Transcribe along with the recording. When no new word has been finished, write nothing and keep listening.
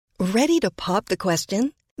Ready to pop the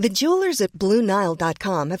question? The jewelers at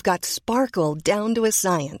BlueNile.com have got sparkle down to a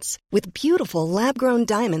science with beautiful lab-grown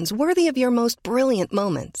diamonds worthy of your most brilliant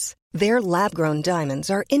moments. Their lab-grown diamonds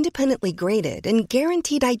are independently graded and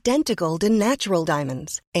guaranteed identical to natural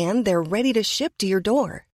diamonds, and they're ready to ship to your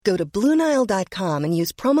door. Go to BlueNile.com and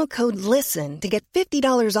use promo code LISTEN to get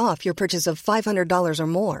 $50 off your purchase of $500 or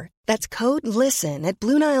more. That's code LISTEN at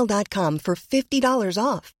BlueNile.com for $50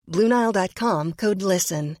 off. BlueNile.com, code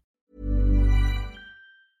LISTEN.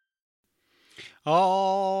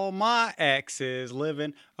 All my exes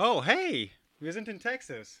living. Oh, hey, wir sind in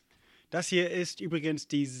Texas. Das hier ist übrigens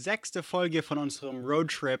die 6. Folge von unserem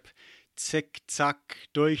Roadtrip zick-zack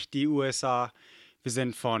durch die USA. Wir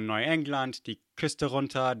sind von Neuengland die Küste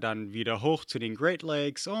runter, dann wieder hoch zu den Great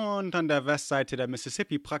Lakes und an der Westseite der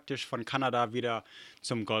Mississippi praktisch von Kanada wieder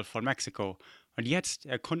zum Golf von Mexiko. Und jetzt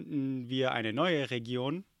erkunden wir eine neue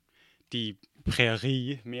Region, die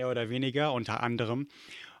Prärie mehr oder weniger unter anderem.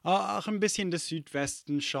 Auch ein bisschen des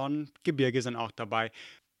Südwesten schon, Gebirge sind auch dabei.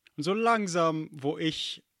 Und so langsam, wo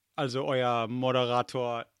ich, also euer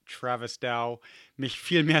Moderator Travis Dow, mich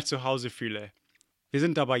viel mehr zu Hause fühle. Wir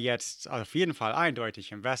sind aber jetzt auf jeden Fall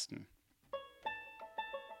eindeutig im Westen.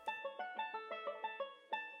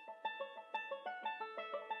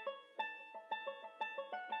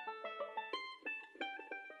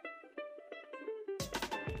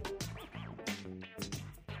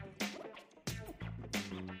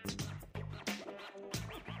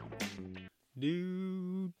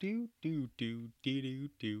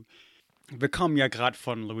 Wir kommen ja gerade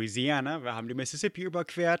von Louisiana, wir haben die Mississippi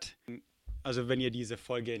überquert. Also wenn ihr diese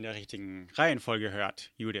Folge in der richtigen Reihenfolge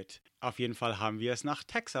hört, Judith. Auf jeden Fall haben wir es nach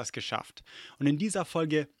Texas geschafft. Und in dieser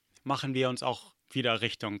Folge machen wir uns auch wieder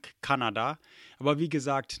Richtung Kanada. Aber wie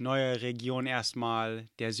gesagt, neue Region erstmal,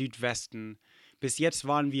 der Südwesten. Bis jetzt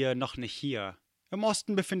waren wir noch nicht hier. Im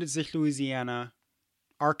Osten befindet sich Louisiana,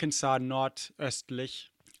 Arkansas nordöstlich.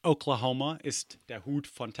 Oklahoma ist der Hut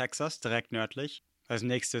von Texas, direkt nördlich. Als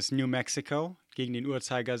nächstes New Mexico, gegen den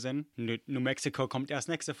Uhrzeigersinn. New Mexico kommt erst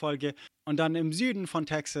nächste Folge. Und dann im Süden von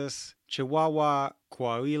Texas, Chihuahua,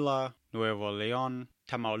 Coahuila, Nuevo León,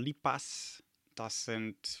 Tamaulipas. Das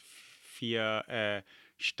sind 4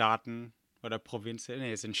 Staaten oder Provinzen.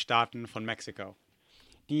 Nee, es sind Staaten von Mexiko.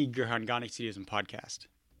 Die gehören gar nicht zu diesem Podcast.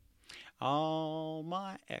 All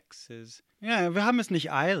my exes. Ja, wir haben es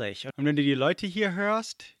nicht eilig. Und wenn du die Leute hier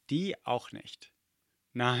hörst, die auch nicht.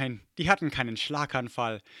 Nein, die hatten keinen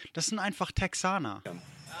Schlaganfall. Das sind einfach Texaner.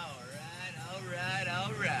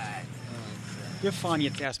 Alright. Wir fahren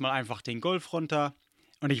jetzt erstmal einfach den Golf runter.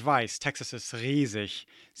 Und ich weiß, Texas ist riesig.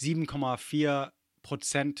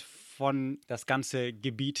 7,4% von das ganze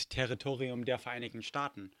Gebiet, Territorium der Vereinigten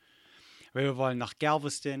Staaten. Wir wollen nach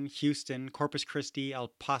Galveston, Houston, Corpus Christi, El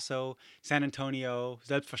Paso, San Antonio,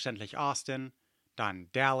 selbstverständlich Austin, dann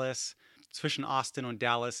Dallas. Zwischen Austin und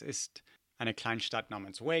Dallas ist eine Kleinstadt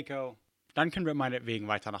namens Waco. Dann können wir meinetwegen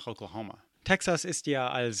weiter nach Oklahoma. Texas ist ja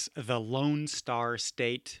als The Lone Star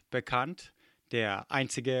State bekannt. Der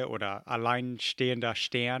einzige oder alleinstehende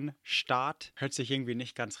Sternstaat. Hört sich irgendwie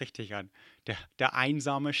nicht ganz richtig an. Der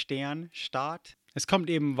einsame Sternstaat. Es kommt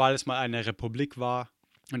eben, weil es mal eine Republik war.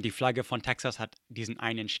 Und die Flagge von Texas hat diesen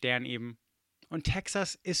einen Stern eben. Und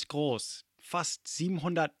Texas ist groß. Fast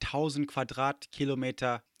 700.000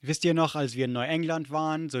 Quadratkilometer. Wisst ihr noch, als wir in Neuengland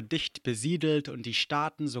waren, so dicht besiedelt und die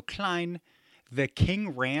Staaten so klein? The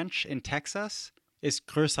King Ranch in Texas ist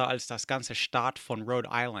größer als das ganze Staat von Rhode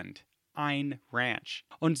Island. Ein Ranch.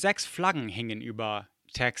 Und 6 Flaggen hingen über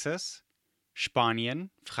Texas,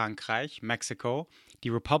 Spanien, Frankreich, Mexiko, die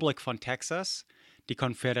Republic von Texas, die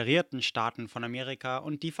Konföderierten Staaten von Amerika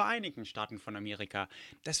und die Vereinigten Staaten von Amerika.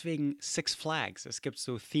 Deswegen Six Flags. Es gibt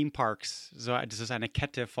so Theme Parks. So, das ist eine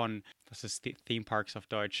Kette von, was ist Theme Parks auf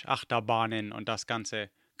Deutsch? Achterbahnen und das ganze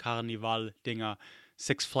Karneval-Dinger.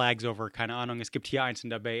 Six Flags over, keine Ahnung. Es gibt hier eins in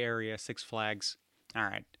der Bay Area, Six Flags.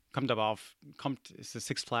 Alright. Ist es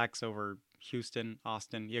Six Flags over Houston,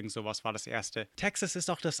 Austin, irgend sowas war das erste. Texas ist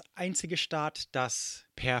auch das einzige Staat, das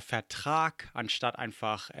per Vertrag anstatt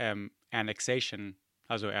einfach Annexation,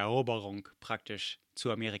 also Eroberung praktisch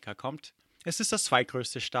zu Amerika kommt. Es ist das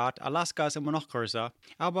zweitgrößte Staat, Alaska ist immer noch größer,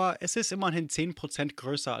 aber es ist immerhin 10%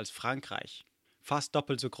 größer als Frankreich. Fast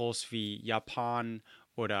doppelt so groß wie Japan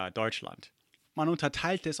oder Deutschland. Man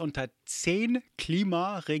unterteilt es unter 10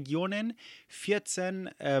 Klimaregionen, 14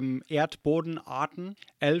 Erdbodenarten,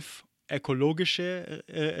 11 ökologische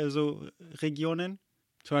Regionen.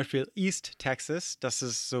 Zum Beispiel East Texas, das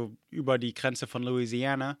ist so über die Grenze von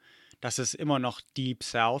Louisiana. Das ist immer noch Deep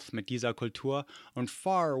South mit dieser Kultur. Und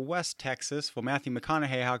Far West Texas, wo Matthew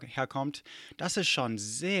McConaughey herkommt, das ist schon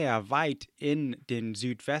sehr weit in den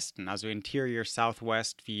Südwesten, also Interior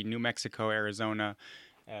Southwest wie New Mexico, Arizona,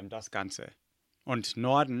 das Ganze. Und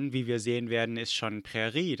Norden, wie wir sehen werden, ist schon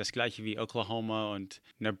Prärie, das gleiche wie Oklahoma und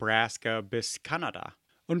Nebraska bis Kanada.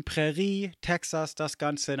 Und Prärie, Texas, das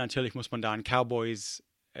Ganze, natürlich muss man da an Cowboys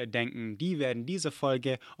denken, die werden diese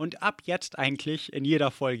Folge und ab jetzt eigentlich in jeder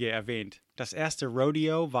Folge erwähnt. Das erste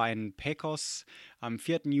Rodeo war in Pecos am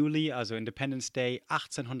 4. Juli, also Independence Day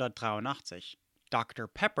 1883. Dr.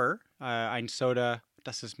 Pepper, ein Soda,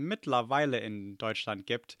 das es mittlerweile in Deutschland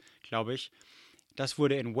gibt, glaube ich, das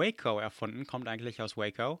wurde in Waco erfunden, kommt eigentlich aus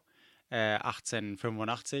Waco,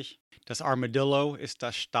 1885. Das Armadillo ist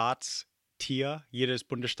das Staatstier. Jedes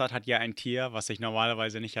Bundesstaat hat ja ein Tier, was ich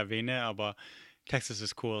normalerweise nicht erwähne, aber Texas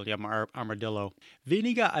ist cool, die haben Armadillo.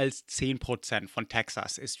 Weniger als 10% von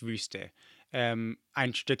Texas ist Wüste. Ein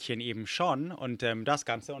Stückchen eben schon und das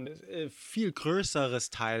Ganze und viel größeres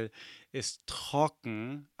Teil ist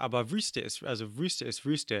trocken, aber Wüste ist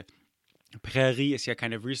Wüste. Prärie ist ja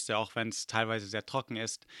keine Wüste, auch wenn es teilweise sehr trocken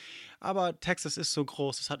ist. Aber Texas ist so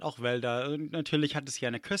groß, es hat auch Wälder und natürlich hat es ja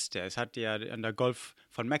eine Küste. Es hat ja an der Golf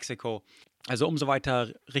von Mexiko. Also umso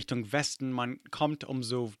weiter Richtung Westen man kommt,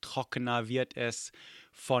 umso trockener wird es.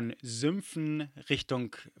 Von Sümpfen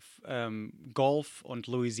Richtung Golf und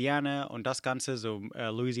Louisiana und das Ganze, so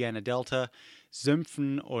Louisiana Delta,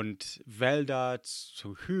 Sümpfen und Wälder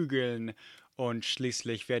zu Hügeln. Und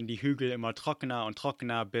schließlich werden die Hügel immer trockener und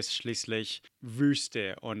trockener, bis schließlich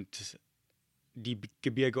Wüste und die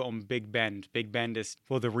Gebirge um Big Bend. Big Bend ist,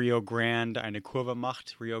 wo der Rio Grande eine Kurve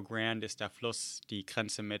macht. Rio Grande ist der Fluss, die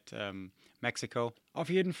Grenze mit Mexiko. Auf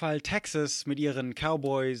jeden Fall Texas mit ihren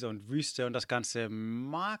Cowboys und Wüste und das Ganze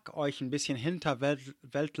mag euch ein bisschen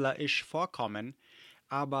hinterwäldlerisch vorkommen.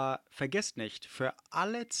 Aber vergesst nicht, für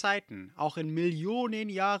alle Zeiten, auch in Millionen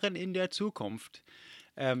Jahren in der Zukunft,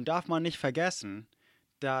 darf man nicht vergessen,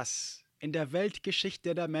 dass in der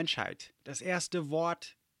Weltgeschichte der Menschheit das erste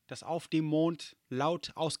Wort, das auf dem Mond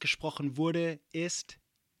laut ausgesprochen wurde, ist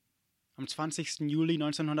am 20. Juli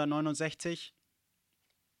 1969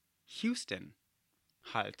 Houston.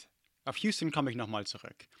 Halt. Auf Houston komme ich nochmal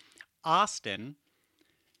zurück. Austin,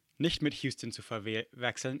 nicht mit Houston zu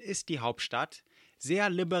verwechseln, ist die Hauptstadt. Sehr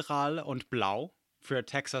liberal und blau. Für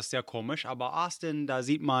Texas sehr komisch, aber Austin, da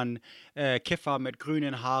sieht man Kiffer mit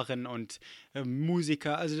grünen Haaren und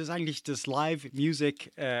Musiker. Also das ist eigentlich das Live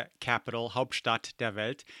Music Capital, Hauptstadt der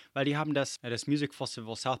Welt, weil die haben das Music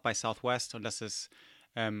Festival South by Southwest und das ist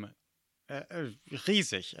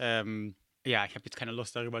riesig. Ja, ich habe jetzt keine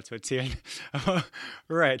Lust darüber zu erzählen, aber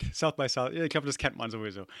right, South by South, ich glaube, das kennt man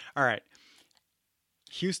sowieso. Alright.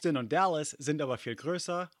 Houston und Dallas sind aber viel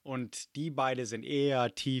größer und die beiden sind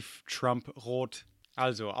eher tief Trump-rot.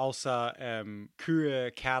 Also außer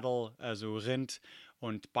Kühe, Cattle, also Rind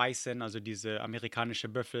und Bison, also diese amerikanische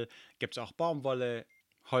Büffel, gibt es auch Baumwolle,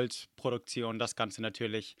 Holzproduktion, das Ganze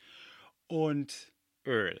natürlich und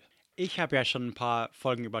Öl. Ich habe ja schon ein paar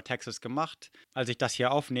Folgen über Texas gemacht. Als ich das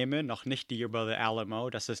hier aufnehme, noch nicht die über The Alamo.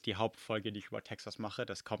 Das ist die Hauptfolge, die ich über Texas mache.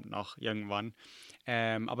 Das kommt noch irgendwann.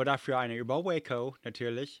 Aber dafür eine über Waco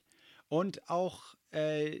natürlich. Und auch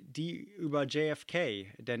die über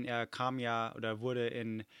JFK, denn er kam ja oder wurde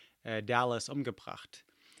in Dallas umgebracht.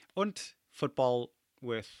 Und Football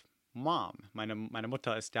with Mom. Meine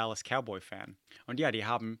Mutter ist Dallas Cowboy-Fan. Und ja, die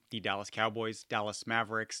haben die Dallas Cowboys, Dallas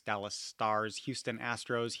Mavericks, Dallas Stars, Houston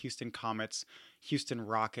Astros, Houston Comets, Houston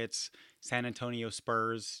Rockets, San Antonio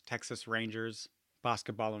Spurs, Texas Rangers,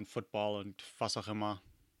 Basketball und Football und was auch immer.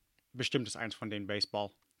 Bestimmt ist eins von denen Baseball.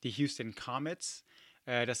 Die Houston Comets,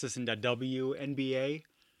 das ist in der WNBA.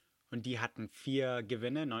 Und die hatten 4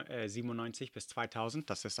 Gewinne, 97 bis 2000.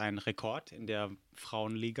 Das ist ein Rekord in der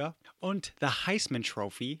Frauenliga. Und the Heisman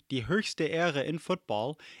Trophy, die höchste Ehre in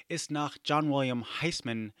Football, ist nach John William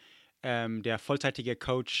Heisman, der vollzeitige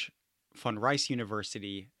Coach von Rice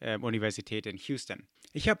Universität in Houston.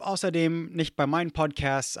 Ich habe außerdem nicht bei meinen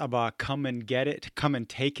Podcasts, aber Come and Get It, Come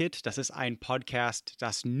and Take It. Das ist ein Podcast,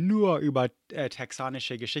 das nur über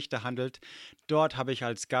texanische Geschichte handelt. Dort habe ich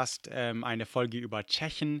als Gast eine Folge über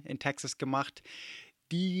Tschechen in Texas gemacht,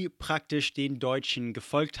 die praktisch den Deutschen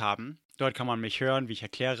gefolgt haben. Dort kann man mich hören, wie ich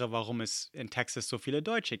erkläre, warum es in Texas so viele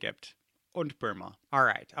Deutsche gibt. Und Burma.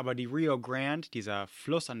 Alright, aber die Rio Grande, dieser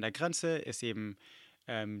Fluss an der Grenze, ist eben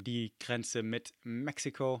die Grenze mit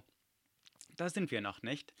Mexiko. Da sind wir noch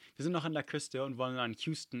nicht. Wir sind noch an der Küste und wollen an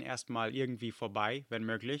Houston erstmal irgendwie vorbei, wenn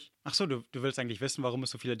möglich. Achso, du willst eigentlich wissen, warum es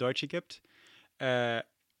so viele Deutsche gibt?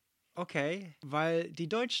 Okay, weil die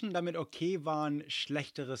Deutschen damit okay waren,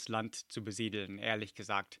 schlechteres Land zu besiedeln, ehrlich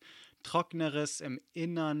gesagt. Trockeneres im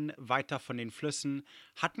Innern, weiter von den Flüssen,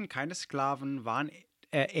 hatten keine Sklaven, waren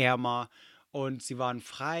ärmer und sie waren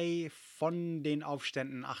frei von den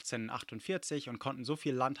Aufständen 1848 und konnten so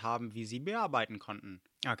viel Land haben, wie sie bearbeiten konnten.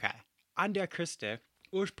 Okay. An der Küste.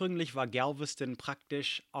 Ursprünglich war Galveston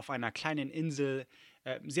praktisch auf einer kleinen Insel,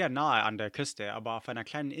 sehr nahe an der Küste, aber auf einer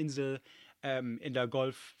kleinen Insel in der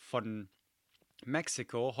Golf von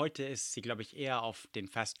Mexiko. Heute ist sie, glaube ich, eher auf dem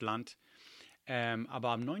Festland.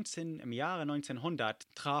 Aber im Jahre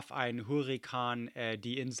 1900 traf ein Hurrikan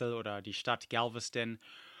die Insel oder die Stadt Galveston.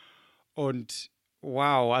 Und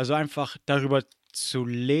wow, also einfach darüber zu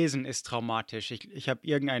lesen ist traumatisch. Ich habe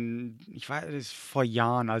ich weiß, es ist vor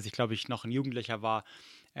Jahren, als ich glaube ich noch ein Jugendlicher war,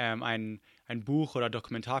 ein Buch oder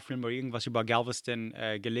Dokumentarfilm oder irgendwas über Galveston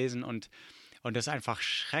gelesen und das ist einfach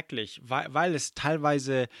schrecklich, weil es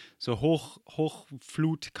teilweise so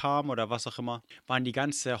Hochflut kam oder was auch immer, waren die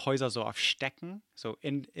ganzen Häuser so auf Stecken, so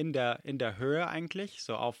in der Höhe eigentlich,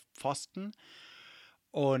 so auf Pfosten.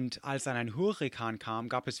 Und als dann ein Hurrikan kam,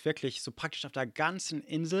 gab es wirklich so praktisch auf der ganzen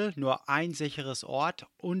Insel nur ein sicheres Ort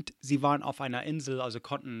und sie waren auf einer Insel, also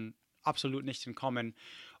konnten absolut nicht entkommen.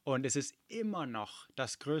 Und es ist immer noch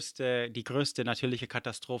die größte natürliche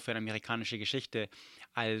Katastrophe in amerikanischer Geschichte,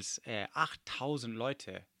 als 8000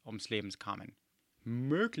 Leute ums Leben kamen.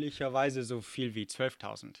 Möglicherweise so viel wie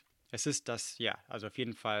 12.000. Es ist also auf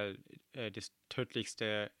jeden Fall die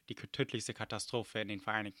tödlichste Katastrophe in den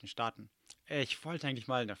Vereinigten Staaten. Ich wollte eigentlich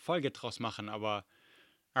mal eine Folge draus machen, aber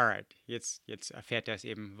alright, jetzt erfährt er es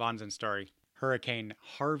eben. Wahnsinn-Story. Hurricane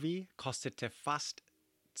Harvey kostete fast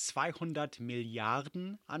 200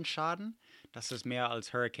 Milliarden an Schaden. Das ist mehr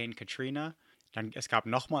als Hurricane Katrina. Es gab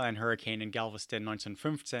nochmal einen Hurricane in Galveston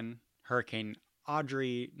 1915. Hurricane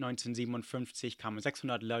Audrey 1957 kamen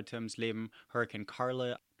 600 Leute ums Leben. Hurricane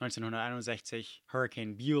Carla 1961.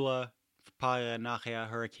 Hurricane Beulah ein paar Jahre nachher.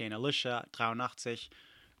 Hurricane Alicia 83.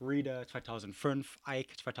 Rita 2005,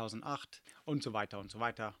 Ike 2008 und so weiter und so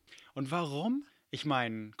weiter. Und warum? Ich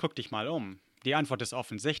meine, guck dich mal um. Die Antwort ist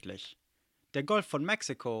offensichtlich. Der Golf von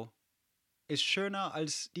Mexiko ist schöner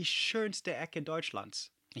als die schönste Ecke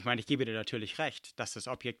Deutschlands. Ich meine, ich gebe dir natürlich recht, das ist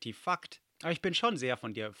objektiv Fakt. Aber ich bin schon sehr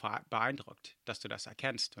von dir beeindruckt, dass du das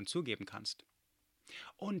erkennst und zugeben kannst.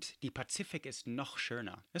 Und die Pazifik ist noch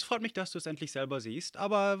schöner. Es freut mich, dass du es endlich selber siehst,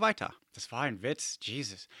 aber weiter. Das war ein Witz.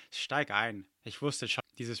 Jesus, steig ein. Ich wusste schon,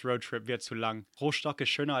 dieses Roadtrip wird zu lang. Rostock ist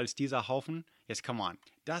schöner als dieser Haufen. Jetzt come on.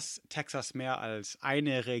 Dass Texas mehr als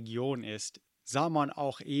eine Region ist, sah man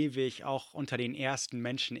auch ewig auch unter den ersten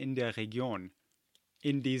Menschen in der Region.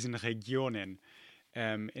 In diesen Regionen.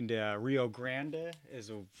 In der Rio Grande,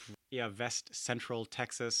 also eher West-Central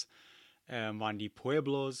Texas, waren die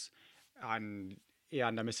Pueblos. Eher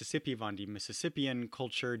an der Mississippi waren die Mississippian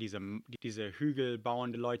Culture, diese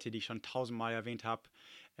hügelbauende Leute, die ich schon tausendmal erwähnt habe.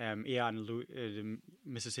 Eher an dem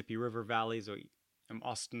Mississippi River Valley, so im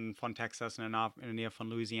Osten von Texas, in der Nähe von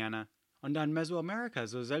Louisiana. Und dann Mesoamerika,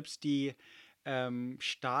 so selbst die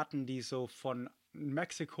Staaten, die so von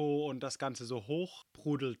Mexiko und das Ganze so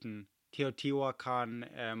hochprudelten. Teotihuacan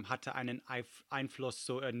hatte einen Einfluss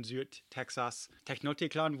so in Südtexas.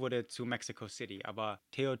 Tenochtitlan wurde zu Mexico City, aber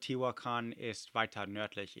Teotihuacan ist weiter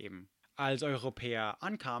nördlich eben. Als Europäer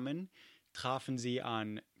ankamen, trafen sie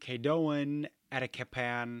an Caddoan,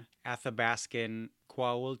 Atacapan, Athabascan,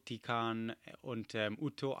 Coahuiltecan und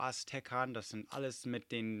Uto-Aztecan. Das sind alles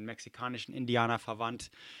mit den mexikanischen Indianern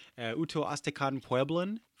verwandt. Uto-Aztecan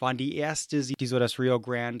Pueblen waren die ersten, die so das Rio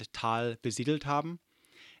Grande Tal besiedelt haben.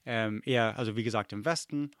 Eher, also wie gesagt, im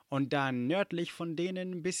Westen. Und dann nördlich von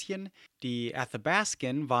denen ein bisschen. Die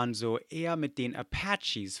Athabascan waren so eher mit den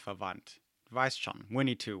Apaches verwandt. Du weißt schon,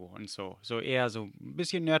 Winnetou und so. So eher so ein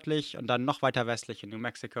bisschen nördlich und dann noch weiter westlich in New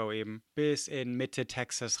Mexico eben. Bis in Mitte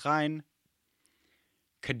Texas rein.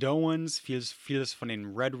 Caddoans, vieles von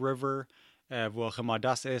den Red River, wo auch immer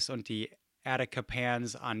das ist. Und die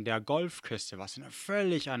Atacapans an der Golfküste, was eine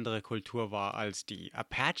völlig andere Kultur war als die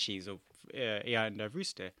Apache, so eher in der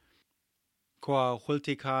Wüste.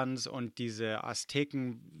 Coahuiltecans und diese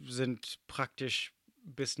Azteken sind praktisch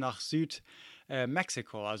bis nach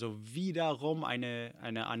Südmexiko, also wiederum eine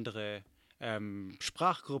andere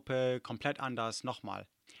Sprachgruppe, komplett anders nochmal.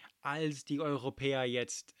 Als die Europäer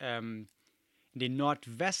jetzt in den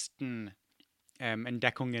Nordwesten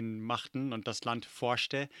Entdeckungen machten und das Land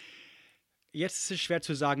forschte, jetzt ist es schwer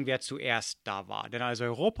zu sagen, wer zuerst da war. Denn als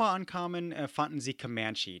Europa ankamen, fanden sie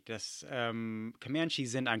Comanche. Comanche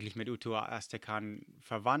sind eigentlich mit Uto-Aztecan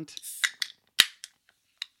verwandt.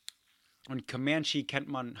 Und Comanche kennt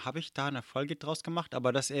man, habe ich da eine Folge draus gemacht,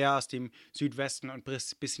 aber das eher aus dem Südwesten und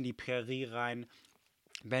bis in die Prärie rein.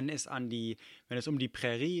 Wenn es um die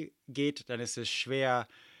Prärie geht, dann ist es schwer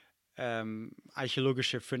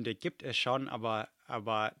archäologische Funde gibt es schon, aber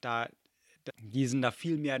die sind da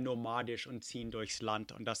viel mehr nomadisch und ziehen durchs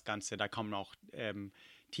Land und das Ganze. Da kommen auch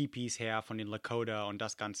Tipis her von den Lakota und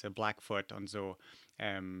das Ganze, Blackfoot und so,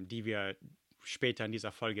 die wir später in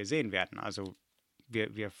dieser Folge sehen werden. Also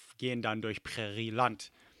wir gehen dann durch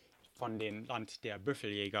Prärieland von dem Land der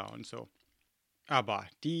Büffeljäger und so. Aber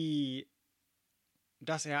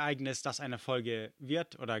das Ereignis, das eine Folge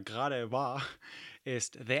wird oder gerade war,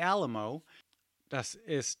 ist The Alamo. Das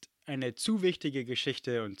ist eine zu wichtige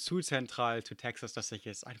Geschichte und zu zentral zu Texas, dass ich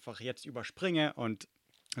es einfach jetzt überspringe und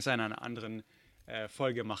es in einer anderen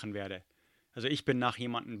Folge machen werde. Also ich bin nach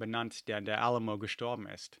jemandem benannt, der in der Alamo gestorben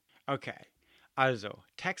ist. Okay, also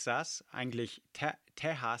Texas, eigentlich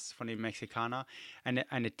Tejas von den Mexikanern.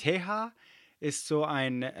 Eine Teja ist so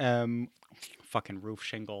ein fucking Roof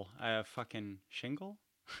Shingle. Fucking Shingle?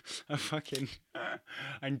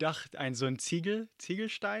 Ein Dach, so ein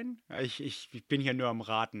Ziegelstein. Ich bin hier nur am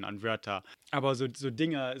Raten an Wörter. Aber so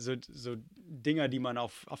Dinger, so Dinger, die man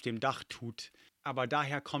auf dem Dach tut. Aber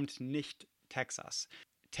daher kommt nicht Texas.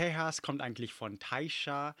 Tejas kommt eigentlich von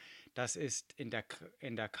Taisha. Das ist in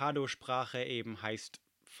der Caddo-Sprache eben heißt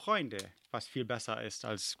Freunde, was viel besser ist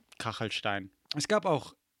als Kachelstein. Es gab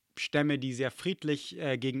auch Stämme, die sehr friedlich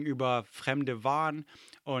gegenüber Fremde waren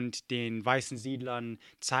und den weißen Siedlern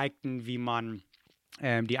zeigten, wie man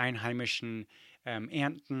die einheimischen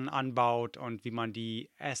Ernten anbaut und wie man die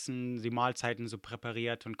Mahlzeiten so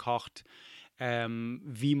präpariert und kocht,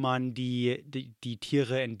 wie man die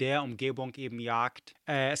Tiere in der Umgebung eben jagt.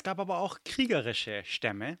 Es gab aber auch kriegerische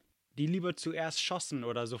Stämme, die lieber zuerst schossen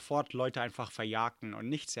oder sofort Leute einfach verjagten und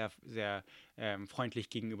nicht sehr, sehr freundlich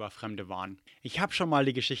gegenüber Fremde waren. Ich habe schon mal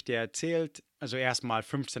die Geschichte erzählt. Also erstmal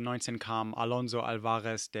 1519 kam Alonso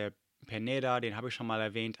Alvarez de Pineda, den habe ich schon mal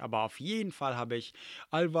erwähnt, aber auf jeden Fall habe ich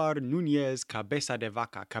Alvar Núñez Cabeza de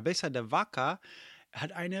Vaca. Cabeza de Vaca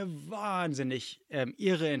hat eine wahnsinnig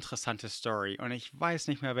irre interessante Story und ich weiß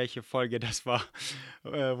nicht mehr, welche Folge das war,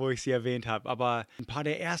 wo ich sie erwähnt habe, aber ein paar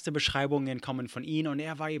der ersten Beschreibungen kommen von ihm und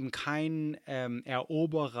er war eben kein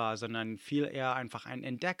Eroberer, sondern viel eher einfach ein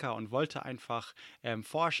Entdecker und wollte einfach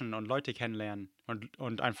forschen und Leute kennenlernen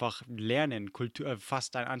und einfach lernen,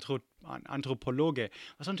 fast ein Anthropologe.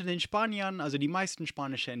 Was unter den Spaniern, also die meisten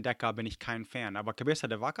spanische Entdecker bin ich kein Fan, aber Cabeza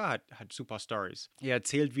de Vaca hat super Stories. Er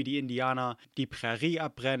erzählt, wie die Indianer die Prärie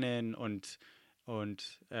abbrennen und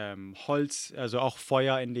Holz, also auch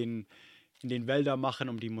Feuer in den Wäldern machen,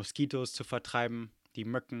 um die Moskitos zu vertreiben, die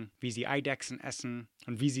Mücken, wie sie Eidechsen essen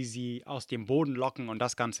und wie sie aus dem Boden locken und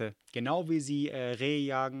das Ganze. Genau wie sie Rehe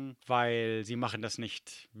jagen, weil sie machen das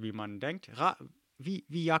nicht, wie man denkt.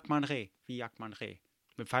 Wie jagt man Reh? Wie jagt man Reh?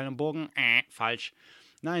 Mit Pfeil und Bogen? Falsch.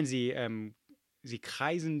 Nein, sie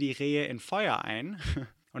kreisen die Rehe in Feuer ein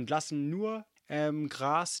und lassen nur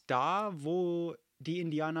Gras da, wo die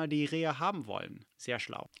Indianer die Rehe haben wollen. Sehr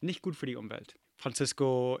schlau. Nicht gut für die Umwelt.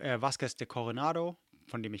 Francisco Vázquez de Coronado,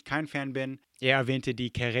 von dem ich kein Fan bin. Er erwähnte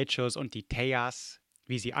die Querechos und die Teyas,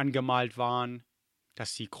 wie sie angemalt waren,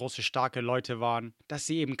 dass sie große, starke Leute waren, dass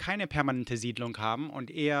sie eben keine permanente Siedlung haben und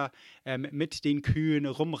eher mit den Kühen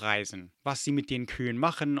rumreisen. Was sie mit den Kühen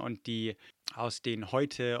machen und die aus den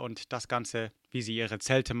Häute und das Ganze, wie sie ihre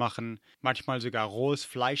Zelte machen, manchmal sogar rohes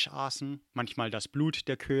Fleisch aßen, manchmal das Blut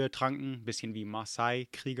der Kühe tranken, bisschen wie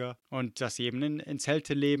Maasai-Krieger, und dass sie eben in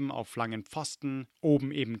Zelte leben, auf langen Pfosten,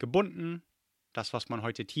 oben eben gebunden, das, was man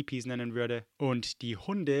heute Tipis nennen würde, und die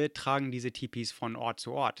Hunde tragen diese Tipis von Ort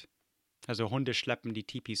zu Ort. Also Hunde schleppen die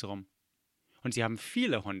Tipis rum. Und sie haben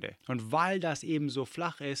viele Hunde. Und weil das eben so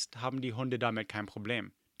flach ist, haben die Hunde damit kein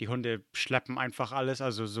Problem. Die Hunde schleppen einfach alles,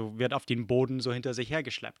 also so wird auf den Boden so hinter sich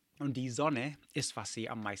hergeschleppt. Und die Sonne ist, was sie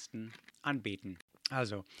am meisten anbeten.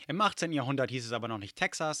 Also, im 18. Jahrhundert hieß es aber noch nicht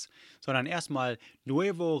Texas, sondern erstmal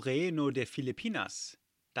Nuevo Reino de Filipinas,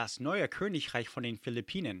 das neue Königreich von den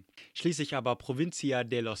Philippinen. Schließlich aber Provincia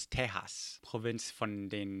de los Tejas, Provinz von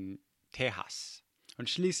den Tejas. Und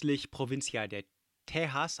schließlich Provincia de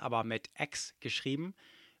Tejas, aber mit X geschrieben.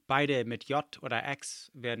 Beide mit J oder X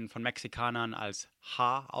werden von Mexikanern als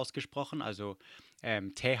H ausgesprochen. Also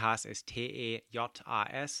Tejas ist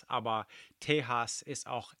T-E-J-A-S, aber Tejas ist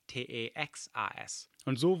auch T-E-X-A-S.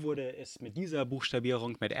 Und so wurde es mit dieser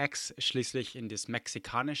Buchstabierung mit X schließlich in das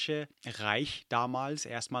mexikanische Reich damals,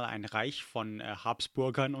 erstmal ein Reich von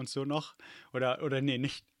Habsburgern und so noch. Oder nee,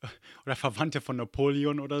 nicht, oder Verwandte von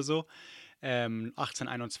Napoleon oder so.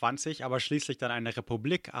 1821, aber schließlich dann eine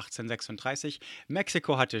Republik 1836.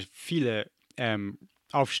 Mexiko hatte viele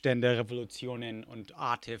Aufstände, Revolutionen und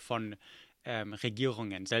Arten von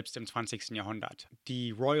Regierungen, selbst im 20. Jahrhundert. Die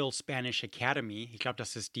Royal Spanish Academy, ich glaube,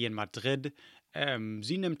 das ist die in Madrid,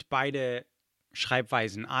 sie nimmt beide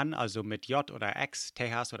Schreibweisen an, also mit J oder X,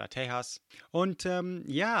 Tejas oder Tejas. Und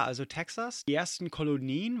ja, also Texas, die ersten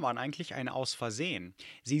Kolonien waren eigentlich ein Aus Versehen.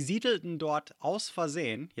 Sie siedelten dort aus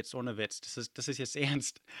Versehen, jetzt ohne Witz, das ist jetzt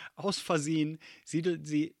ernst, aus Versehen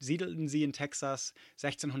siedelten sie in Texas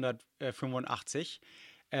 1685.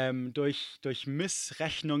 Durch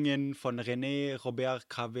Missrechnungen von René Robert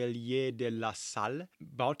Cavelier de la Salle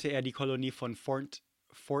baute er die Kolonie von Fort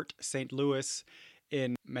St. Louis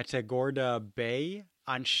in Matagorda Bay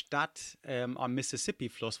anstatt am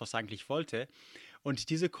Mississippi-Fluss, was er eigentlich wollte. Und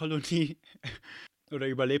diese Kolonie oder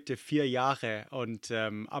überlebte 4 Jahre. Und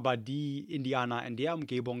aber die Indianer in der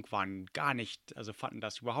Umgebung waren gar nicht, also fanden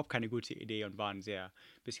das überhaupt keine gute Idee und waren sehr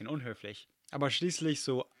bisschen unhöflich. Aber schließlich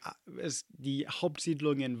die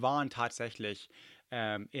Hauptsiedlungen waren tatsächlich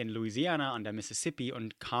in Louisiana an der Mississippi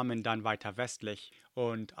und kamen dann weiter westlich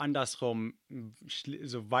und andersrum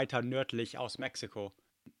so weiter nördlich aus Mexiko.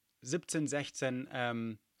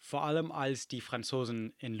 1716, vor allem als die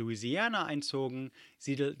Franzosen in Louisiana einzogen,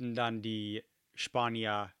 siedelten dann die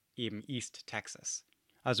Spanier eben East Texas,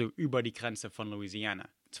 also über die Grenze von Louisiana.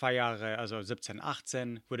 2 Jahre, also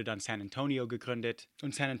 1718, wurde dann San Antonio gegründet.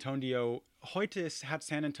 Und San Antonio, hat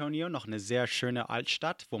San Antonio noch eine sehr schöne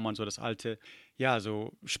Altstadt, wo man so das alte, ja,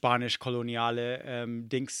 so spanisch-koloniale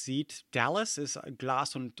Dings sieht. Dallas ist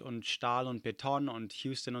Glas und Stahl und Beton und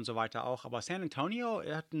Houston und so weiter auch. Aber San Antonio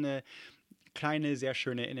hat eine kleine, sehr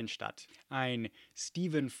schöne Innenstadt. Ein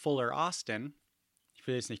Stephen Fuller Austin, ich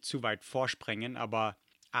will jetzt nicht zu weit vorspringen, aber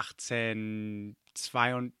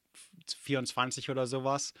 1824 oder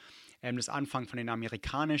sowas, das Anfang von den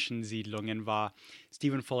amerikanischen Siedlungen war.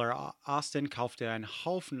 Stephen Fuller Austin kaufte einen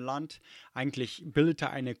Haufen Land, eigentlich bildete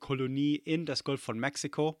eine Kolonie in das Golf von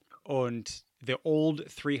Mexiko und The Old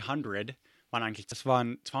 300 das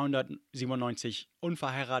waren 297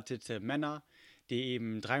 unverheiratete Männer, die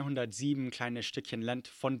eben 307 kleine Stückchen Land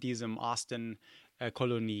von diesem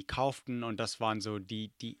Austin-Kolonie kauften und das waren so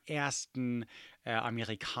die ersten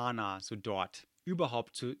Amerikaner so dort.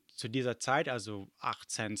 Überhaupt zu dieser Zeit, also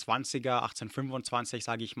 1820er, 1825,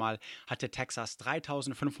 sage ich mal, hatte Texas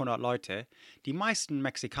 3500 Leute, die meisten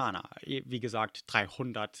Mexikaner, wie gesagt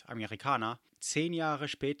 300 Amerikaner. 10 Jahre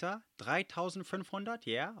später 3500,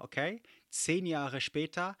 ja, yeah, okay. 10 Jahre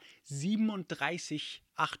später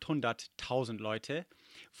 37.800.000 Leute,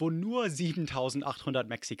 wo nur 7.800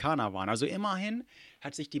 Mexikaner waren. Also immerhin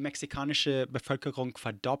hat sich die mexikanische Bevölkerung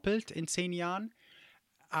verdoppelt in 10 Jahren.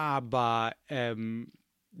 Aber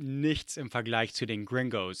nichts im Vergleich zu den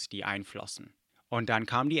Gringos, die einflossen. Und dann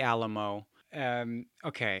kam die Alamo.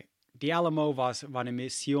 Okay, die Alamo war eine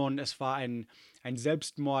Mission, es war eine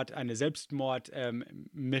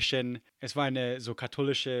Selbstmord-Mission. Es war eine so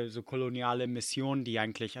katholische, so koloniale Mission, die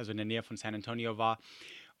eigentlich also in der Nähe von San Antonio war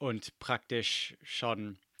und praktisch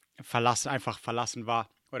schon einfach verlassen war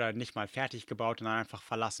oder nicht mal fertig gebaut, sondern einfach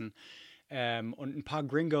verlassen. Und ein paar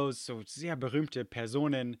Gringos, so sehr berühmte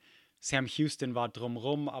Personen. Sam Houston war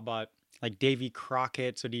drumrum, aber like Davy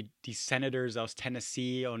Crockett, so die Senators aus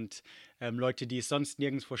Tennessee und Leute, die es sonst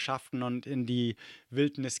nirgendwo schafften und in die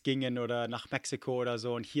Wildnis gingen oder nach Mexiko oder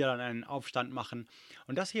so und hier dann einen Aufstand machen.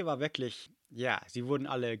 Und das hier war wirklich, ja, sie wurden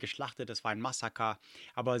alle geschlachtet, das war ein Massaker,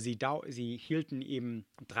 aber sie hielten eben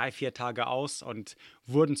 3-4 Tage aus und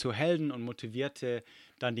wurden zu Helden und motivierte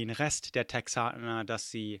dann den Rest der Texaner, dass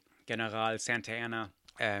sie General Santa Anna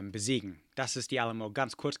besiegen. Das ist die Alamo,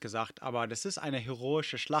 ganz kurz gesagt, aber das ist eine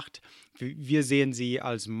heroische Schlacht. Wir sehen sie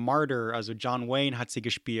als Martyr, also John Wayne hat sie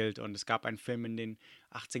gespielt und es gab einen Film in den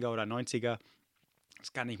 80er oder 90er,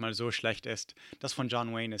 das gar nicht mal so schlecht ist. Das von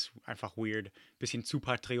John Wayne ist einfach weird, bisschen zu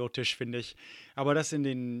patriotisch, finde ich. Aber das in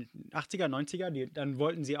den 80er, 90er, dann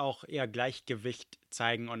wollten sie auch eher Gleichgewicht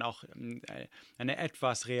zeigen und auch eine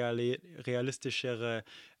etwas realistischere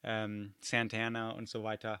Santana und so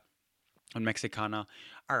weiter. Und Mexikaner.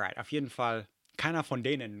 Alright, auf jeden Fall, keiner von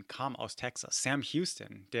denen kam aus Texas. Sam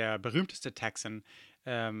Houston, der berühmteste Texan,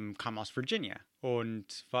 kam aus Virginia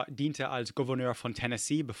und diente als Gouverneur von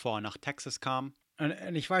Tennessee, bevor er nach Texas kam.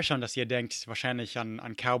 Und ich weiß schon, dass ihr denkt wahrscheinlich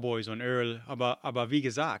an Cowboys und Earl, aber wie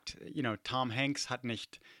gesagt, Tom Hanks hat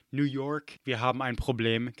nicht New York, wir haben ein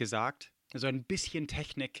Problem gesagt. Also ein bisschen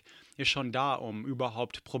Technik ist schon da, um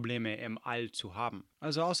überhaupt Probleme im All zu haben.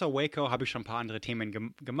 Also außer Waco habe ich schon ein paar andere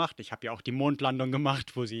Themen gemacht. Ich habe ja auch die Mondlandung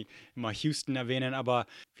gemacht, wo sie immer Houston erwähnen. Aber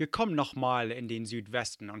wir kommen nochmal in den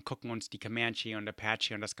Südwesten und gucken uns die Comanche und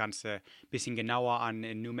Apache und das Ganze ein bisschen genauer an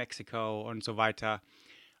in New Mexico und so weiter.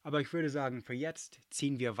 Aber ich würde sagen, für jetzt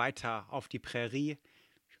ziehen wir weiter auf die Prärie,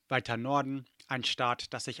 weiter Norden, ein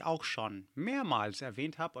Staat, das ich auch schon mehrmals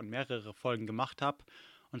erwähnt habe und mehrere Folgen gemacht habe.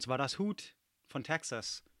 Und zwar das Hut von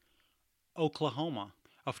Texas, Oklahoma.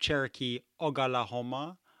 auf Cherokee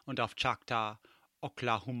Oklahoma und auf Choctaw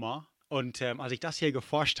Oklahoma. Und als ich das hier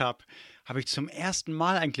geforscht habe, habe ich zum ersten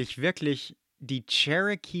Mal eigentlich wirklich die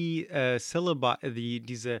Cherokee Syllaba,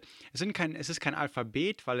 es ist kein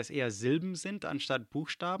Alphabet, weil es eher Silben sind anstatt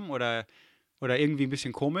Buchstaben oder irgendwie ein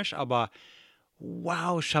bisschen komisch, aber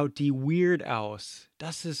wow, schaut die weird aus.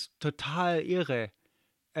 Das ist total irre.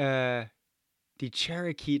 Äh,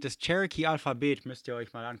 das Cherokee-Alphabet müsst ihr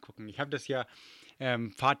euch mal angucken. Ich habe das ja,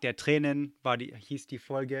 Pfad der Tränen hieß die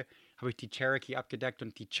Folge, habe ich die Cherokee abgedeckt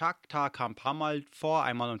und die Choctaw kam ein paar Mal vor,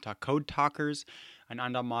 einmal unter Code Talkers, ein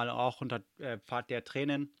andermal auch unter Pfad der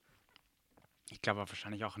Tränen. Ich glaube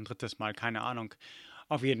wahrscheinlich auch ein drittes Mal, keine Ahnung.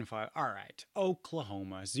 Auf jeden Fall, alright.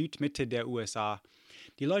 Oklahoma, Südmitte der USA.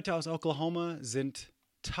 Die Leute aus Oklahoma sind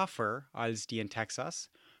tougher als die in Texas,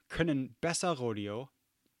 können besser Rodeo,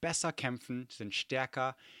 besser kämpfen, sind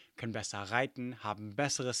stärker, können besser reiten, haben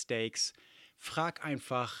bessere Steaks. Frag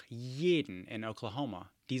einfach jeden in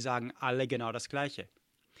Oklahoma. Die sagen alle genau das Gleiche.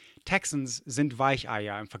 Texans sind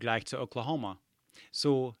Weicheier im Vergleich zu Oklahoma.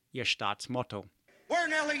 So ihr Staatsmotto. Where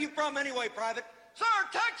in the hell are you from anyway, Private? Sir,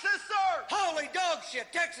 Texas, sir! Holy dog shit!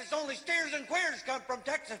 Texas, only steers and queers come from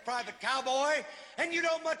Texas, Private Cowboy. And you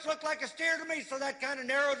don't much look like a steer to me, so that kind of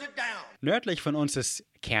narrows it down. Nördlich von uns ist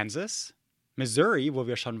Kansas, Missouri, wo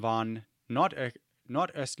wir schon waren,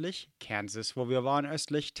 nordöstlich, Kansas, wo wir waren,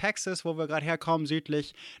 östlich, Texas, wo wir gerade herkommen,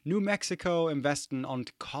 südlich, New Mexico im Westen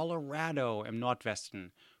und Colorado im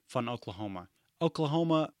Nordwesten von Oklahoma.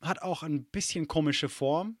 Oklahoma hat auch ein bisschen komische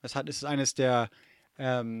Form. Es ist eines der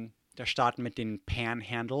Staaten mit dem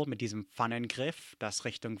Panhandle, mit diesem Pfannengriff, das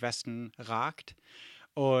Richtung Westen ragt.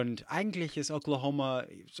 Und eigentlich ist Oklahoma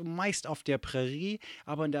so meist auf der Prärie,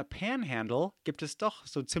 aber in der Panhandle gibt es doch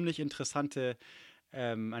so eine ziemlich interessante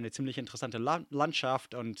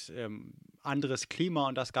Landschaft und anderes Klima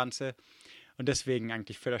und das Ganze. Und deswegen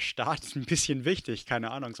eigentlich für das Staat ein bisschen wichtig, keine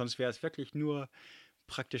Ahnung, sonst wäre es wirklich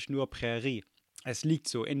praktisch nur Prärie. Es liegt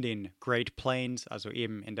so in den Great Plains, also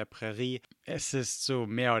eben in der Prärie. Es ist so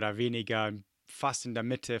mehr oder weniger fast in der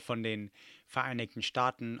Mitte von den Vereinigten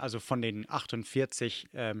Staaten, also von den 48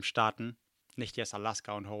 Staaten, nicht jetzt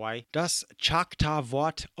Alaska und Hawaii. Das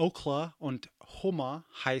Choctaw-Wort Okla und Homa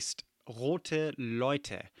heißt rote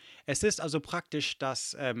Leute. Es ist also praktisch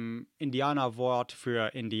das Indianerwort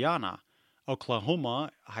für Indianer.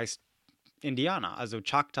 Oklahoma heißt Indianer, also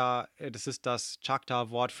Choctaw, das ist das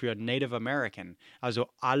Choctaw-Wort für Native American, also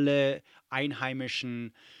alle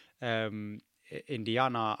einheimischen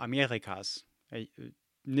Indianer Amerikas.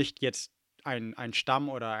 Nicht jetzt ein Stamm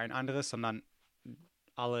oder ein anderes, sondern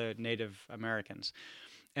alle Native Americans.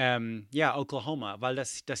 Ja, Oklahoma, weil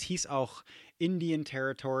das hieß auch Indian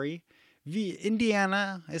Territory. Wie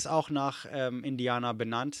Indiana ist auch nach Indiana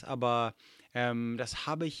benannt, aber das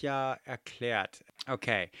habe ich ja erklärt.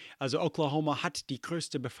 Okay, also Oklahoma hat die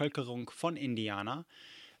größte Bevölkerung von Indiana,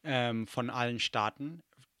 von allen Staaten.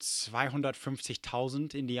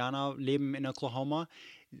 250.000 Indianer leben in Oklahoma.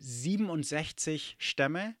 67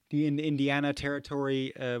 Stämme, die in Indiana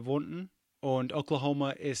Territory wohnten. Und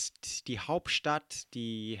Oklahoma ist die Hauptstadt,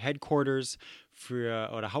 die Headquarters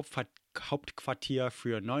oder Hauptquartier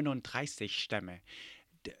für 39 Stämme.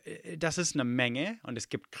 Das ist eine Menge und es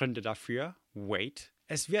gibt Gründe dafür. Wait.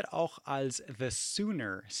 Es wird auch als The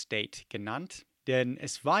Sooner State genannt, denn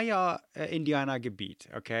es war ja Indianergebiet,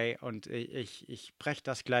 okay? Und ich breche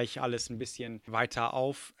das gleich alles ein bisschen weiter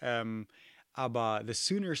auf. Aber The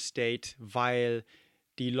Sooner State, weil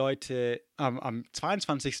die Leute am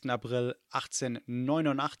 22. April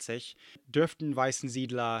 1889 dürften weißen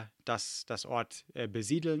Siedler das Ort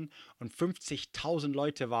besiedeln und 50.000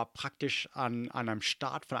 Leute war praktisch an einem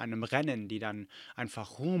Start von einem Rennen, die dann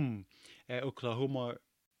einfach Oklahoma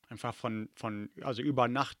einfach also über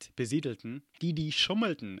Nacht besiedelten, die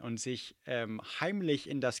schummelten und sich heimlich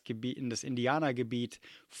in das Indianergebiet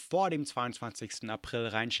vor dem 22. April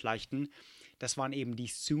reinschleichten. Das waren eben die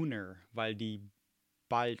Sooner, weil die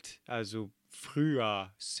bald, also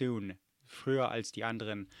früher als die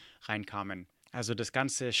anderen reinkamen. Also das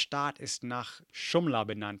ganze Staat ist nach Schummler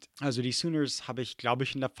benannt. Also die Sooners habe ich, glaube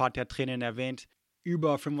ich, in der Pfad der Tränen erwähnt.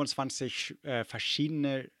 Über 25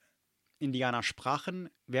 verschiedene Indianersprachen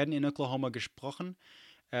werden in Oklahoma gesprochen.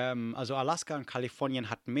 Also Alaska und Kalifornien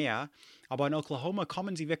hat mehr, aber in Oklahoma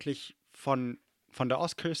kommen sie wirklich von der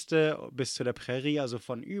Ostküste bis zu der Prärie, also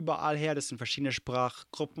von überall her. Das sind verschiedene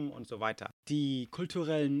Sprachgruppen und so weiter. Die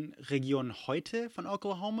kulturellen Regionen heute von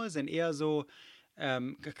Oklahoma sind eher so,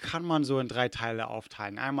 kann man so in 3 Teile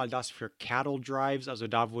aufteilen. Einmal das für Cattle Drives, also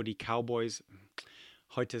da, wo die Cowboys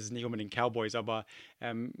heute ist es nicht unbedingt Cowboys, aber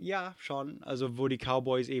ja, schon. Also wo die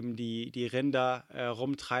Cowboys eben die Rinder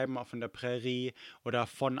rumtreiben auf der Prärie oder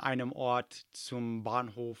von einem Ort zum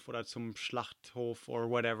Bahnhof oder zum Schlachthof oder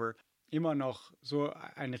whatever. Immer noch so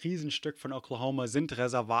ein Riesenstück von Oklahoma sind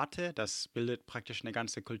Reservate. Das bildet praktisch eine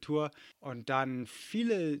ganze Kultur. Und dann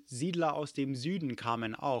viele Siedler aus dem Süden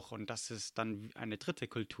kamen auch. Und das ist dann eine dritte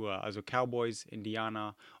Kultur. Also Cowboys,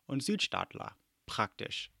 Indianer und Südstaatler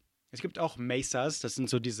praktisch. Es gibt auch Mesas. Das sind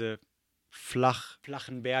so diese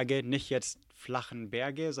flachen Berge. Nicht jetzt flachen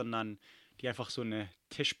Berge, sondern die einfach so eine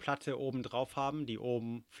Tischplatte oben drauf haben, die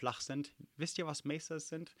oben flach sind. Wisst ihr, was Mesas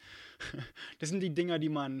sind? Das sind die Dinger, die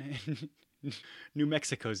man in New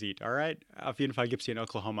Mexico sieht, alright? Auf jeden Fall gibt es hier in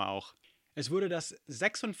Oklahoma auch. Es wurde das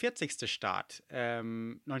 46. Staat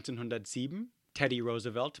 1907. Teddy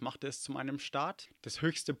Roosevelt machte es zu einem Staat. Das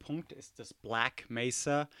höchste Punkt ist das Black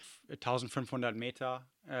Mesa, 1500 Meter.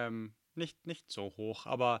 Nicht so hoch,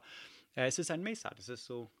 aber es ist ein Mesa. Das ist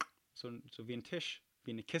so wie ein Tisch,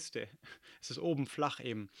 wie eine Kiste. Es ist oben flach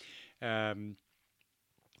eben. Und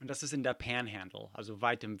das ist in der Panhandle, also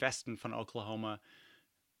weit im Westen von Oklahoma,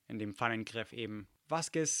 in dem Pfannengriff eben.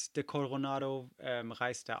 Vasquez de Coronado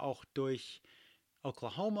reiste auch durch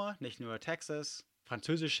Oklahoma, nicht nur Texas.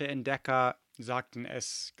 Französische Entdecker sagten,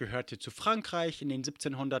 es gehörte zu Frankreich in den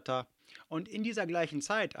 1700er. Und in dieser gleichen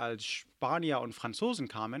Zeit, als Spanier und Franzosen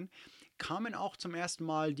kamen auch zum ersten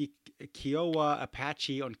Mal die Kiowa,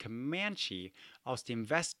 Apache und Comanche aus dem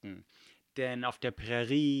Westen. Denn auf der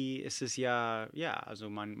Prärie ist es also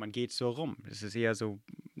man geht so rum. Es ist eher so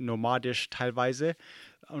nomadisch teilweise.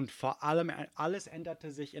 Und vor allem, alles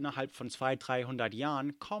änderte sich innerhalb von 200-300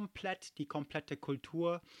 Jahren komplett, die komplette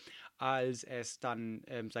Kultur, als es dann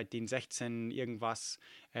seit den 16 irgendwas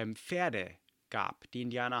Pferde gab. Die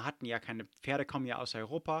Indianer hatten ja keine Pferde, kommen ja aus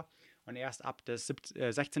Europa. Und erst ab das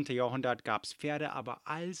 16. Jahrhundert gab es Pferde, aber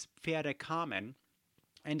als Pferde kamen,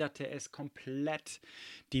 änderte es komplett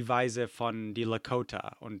die Weise von die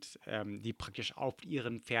Lakota und die praktisch auf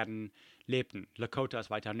ihren Pferden lebten. Lakota ist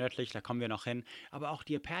weiter nördlich, da kommen wir noch hin, aber auch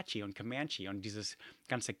die Apache und Comanche und dieses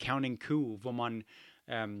ganze Counting Coup, wo man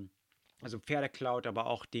also Pferde klaut, aber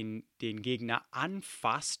auch den Gegner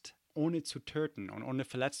anfasst, ohne zu töten und ohne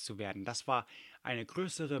verletzt zu werden. Das war eine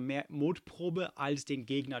größere Mutprobe als den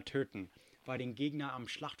Gegner töten. War den Gegner am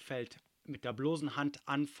Schlachtfeld mit der bloßen Hand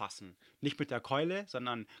anfassen. Nicht mit der Keule,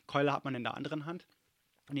 sondern Keule hat man in der anderen Hand.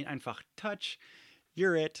 Und ihn einfach touch,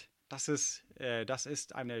 you're it. Das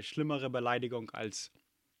ist eine schlimmere Beleidigung als,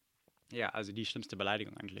 also die schlimmste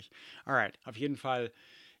Beleidigung eigentlich. Alright, auf jeden Fall,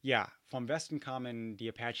 vom Westen kamen die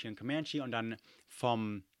Apache und Comanche und dann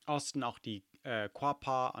vom Osten auch die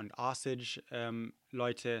Quapaw und Osage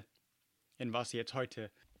Leute, in was jetzt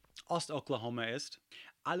heute Ost-Oklahoma ist.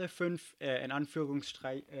 Alle 5, in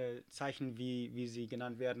Anführungszeichen, wie sie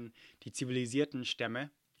genannt werden, die zivilisierten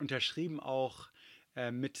Stämme, unterschrieben auch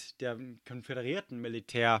mit dem konföderierten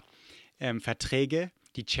Militär Verträge.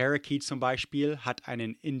 Die Cherokee zum Beispiel hat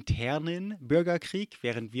einen internen Bürgerkrieg,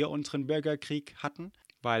 während wir unseren Bürgerkrieg hatten,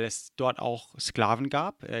 weil es dort auch Sklaven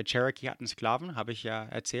gab. Cherokee hatten Sklaven, habe ich ja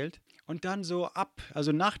erzählt. Und dann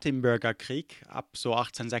also nach dem Bürgerkrieg, ab so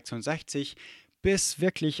 1866 bis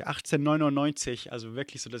wirklich 1899, also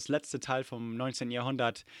wirklich so das letzte Teil vom 19.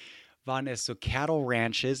 Jahrhundert, waren es so Cattle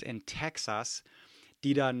Ranches in Texas,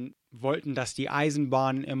 die dann wollten, dass die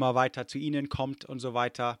Eisenbahn immer weiter zu ihnen kommt und so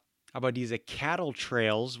weiter. Aber diese Cattle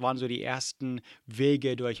Trails waren so die ersten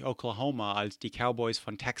Wege durch Oklahoma, als die Cowboys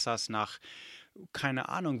von Texas nach keine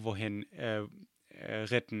Ahnung wohin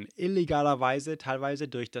ritten. Illegalerweise, teilweise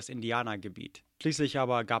durch das Indianergebiet. Schließlich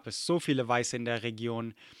aber gab es so viele Weiße in der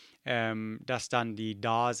Region, dass dann die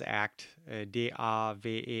Dawes Act,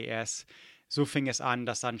 D-A-W-E-S, so fing es an,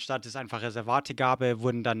 dass anstatt es einfach Reservate gab,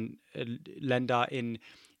 wurden dann Länder in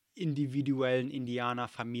individuellen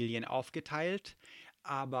Indianerfamilien aufgeteilt.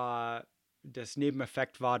 Aber das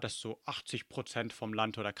Nebeneffekt war, dass so 80% vom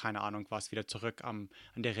Land oder keine Ahnung was wieder zurück an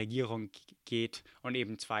der Regierung geht. Und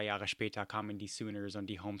eben 2 Jahre später kamen die Sooners und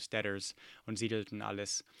die Homesteaders und siedelten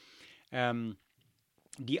alles.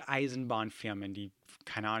 Die Eisenbahnfirmen, die,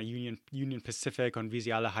 keine Ahnung, Union Pacific und wie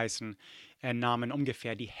sie alle heißen, nahmen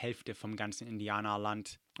ungefähr die Hälfte vom ganzen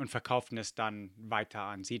Indianerland und verkauften es dann weiter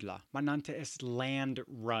an Siedler. Man nannte es Land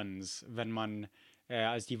Runs, wenn man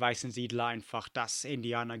als die weißen Siedler einfach das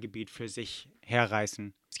Indianergebiet für sich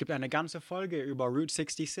herreißen. Es gibt eine ganze Folge über Route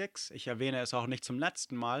 66, ich erwähne es auch nicht zum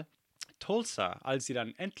letzten Mal. Tulsa, als sie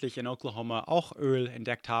dann endlich in Oklahoma auch Öl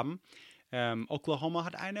entdeckt haben. Oklahoma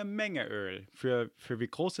hat eine Menge Öl. Für wie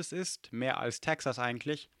groß es ist, mehr als Texas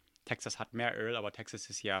eigentlich. Texas hat mehr Öl, aber Texas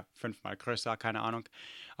ist ja 5-mal größer, keine Ahnung.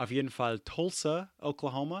 Auf jeden Fall Tulsa,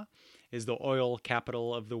 Oklahoma, is the oil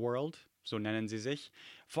capital of the world, so nennen sie sich.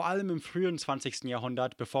 Vor allem im frühen 20.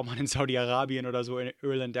 Jahrhundert, bevor man in Saudi-Arabien oder so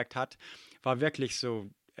Öl entdeckt hat, war wirklich so,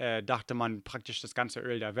 dachte man praktisch das ganze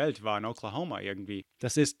Öl der Welt war in Oklahoma irgendwie.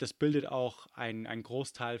 Das bildet auch ein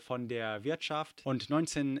Großteil von der Wirtschaft. Und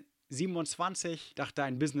 1927 dachte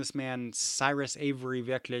ein Businessman Cyrus Avery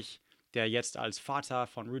wirklich, der jetzt als Vater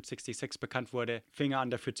von Route 66 bekannt wurde, fing an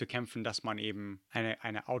dafür zu kämpfen, dass man eben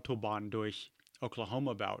eine Autobahn durch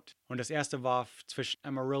Oklahoma baut. Und das erste war zwischen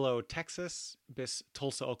Amarillo, Texas bis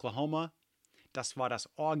Tulsa, Oklahoma. Das war das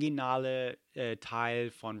originale Teil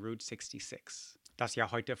von Route 66, das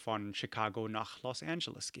ja heute von Chicago nach Los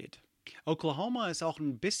Angeles geht. Oklahoma ist auch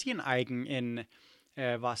ein bisschen eigen in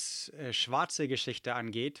was schwarze Geschichte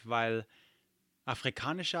angeht, weil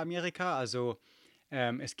afrikanische Amerika, also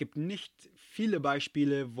es gibt nicht viele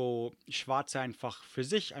Beispiele, wo Schwarze einfach für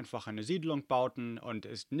sich einfach eine Siedlung bauten und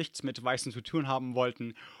es nichts mit Weißen zu tun haben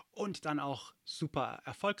wollten und dann auch super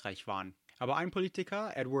erfolgreich waren. Aber ein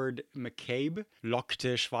Politiker, Edward McCabe,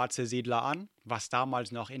 lockte schwarze Siedler an, was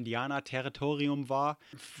damals noch Indianer-Territorium war.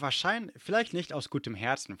 Vielleicht nicht aus gutem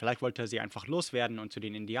Herzen, vielleicht wollte er sie einfach loswerden und zu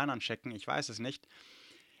den Indianern schicken, ich weiß es nicht.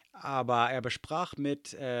 Aber er besprach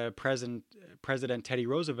mit Präsident Teddy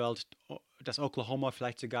Roosevelt, dass Oklahoma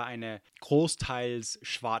vielleicht sogar eine großteils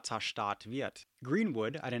schwarzer Staat wird.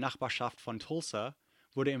 Greenwood, eine Nachbarschaft von Tulsa,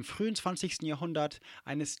 wurde im frühen 20. Jahrhundert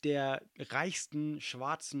eines der reichsten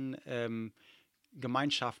schwarzen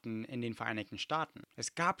Gemeinschaften in den Vereinigten Staaten.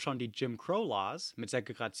 Es gab schon die Jim Crow Laws mit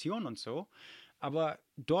Segregation und so, aber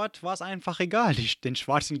dort war es einfach egal. Den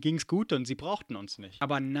Schwarzen ging es gut und sie brauchten uns nicht.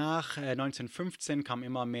 Aber nach 1915 kam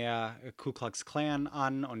immer mehr Ku Klux Klan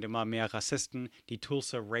an und immer mehr Rassisten. Die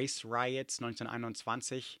Tulsa Race Riots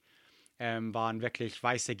 1921 waren wirklich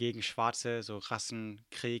Weiße gegen Schwarze, so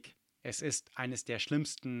Rassenkrieg. Es ist eines der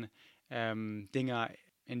schlimmsten Dinger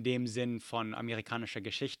in dem Sinn von amerikanischer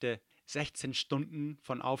Geschichte. 16 Stunden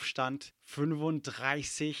von Aufstand,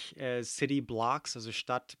 35 City Blocks, also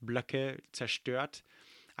Stadtblöcke zerstört,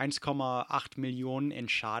 1,8 Millionen in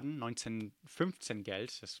Schaden, 1915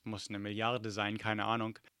 Geld, das muss eine Milliarde sein, keine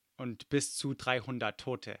Ahnung, und bis zu 300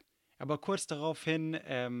 Tote. Aber kurz daraufhin,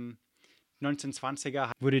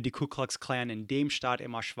 1920er, wurde die Ku Klux Klan in dem Staat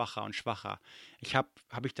immer schwacher und schwacher.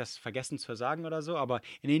 Hab ich das vergessen zu sagen oder so, aber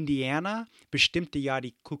in Indiana bestimmte ja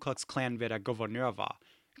die Ku Klux Klan, wer der Gouverneur war.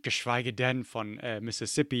 Geschweige denn von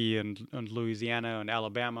Mississippi und Louisiana und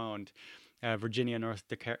Alabama und Virginia,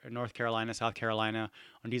 North Carolina, South Carolina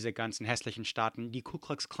und diese ganzen hässlichen Staaten. Die Ku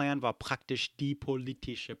Klux Klan war praktisch die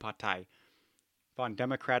politische Partei. Waren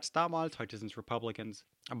Democrats damals, heute sind es Republicans,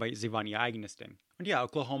 aber sie waren ihr eigenes Ding. Und ja,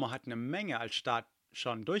 Oklahoma hat eine Menge als Staat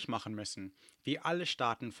schon durchmachen müssen. Wie alle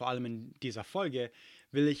Staaten, vor allem in dieser Folge,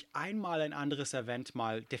 will ich einmal ein anderes Event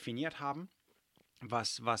mal definiert haben,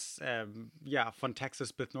 was von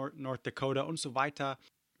Texas bis North Dakota und so weiter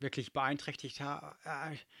wirklich beeinträchtigt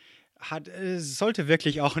hat. Es sollte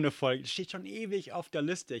wirklich auch eine Folge, steht schon ewig auf der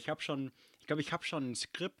Liste. Ich habe schon ein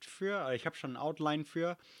Skript ich habe schon ein Outline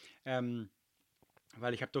für,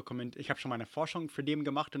 weil ich habe schon meine Forschung für dem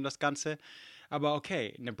gemacht und das Ganze. Aber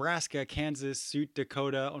okay, Nebraska, Kansas,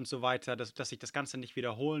 Süddakota und so weiter, dass ich das Ganze nicht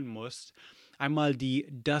wiederholen muss. Einmal die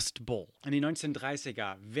Dust Bowl in den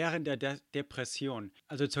 1930er, während der Depression,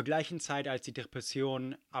 also zur gleichen Zeit als die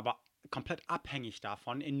Depression, aber komplett abhängig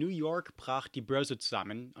davon. In New York brach die Börse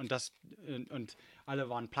zusammen und alle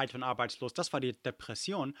waren pleite und arbeitslos. Das war die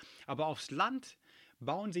Depression. Aber aufs Land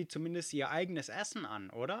bauen sie zumindest ihr eigenes Essen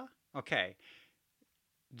an, oder? Okay.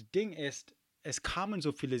 Das Ding ist, es kamen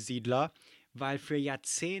so viele Siedler, weil für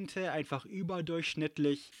Jahrzehnte einfach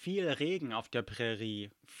überdurchschnittlich viel Regen auf der Prärie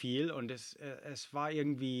fiel und es war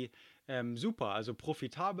irgendwie super, also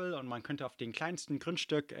profitabel und man könnte auf dem kleinsten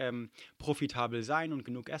Grundstück profitabel sein und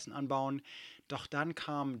genug Essen anbauen. Doch dann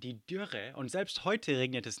kam die Dürre und selbst heute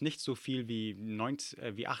regnet es nicht so viel wie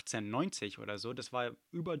 1890 oder so, das war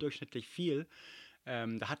überdurchschnittlich viel.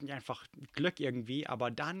 Da hatten wir einfach Glück irgendwie,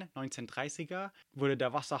 aber dann 1930er wurde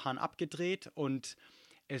der Wasserhahn abgedreht und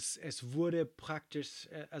es wurde praktisch,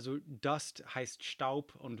 also Dust heißt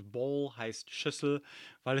Staub und Bowl heißt Schüssel,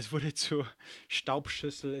 weil es wurde zur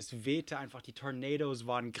Staubschüssel, es wehte einfach, die Tornados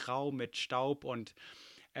waren grau mit Staub und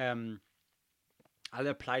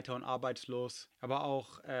alle pleite und arbeitslos, aber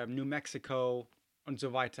auch New Mexico und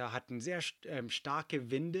so weiter hatten sehr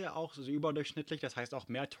starke Winde, auch so überdurchschnittlich, das heißt auch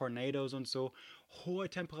mehr Tornados und so, hohe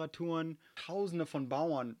Temperaturen, Tausende von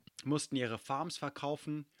Bauern mussten ihre Farms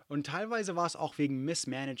verkaufen und teilweise war es auch wegen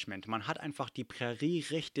Missmanagement. Man hat einfach die Prärie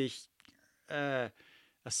richtig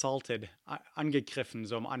assaulted, angegriffen,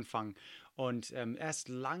 so am Anfang. Und erst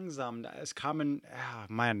langsam, es kamen, ja,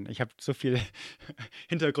 Mann, ich habe so viel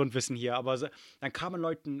Hintergrundwissen hier, aber dann kamen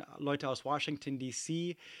Leute aus Washington,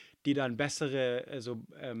 D.C., die dann bessere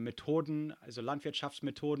Methoden, also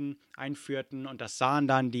Landwirtschaftsmethoden einführten und das sahen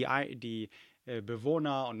dann die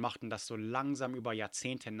Bewohner und machten das so langsam über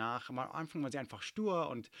Jahrzehnte nach. Am Anfang waren sie einfach stur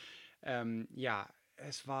und ja,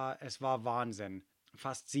 es war Wahnsinn.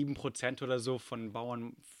 Fast 7% oder so von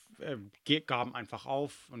Bauern gaben einfach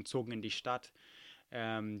auf und zogen in die Stadt.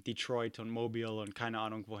 Detroit und Mobile und keine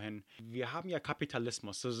Ahnung wohin. Wir haben ja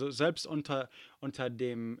Kapitalismus. Selbst unter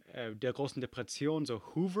der großen Depression, so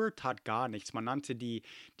Hoover tat gar nichts. Man nannte die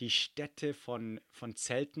Städte von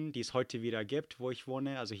Zelten, die es heute wieder gibt, wo ich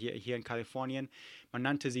wohne, also hier in Kalifornien, man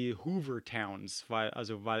nannte sie Hoover Towns,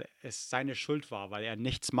 weil es seine Schuld war, weil er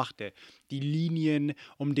nichts machte. Die Linien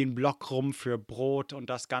um den Block rum für Brot und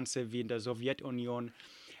das Ganze wie in der Sowjetunion.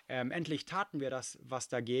 Endlich taten wir was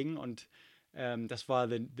dagegen und das war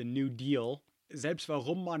the New Deal. Selbst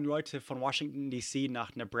warum man Leute von Washington D.C.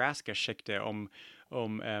 nach Nebraska schickte, um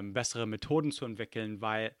bessere Methoden zu entwickeln,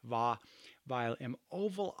 weil im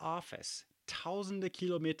Oval Office tausende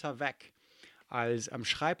Kilometer weg, als am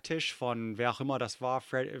Schreibtisch von wer auch immer das war,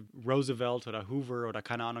 Roosevelt oder Hoover oder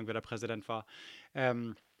keine Ahnung, wer der Präsident war,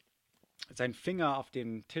 sein Finger auf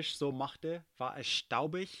den Tisch so machte, war es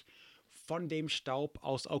staubig von dem Staub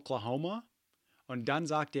aus Oklahoma. Und dann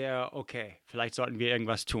sagte er, okay, vielleicht sollten wir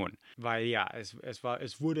irgendwas tun. Weil ja, es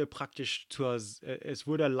wurde praktisch es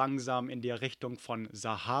wurde langsam in die Richtung von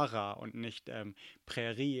Sahara und nicht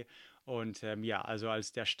Prärie. Und ja, also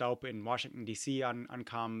als der Staub in Washington D.C.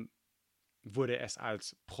 ankam, wurde es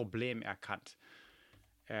als Problem erkannt.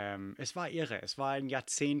 Es war irre. Es war ein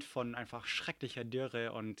Jahrzehnt von einfach schrecklicher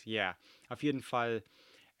Dürre und ja, auf jeden Fall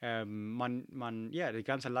die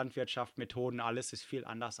ganze Landwirtschaft, Methoden, alles ist viel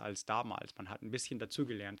anders als damals. Man hat ein bisschen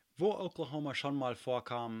dazugelernt. Wo Oklahoma schon mal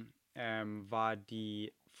vorkam, war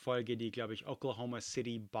die Folge, die, glaube ich, Oklahoma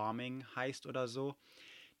City Bombing heißt oder so.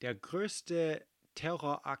 Der größte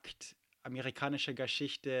Terrorakt amerikanischer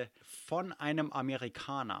Geschichte von einem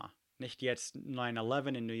Amerikaner. Nicht jetzt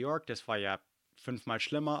 9/11 in New York, das war ja 5-mal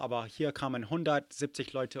schlimmer, aber hier kamen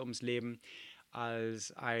 170 Leute ums Leben,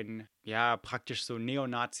 als ein, ja, praktisch so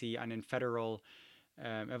Neonazi, einen Federal.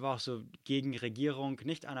 Er war auch so gegen Regierung,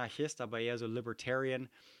 nicht Anarchist, aber eher so Libertarian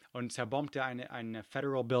und zerbombte eine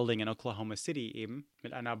Federal Building in Oklahoma City eben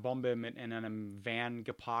mit einer Bombe in einem Van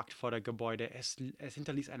geparkt vor der Gebäude. Es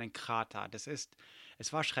hinterließ einen Krater. Es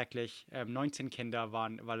war schrecklich. 19 Kinder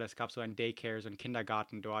waren, weil es gab so ein Daycare, so einen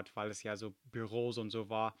Kindergarten dort, weil es ja so Büros und so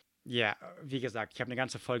war. Ja, wie gesagt, ich habe eine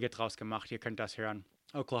ganze Folge draus gemacht. Ihr könnt das hören.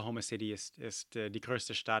 Oklahoma City ist die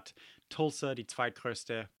größte Stadt. Tulsa, die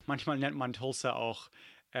zweitgrößte. Manchmal nennt man Tulsa auch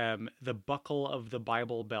the Buckle of the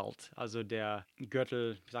Bible Belt. Also der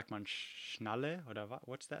Gürtel, wie sagt man, Schnalle oder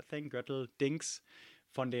what's that thing? Gürtel-Dings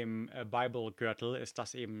von dem Bible-Gürtel ist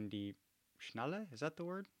das eben die Schnalle? Is that the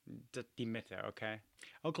word? Die Mitte, okay.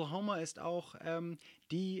 Oklahoma ist auch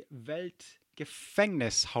die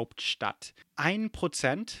Weltgefängnishauptstadt.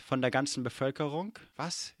 1% von der ganzen Bevölkerung,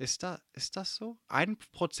 was? Ist das so?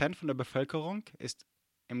 1% von der Bevölkerung ist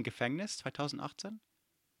im Gefängnis 2018?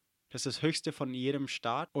 Das ist das höchste von jedem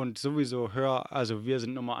Staat und sowieso höher, also wir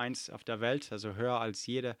sind Nummer 1 auf der Welt, also höher als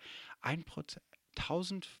jede. 1%,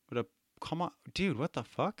 1000 oder dude, what the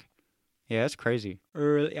fuck? Yeah, it's crazy.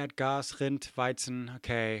 Öl, Erdgas, Rind, Weizen,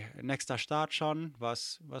 okay. Nächster Start schon.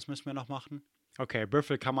 Was müssen wir noch machen? Okay,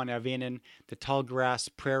 Büffel kann man erwähnen. The Tallgrass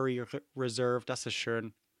Prairie Reserve, das ist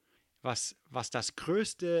schön. Was das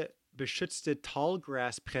größte beschützte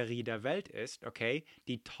Tallgrass-Prärie der Welt ist, okay,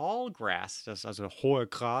 die Tallgrass, das ist also hohe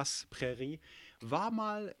Gras-Prärie, war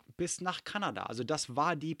mal bis nach Kanada. Also das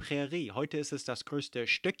war die Prärie. Heute ist es das größte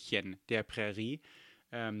Stückchen der Prärie,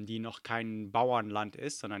 die noch kein Bauernland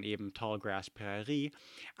ist, sondern eben Tallgrass-Prärie.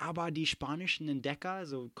 Aber die spanischen Entdecker,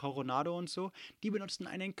 so Coronado und so, die benutzten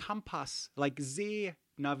einen Kompass, like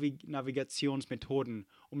Navigationsmethoden,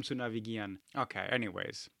 um zu navigieren. Okay,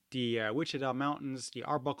 anyways. Die Wichita Mountains, die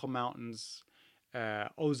Arbuckle Mountains,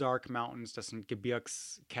 Ozark Mountains, das sind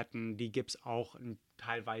Gebirgsketten, die gibt es auch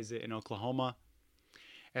teilweise in Oklahoma.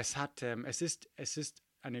 Es ist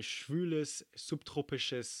ein schwüles,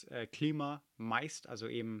 subtropisches Klima, meist, also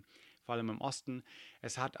eben vor allem im Osten.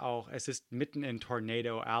 Es ist mitten in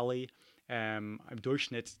Tornado Alley, im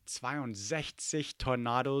Durchschnitt 62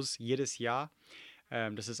 Tornados jedes Jahr.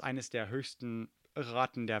 Das ist eines der höchsten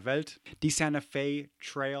Raten der Welt. Die Santa Fe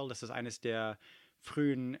Trail, das ist eines der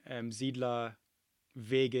frühen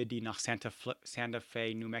Siedlerwege, die nach Santa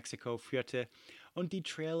Fe, New Mexico führte. und die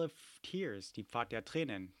Trail of Tears, die Pfad der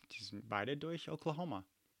Tränen. Die sind beide durch Oklahoma.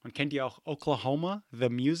 Und kennt ihr auch Oklahoma, the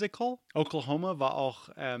Musical? Oklahoma war auch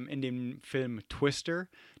in dem Film Twister.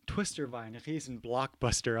 Twister war ein riesen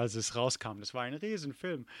Blockbuster, als es rauskam. Das war ein riesen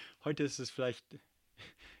Film. Heute ist es vielleicht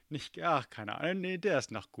nicht, ach, keine Ahnung, nee, der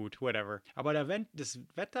ist noch gut, whatever. Aber das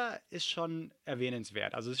Wetter ist schon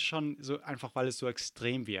erwähnenswert. Also es ist schon so einfach, weil es so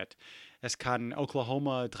extrem wird. Es kann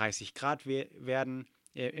Oklahoma 30 Grad werden,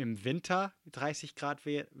 im Winter 30 Grad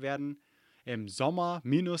werden, im Sommer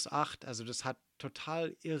 -8. Also das hat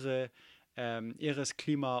total irres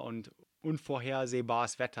Klima und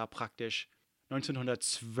unvorhersehbares Wetter praktisch.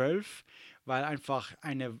 1912, weil einfach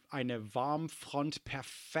eine Warmfront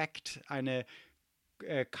perfekt eine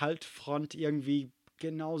Kaltfront irgendwie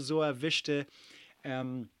genau so erwischte,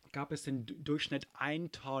 gab es im Durchschnitt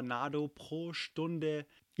ein Tornado pro Stunde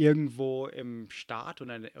irgendwo im Staat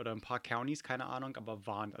oder ein paar Counties, keine Ahnung, aber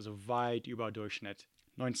waren also weit über Durchschnitt.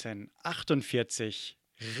 1948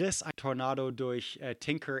 riss ein Tornado durch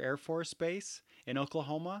Tinker Air Force Base in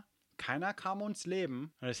Oklahoma. Keiner kam ums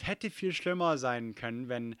Leben. Und es hätte viel schlimmer sein können,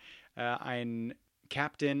 wenn ein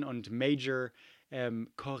Captain und Major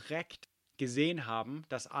korrekt gesehen haben,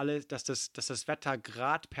 dass das Wetter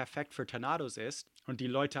gerade perfekt für Tornados ist und die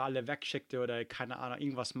Leute alle wegschickte oder keine Ahnung,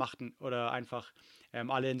 irgendwas machten oder einfach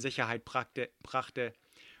alle in Sicherheit brachte.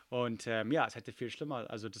 Und ja, es hätte viel schlimmer.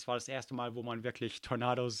 Also das war das erste Mal, wo man wirklich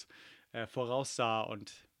Tornados voraussah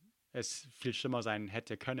und es viel schlimmer sein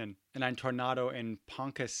hätte können. In einem Tornado in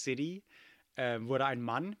Ponca City wurde ein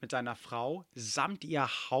Mann mit seiner Frau samt ihr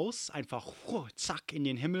Haus einfach zack in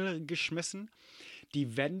den Himmel geschmissen.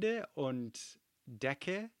 Die Wände und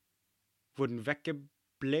Decke wurden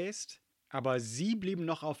weggebläst, aber sie blieben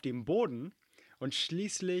noch auf dem Boden und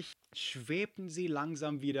schließlich schwebten sie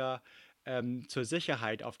langsam wieder zur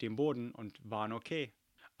Sicherheit auf dem Boden und waren okay.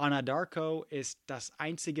 Anadarko ist das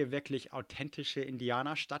einzige wirklich authentische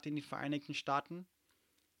Indianerstadt in den Vereinigten Staaten.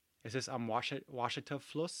 Es ist am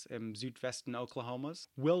Washita-Fluss im Südwesten Oklahomas.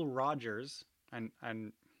 Will Rogers,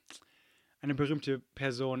 eine berühmte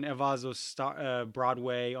Person, er war so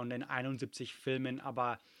Broadway und in 71 Filmen,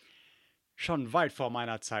 aber schon weit vor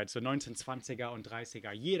meiner Zeit, so 1920er und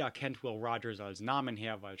 30er. Jeder kennt Will Rogers als Namen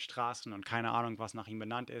her, weil Straßen und keine Ahnung, was nach ihm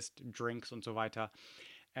benannt ist, Drinks und so weiter.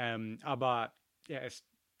 Aber er ist,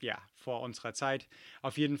 ja, vor unserer Zeit.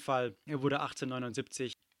 Auf jeden Fall, er wurde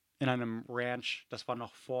 1879 in einem Ranch, das war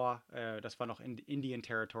noch in Indian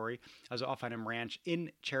Territory, also auf einem Ranch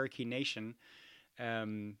in Cherokee Nation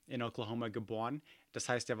in Oklahoma geboren. Das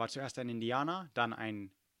heißt, er war zuerst ein Indianer, dann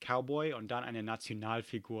ein Cowboy und dann eine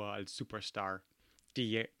Nationalfigur als Superstar.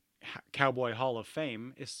 Die Cowboy Hall of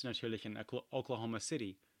Fame ist natürlich in Oklahoma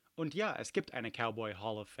City. Und ja, es gibt eine Cowboy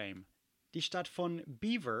Hall of Fame. Die Stadt von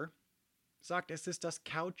Beaver sagt, es ist das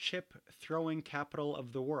Cow Chip Throwing Capital of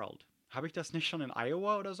the World. Habe ich das nicht schon in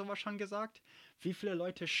Iowa oder sowas schon gesagt? Wie viele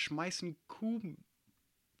Leute schmeißen Kuhmist?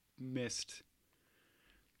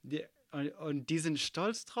 Und die sind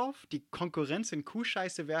stolz drauf. Die Konkurrenz in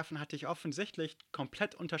Kuhscheiße werfen hatte ich offensichtlich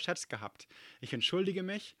komplett unterschätzt gehabt. Ich entschuldige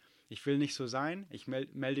mich. Ich will nicht so sein. Ich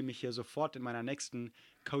melde mich hier sofort in meiner nächsten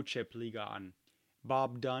Co-Chip-Liga an.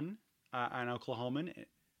 Bob Dunn, ein Oklahoman,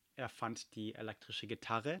 erfand die elektrische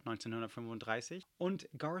Gitarre 1935. Und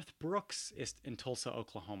Garth Brooks ist in Tulsa,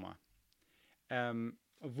 Oklahoma.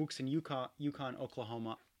 Wuchs in Yukon,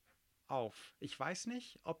 Oklahoma auf. Ich weiß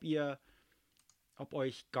nicht, ob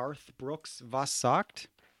euch Garth Brooks was sagt.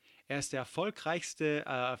 Er ist der erfolgreichste,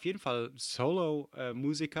 auf jeden Fall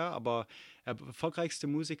Solo-Musiker, aber erfolgreichste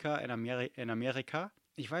Musiker in Amerika.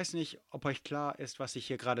 Ich weiß nicht, ob euch klar ist, was ich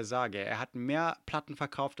hier gerade sage. Er hat mehr Platten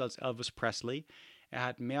verkauft als Elvis Presley. Er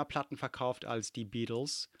hat mehr Platten verkauft als die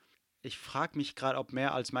Beatles. Ich frage mich gerade, ob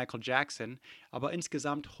mehr als Michael Jackson. Aber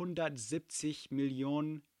insgesamt 170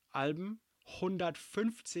 Millionen Alben,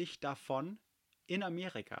 150 davon in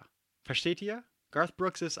Amerika. Versteht ihr? Garth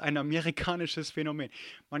Brooks ist ein amerikanisches Phänomen.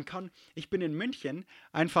 Ich bin in München,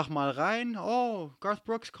 einfach mal rein, oh, Garth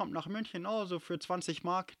Brooks kommt nach München, oh, so für 20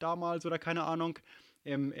 Mark damals oder keine Ahnung,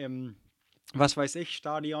 im was weiß ich,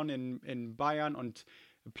 Stadion in Bayern und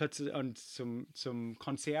plötzlich und zum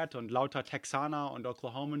Konzert und lauter Texaner und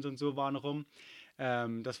Oklahomans und so waren rum.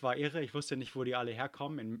 Das war irre, ich wusste nicht, wo die alle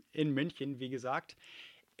herkommen, in München, wie gesagt.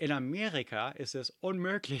 In Amerika ist es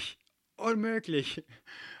unmöglich.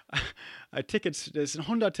 Tickets, das sind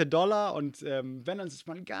hunderte Dollar und wenn dann ist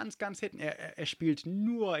man ganz, ganz hinten. Er spielt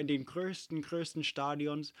nur in den größten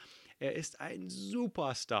Stadions. Er ist ein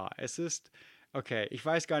Superstar. Okay, ich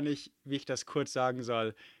weiß gar nicht, wie ich das kurz sagen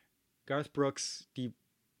soll. Garth Brooks, die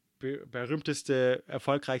berühmteste,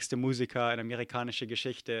 erfolgreichste Musiker in amerikanischer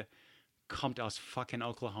Geschichte, kommt aus fucking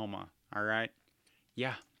Oklahoma. Alright?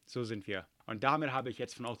 Ja, so sind wir. Und damit habe ich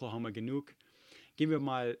jetzt von Oklahoma genug. Gehen wir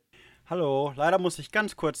mal. Hallo, leider muss ich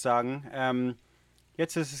ganz kurz sagen,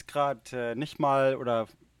 jetzt ist es gerade nicht mal oder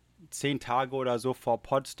 10 Tage oder so vor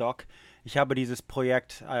Podstock. Ich habe dieses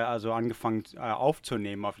Projekt also angefangen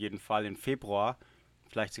aufzunehmen, auf jeden Fall im Februar,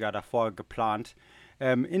 vielleicht sogar davor geplant.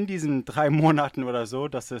 In diesen 3 Monaten oder so,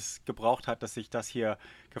 dass es gebraucht hat, dass ich das hier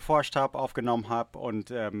geforscht habe, aufgenommen habe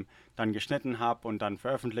und dann geschnitten habe und dann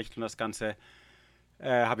veröffentlicht und das Ganze,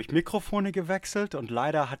 habe ich Mikrofone gewechselt und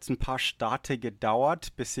leider hat es ein paar Starte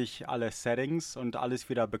gedauert, bis ich alle Settings und alles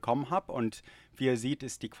wieder bekommen habe. Und wie ihr seht,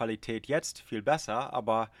 ist die Qualität jetzt viel besser,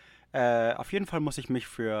 aber auf jeden Fall muss ich mich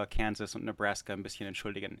für Kansas und Nebraska ein bisschen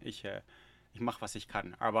entschuldigen. Ich mache, was ich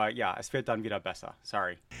kann. Aber ja, es wird dann wieder besser.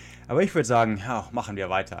 Sorry. Aber ich würde sagen, ja, machen wir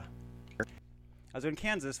weiter. Also in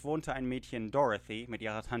Kansas wohnte ein Mädchen Dorothy mit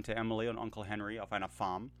ihrer Tante Emily und Onkel Henry auf einer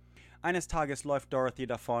Farm. Eines Tages läuft Dorothy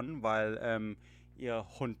davon, weil ihr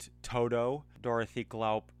Hund Toto Dorothy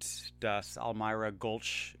glaubt, dass Elmira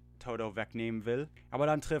Gulch Toto wegnehmen will. Aber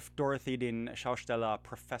dann trifft Dorothy den Schausteller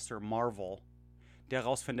Professor Marvel, der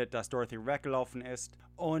herausfindet, dass Dorothy weggelaufen ist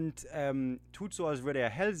und tut so, als würde er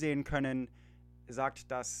hell sehen können,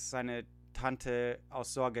 sagt, dass seine Tante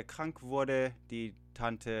aus Sorge krank wurde, die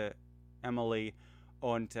Tante Emily,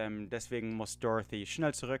 und deswegen muss Dorothy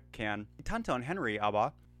schnell zurückkehren. Die Tante und Henry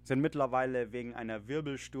aber sind mittlerweile wegen einer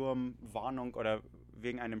Wirbelsturmwarnung oder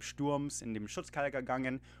wegen einem Sturms in den Schutzkeller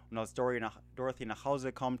gegangen und als Dorothy nach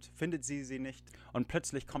Hause kommt, findet sie nicht und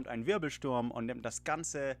plötzlich kommt ein Wirbelsturm und nimmt das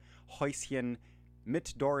ganze Häuschen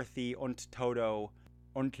mit Dorothy und Toto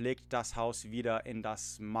und legt das Haus wieder in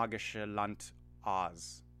das magische Land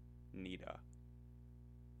Oz nieder.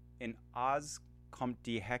 In Oz kommt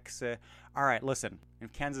die Hexe. Alright, listen.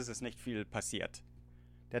 In Kansas ist nicht viel passiert.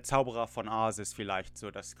 Der Zauberer von Oz ist vielleicht so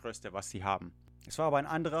das Größte, was sie haben. Es war aber ein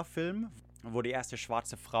anderer Film, wo die erste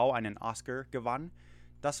schwarze Frau einen Oscar gewann.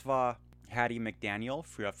 Das war Hattie McDaniel,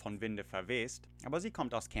 früher von Winde verwest. Aber sie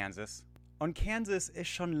kommt aus Kansas. Und Kansas ist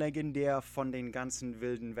schon legendär von den ganzen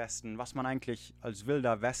wilden Westen. Was man eigentlich als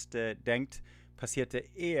wilder Weste denkt, passierte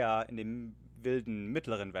eher in dem wilden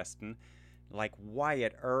mittleren Westen. Like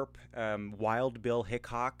Wyatt Earp, Wild Bill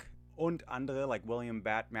Hickok und andere, like William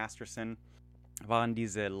Bat Masterson, waren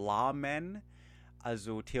diese Lawmen,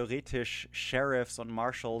 also theoretisch Sheriffs und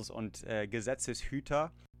Marshals und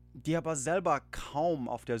Gesetzeshüter, die aber selber kaum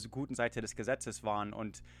auf der guten Seite des Gesetzes waren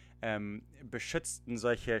und beschützten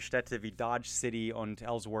solche Städte wie Dodge City und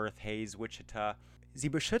Ellsworth, Hayes, Wichita. Sie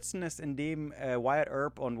beschützen es, indem Wyatt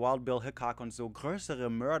Earp und Wild Bill Hickok und so größere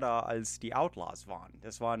Mörder als die Outlaws waren.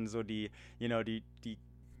 Das waren so die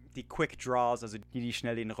Quick Draws, also die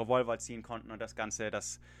schnell den Revolver ziehen konnten und das Ganze,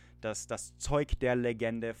 das Zeug der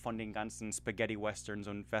Legende von den ganzen Spaghetti-Westerns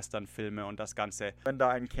und Western-Filme und das Ganze, wenn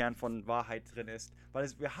da ein Kern von Wahrheit drin ist. Weil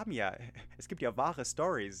es gibt ja wahre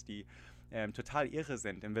Stories, die total irre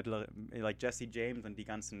sind, like Jesse James und die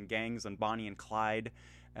ganzen Gangs und Bonnie und Clyde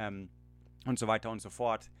und so weiter und so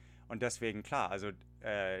fort. Und deswegen, klar, also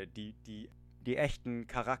die echten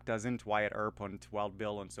Charakter sind Wyatt Earp und Wild Bill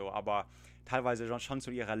und so, aber teilweise schon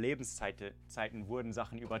zu ihrer Lebenszeiten wurden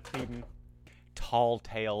Sachen übertrieben. Tall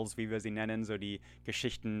Tales, wie wir sie nennen, so die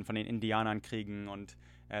Geschichten von den Indianerkriegen und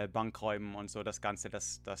Bankräuben und so, das Ganze,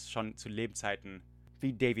 das schon zu Lebzeiten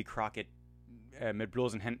wie Davy Crockett mit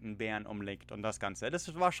bloßen Händen Bären umlegt und das Ganze.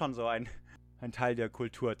 Das war schon so ein Teil der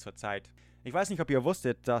Kultur zur Zeit. Ich weiß nicht, ob ihr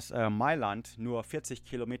wusstet, dass Mailand nur 40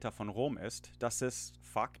 Kilometer von Rom ist. Das ist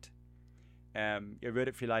Fakt. Ihr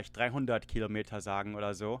würdet vielleicht 300 Kilometer sagen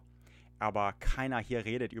oder so, aber keiner hier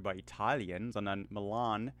redet über Italien, sondern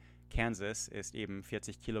Milan, Kansas, ist eben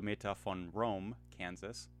 40 Kilometer von Rome,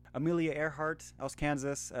 Kansas. Amelia Earhart aus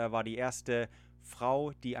Kansas war die erste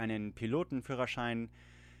Frau, die einen Pilotenführerschein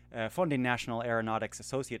von den National Aeronautics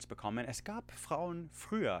Associates bekommen. Es gab Frauen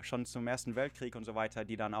früher, schon zum Ersten Weltkrieg und so weiter,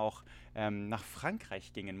 die dann auch nach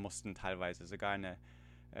Frankreich gingen mussten teilweise. Sogar eine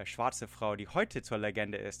schwarze Frau, die heute zur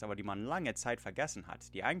Legende ist, aber die man lange Zeit vergessen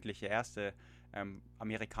hat. Die eigentliche erste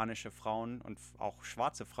amerikanische Frauen und auch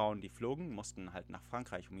schwarze Frauen, die flogen, mussten halt nach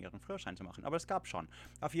Frankreich, um ihren Führerschein zu machen. Aber es gab schon.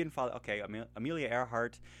 Auf jeden Fall, okay, Amelia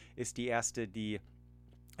Earhart ist die erste, die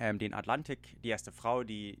die erste Frau,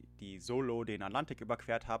 die solo den Atlantik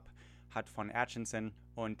überquert hat von Atchison.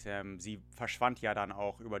 Und sie verschwand ja dann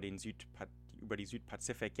auch über die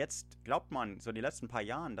Südpazifik. Jetzt glaubt man, so die letzten paar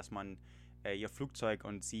Jahren, dass man ihr Flugzeug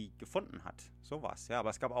und sie gefunden hat. Sowas, ja. Aber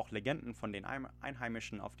es gab auch Legenden von den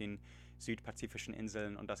Einheimischen auf den südpazifischen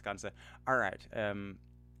Inseln und das Ganze. Alright,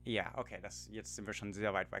 ja, okay, jetzt sind wir schon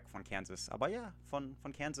sehr weit weg von Kansas. Aber ja, von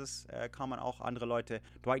Kansas kamen auch andere Leute.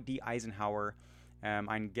 Dwight D. Eisenhower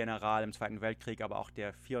ein General im Zweiten Weltkrieg, aber auch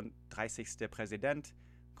der 34. Präsident,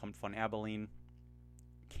 kommt von Abilene,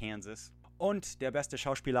 Kansas. Und der beste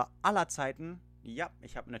Schauspieler aller Zeiten, ja,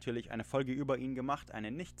 ich habe natürlich eine Folge über ihn gemacht, eine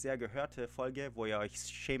nicht sehr gehörte Folge, wo ihr euch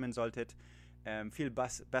schämen solltet. Viel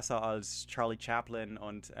besser als Charlie Chaplin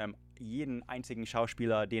und jeden einzigen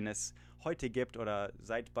Schauspieler, den es heute gibt oder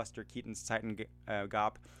seit Buster Keatons Zeiten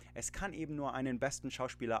gab. Es kann eben nur einen besten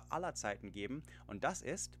Schauspieler aller Zeiten geben und das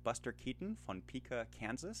ist Buster Keaton von Piqua,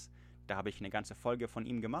 Kansas. Da habe ich eine ganze Folge von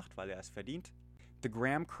ihm gemacht, weil er es verdient. The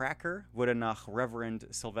Graham Cracker wurde nach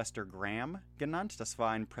Reverend Sylvester Graham genannt. Das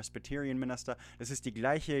war ein Presbyterian-Minister. Das ist die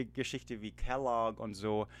gleiche Geschichte wie Kellogg und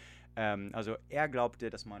so. Also er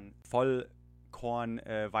glaubte, dass man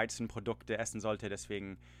Vollkorn-Weizenprodukte essen sollte.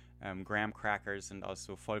 Deswegen Graham Crackers sind aus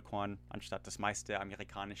so Vollkorn, anstatt das meiste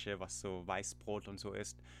amerikanische, was so Weißbrot und so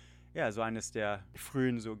ist. Ja, so eines der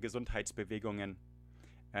frühen so Gesundheitsbewegungen.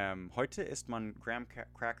 Heute isst man Graham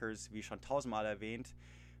Crackers, wie schon tausendmal erwähnt,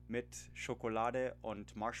 mit Schokolade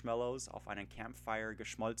und Marshmallows auf einen Campfire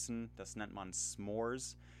geschmolzen. Das nennt man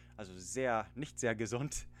S'mores. Also nicht sehr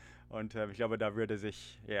gesund. Und ich glaube, da würde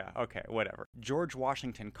sich, okay, whatever. George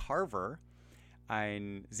Washington Carver,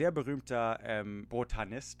 ein sehr berühmter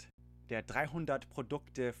Botanist, der 300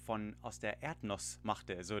 Produkte aus der Erdnuss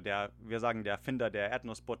machte. Also wir sagen der Erfinder der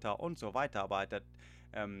Erdnussbutter und so weiter, aber der,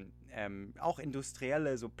 auch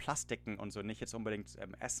industrielle so Plastiken und so, nicht jetzt unbedingt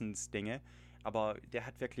Essensdinge, aber der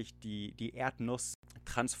hat wirklich die Erdnuss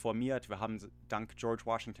transformiert. Wir haben dank George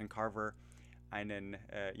Washington Carver den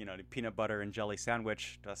Peanut Butter and Jelly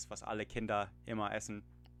Sandwich, das, was alle Kinder immer essen,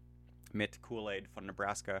 mit Kool-Aid von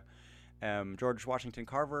Nebraska. George Washington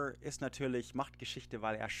Carver macht Geschichte,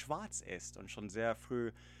 weil er schwarz ist und schon sehr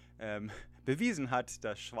früh bewiesen hat,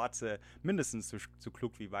 dass Schwarze mindestens so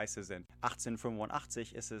klug wie Weiße sind.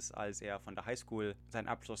 1885 ist es, als er von der Highschool seinen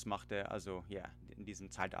Abschluss machte, also in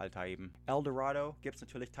diesem Zeitalter eben. El Dorado gibt es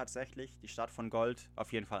natürlich tatsächlich, die Stadt von Gold,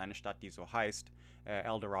 auf jeden Fall eine Stadt, die so heißt,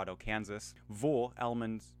 El Dorado, Kansas, wo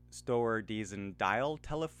Elman Stower diesen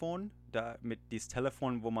Dial-Telefon, dieses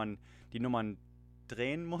Telefon, wo man die Nummern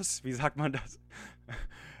drehen muss, wie sagt man das?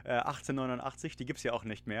 1889, die gibt es ja auch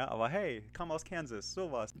nicht mehr, aber hey, kam aus Kansas,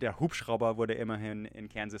 sowas. Der Hubschrauber wurde immerhin in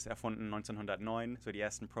Kansas erfunden, 1909, so die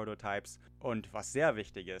ersten Prototypes. Und was sehr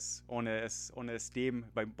wichtig ist, ohne es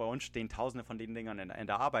bei uns stehen tausende von den Dingern in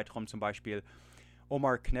der Arbeit rum, zum Beispiel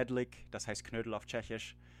Omar Knedlik, das heißt Knödel auf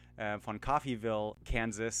Tschechisch, von Coffeyville,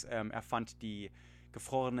 Kansas, erfand die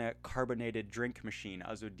gefrorene Carbonated Drink Machine,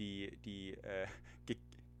 also die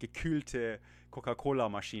gekühlte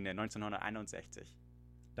Coca-Cola-Maschine 1961.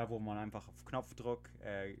 Da, wo man einfach auf Knopfdruck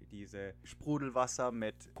diese Sprudelwasser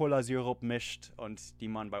mit Cola-Sirup mischt und die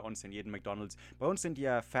man bei uns in jedem McDonald's... Bei uns sind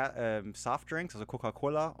ja Softdrinks, also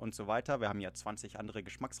Coca-Cola und so weiter. Wir haben ja 20 andere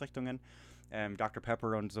Geschmacksrichtungen, Dr.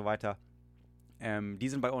 Pepper und so weiter. Die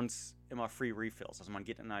sind bei uns immer Free Refills. Also man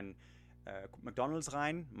geht in einen McDonald's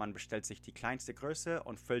rein, man bestellt sich die kleinste Größe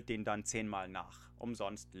und füllt den dann 10-mal nach.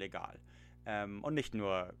 Umsonst, legal. Und nicht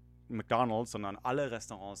nur McDonald's, sondern alle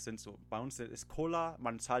Restaurants sind so. Bei uns ist Cola,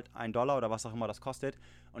 man zahlt $1 oder was auch immer das kostet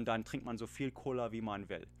und dann trinkt man so viel Cola, wie man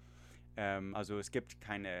will. Also es gibt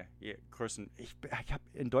keine Größen. Ich habe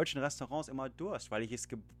in deutschen Restaurants immer Durst, weil ich es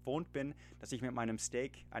gewohnt bin, dass ich mit meinem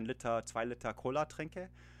Steak 1 Liter, 2 Liter Cola trinke.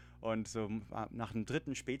 Und so nach einem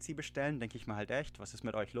dritten Spezi bestellen, denke ich mir halt echt, was ist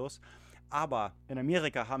mit euch los? Aber in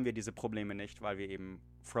Amerika haben wir diese Probleme nicht, weil wir eben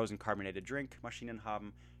Frozen Carbonated Drink Maschinen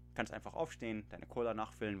haben. Du kannst einfach aufstehen, deine Cola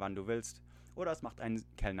nachfüllen, wann du willst. Oder es macht ein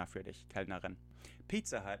Kellner für dich, Kellnerin.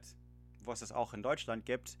 Pizza Hut, was es auch in Deutschland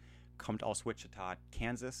gibt, kommt aus Wichita,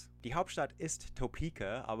 Kansas. Die Hauptstadt ist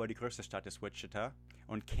Topeka, aber die größte Stadt ist Wichita.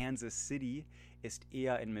 Und Kansas City ist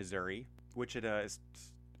eher in Missouri. Wichita ist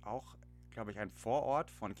auch, glaube ich, ein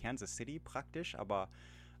Vorort von Kansas City praktisch, aber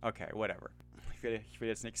okay, whatever. Ich will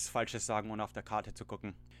jetzt nichts Falsches sagen, ohne auf der Karte zu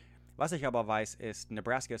gucken. Was ich aber weiß, ist,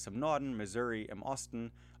 Nebraska ist im Norden, Missouri im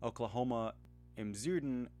Osten, Oklahoma im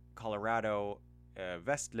Süden, Colorado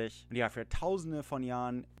westlich. Und ja, für tausende von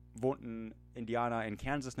Jahren wohnten Indianer in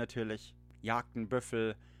Kansas natürlich, jagten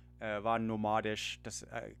Büffel, waren nomadisch. Das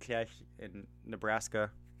erkläre ich in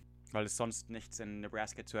Nebraska, weil es sonst nichts in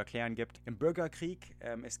Nebraska zu erklären gibt. Im Bürgerkrieg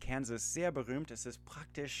ist Kansas sehr berühmt. Es ist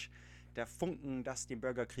praktisch der Funken, das den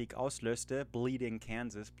Bürgerkrieg auslöste. Bleeding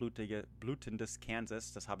Kansas, blutendes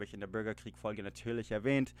Kansas. Das habe ich in der Bürgerkrieg-Folge natürlich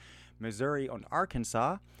erwähnt. Missouri und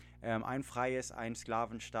Arkansas. Ein freies, ein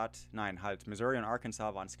Sklavenstaat. Nein, halt, Missouri und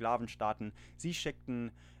Arkansas waren Sklavenstaaten. Sie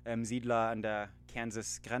schickten Siedler an der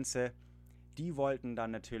Kansas-Grenze. Die wollten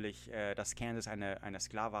dann natürlich, dass Kansas eine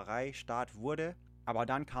Sklaverei-Staat wurde. Aber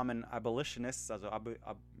dann kamen Abolitionists, also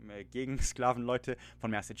Gegensklavenleute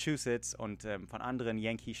von Massachusetts und von anderen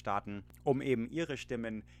Yankee-Staaten, um eben ihre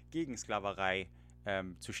Stimmen gegen Sklaverei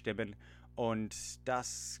zu stimmen. Und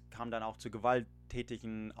das kam dann auch zu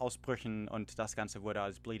gewalttätigen Ausbrüchen und das Ganze wurde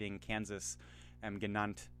als Bleeding Kansas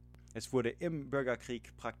genannt. Es wurde im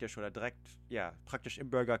Bürgerkrieg praktisch im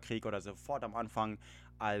Bürgerkrieg oder sofort am Anfang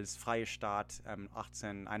als freie Staat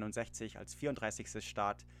 1861 als 34.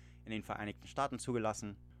 Staat in den Vereinigten Staaten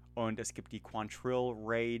zugelassen. Und es gibt die Quantrill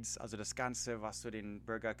Raids, also das Ganze, was so den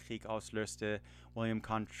Bürgerkrieg auslöste. William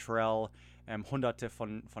Quantrill, Hunderte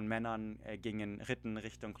von Männern ritten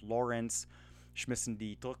Richtung Lawrence, schmissen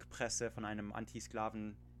die Druckpresse von einem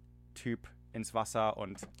Antisklaven-Typ ins Wasser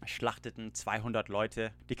und schlachteten 200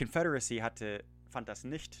 Leute. Die Confederacy fand das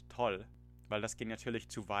nicht toll, weil das ging natürlich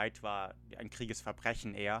zu weit, war ein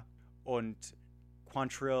Kriegesverbrechen eher. Und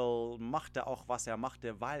Quantrill machte auch, was er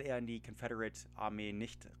machte, weil er in die Confederate-Armee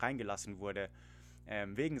nicht reingelassen wurde,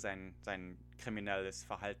 wegen sein kriminelles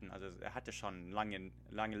Verhalten. Also er hatte schon eine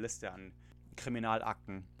lange Liste an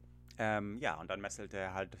Kriminalakten. Und dann messelte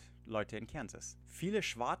er halt Leute in Kansas. Viele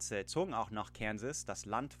Schwarze zogen auch nach Kansas, das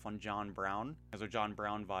Land von John Brown. Also John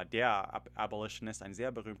Brown war der Abolitionist, ein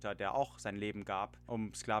sehr berühmter, der auch sein Leben gab,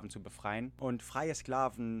 um Sklaven zu befreien. Und freie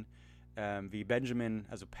Sklaven wie Benjamin,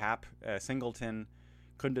 also Pap, Singleton,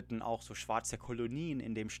 gründeten auch so schwarze Kolonien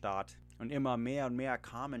in dem Staat. Und immer mehr und mehr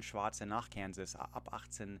kamen Schwarze nach Kansas, ab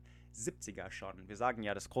 1870er schon. Wir sagen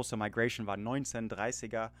ja, das große Migration war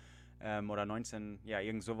 1930er oder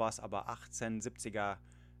irgend sowas, aber 1870er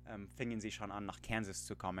fingen sie schon an, nach Kansas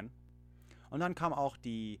zu kommen. Und dann kam auch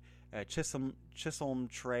die Chisholm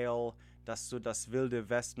Trail, das so das wilde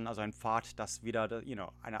Westen, also ein Pfad, das wieder,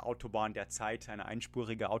 eine Autobahn der Zeit, eine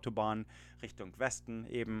einspurige Autobahn Richtung Westen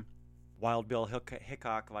eben. Wild Bill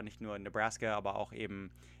Hickok war nicht nur in Nebraska, aber auch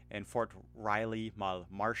eben in Fort Riley, mal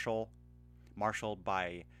Marshall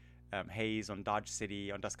bei Hayes und Dodge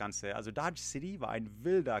City und das Ganze. Also Dodge City war ein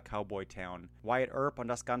wilder Cowboy-Town. Wyatt Earp und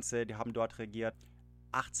das Ganze, die haben dort regiert.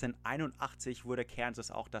 1881 wurde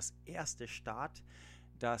Kansas auch das erste Staat,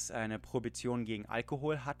 das eine Prohibition gegen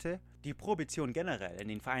Alkohol hatte. Die Prohibition generell in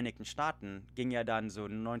den Vereinigten Staaten ging ja dann so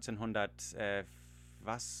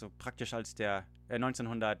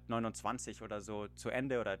 1929 oder so zu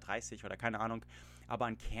Ende oder 30 oder keine Ahnung. Aber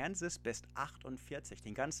in Kansas bis 48,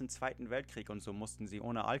 den ganzen Zweiten Weltkrieg und so mussten sie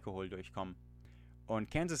ohne Alkohol durchkommen. Und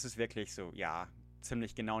Kansas ist wirklich so,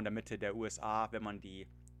 ziemlich genau in der Mitte der USA, wenn man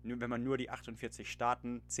nur die 48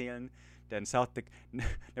 Staaten zählen. Denn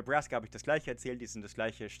Nebraska habe ich das gleiche erzählt, die sind das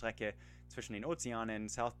gleiche Strecke zwischen den Ozeanen.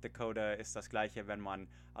 South Dakota ist das gleiche, wenn man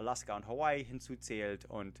Alaska und Hawaii hinzuzählt.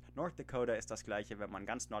 Und North Dakota ist das gleiche, wenn man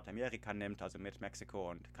ganz Nordamerika nimmt, also mit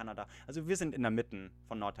Mexiko und Kanada. Also wir sind in der Mitte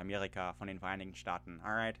von Nordamerika, von den Vereinigten Staaten.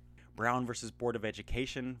 Alright. Brown vs. Board of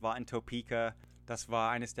Education war in Topeka. Das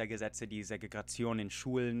war eines der Gesetze, die Segregation in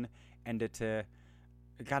Schulen endete.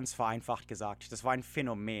 Ganz vereinfacht gesagt, das war ein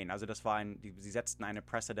Phänomen. Also sie setzten eine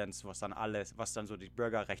Präzedenz, was dann so die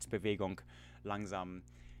Bürgerrechtsbewegung langsam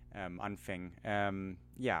anfing.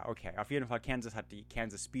 Auf jeden Fall Kansas hat die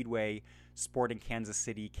Kansas Speedway, Sporting Kansas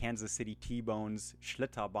City T-Bones,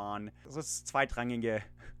 Schlitterbahn. Das ist zweitrangige,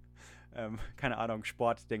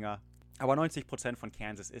 Sportdinger. Aber 90% von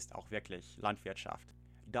Kansas ist auch wirklich Landwirtschaft.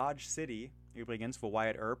 Dodge City, übrigens, wo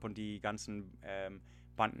Wyatt Earp und die ganzen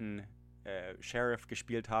Banden Sheriff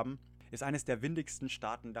gespielt haben, ist eines der windigsten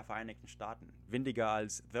Staaten der Vereinigten Staaten. Windiger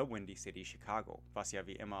als The Windy City, Chicago, was ja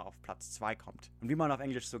wie immer auf Platz 2 kommt. Und wie man auf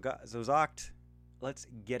Englisch so sagt, let's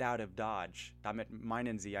get out of Dodge. Damit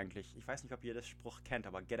meinen sie eigentlich, ich weiß nicht, ob ihr das Spruch kennt,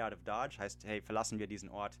 aber get out of Dodge heißt, hey, verlassen wir diesen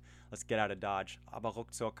Ort, let's get out of Dodge. Aber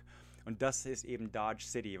ruckzuck. Und das ist eben Dodge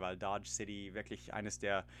City, weil Dodge City wirklich eines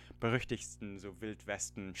der berüchtigsten so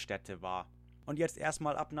Wildwesten-Städte war. Und jetzt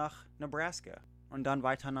erstmal ab nach Nebraska. Und dann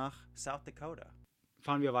weiter nach South Dakota.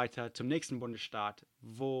 Fahren wir weiter zum nächsten Bundesstaat,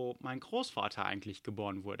 wo mein Großvater eigentlich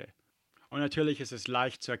geboren wurde. Und natürlich ist es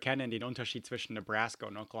leicht zu erkennen, den Unterschied zwischen Nebraska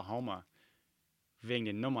und Oklahoma. Wegen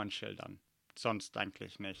den Nummernschildern. Sonst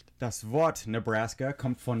eigentlich nicht. Das Wort Nebraska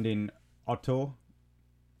kommt von den Otto,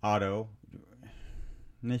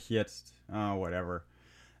 nicht jetzt, whatever.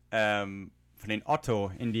 Von den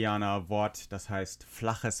Otto-Indianer-Wort, das heißt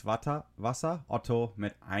flaches Wasser. Otto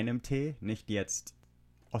mit einem T, nicht jetzt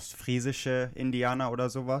ostfriesische Indianer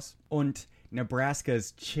oder sowas. Und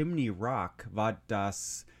Nebraskas Chimney Rock war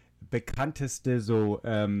das bekannteste,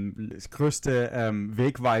 das größte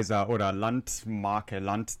Wegweiser oder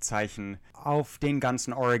Landzeichen auf den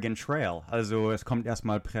ganzen Oregon Trail. Also es kommt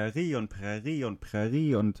erstmal Prärie und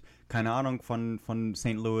keine Ahnung von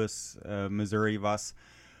St. Louis, Missouri was.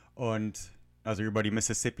 Und also über die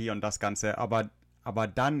Mississippi und das Ganze. Aber aber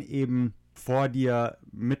dann eben vor dir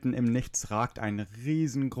mitten im Nichts ragt ein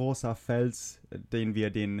riesengroßer Fels, den wir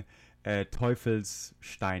den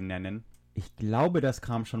Teufelsstein nennen. Ich glaube, das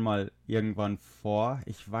kam schon mal irgendwann vor.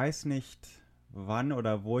 Ich weiß nicht, wann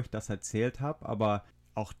oder wo ich das erzählt habe, aber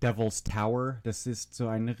auch Devil's Tower, das ist so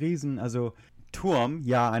ein also Turm,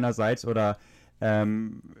 ja, einerseits, oder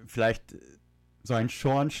vielleicht so ein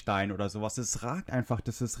Schornstein oder sowas. Es ragt einfach,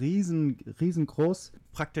 das ist riesengroß.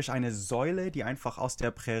 Praktisch eine Säule, die einfach aus der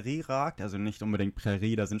Prärie ragt. Also nicht unbedingt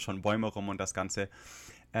Prärie, da sind schon Bäume rum und das Ganze.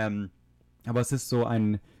 Aber es ist so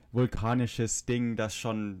ein vulkanisches Ding, das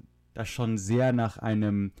schon sehr nach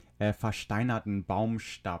einem versteinerten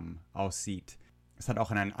Baumstamm aussieht. Es hat auch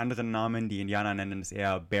einen anderen Namen, die Indianer nennen es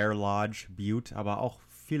eher Bear Lodge Butte, aber auch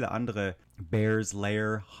viele andere. Bears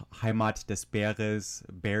Lair, Heimat des Bäres,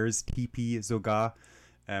 Bears Teepee sogar,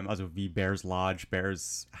 also wie Bears Lodge,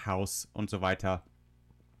 Bears House und so weiter.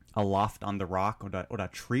 A Loft on the Rock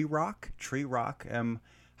oder Tree Rock. Tree Rock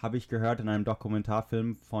habe ich gehört in einem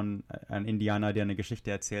Dokumentarfilm von einem Indianer, der eine Geschichte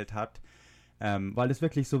erzählt hat, weil es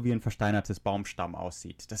wirklich so wie ein versteinertes Baumstamm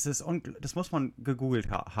aussieht. Das muss man gegoogelt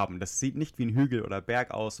haben. Das sieht nicht wie ein Hügel oder Berg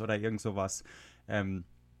aus oder irgend sowas.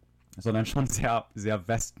 Sondern schon sehr, sehr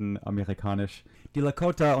westenamerikanisch. Die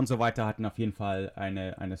Lakota und so weiter hatten auf jeden Fall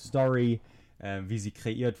eine Story, wie sie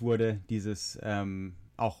kreiert wurde, dieses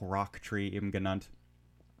auch Rock Tree eben genannt.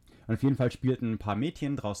 Und auf jeden Fall spielten ein paar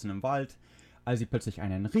Mädchen draußen im Wald, als sie plötzlich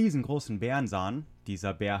einen riesengroßen Bären sahen.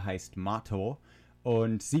 Dieser Bär heißt Mato.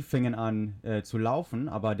 Und sie fingen an zu laufen,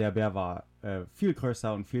 aber der Bär war viel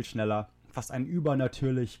größer und viel schneller. Fast ein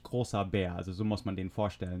übernatürlich großer Bär, also so muss man den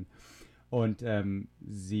vorstellen. Und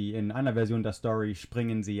sie in einer Version der Story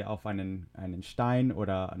springen sie auf einen Stein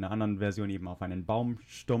oder in einer anderen Version eben auf einen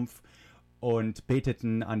Baumstumpf und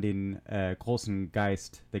beteten an den großen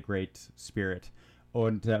Geist, the Great Spirit.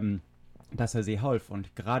 Und dass er sie half.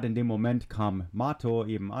 Und gerade in dem Moment kam Mato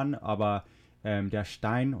eben an, aber der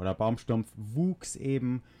Stein oder Baumstumpf wuchs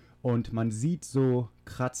eben und man sieht so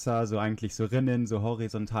Kratzer, so eigentlich so Rinnen, so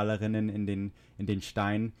horizontale Rinnen in den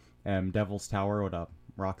Stein, Devil's Tower oder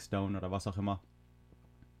Rockstone oder was auch immer.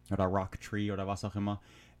 Oder Rocktree oder was auch immer.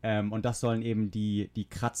 Und das sollen eben die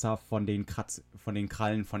Kratzer von den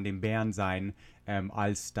Krallen von dem Bären sein,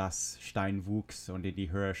 als das Stein wuchs und in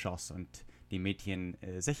die Höhe schoss und die Mädchen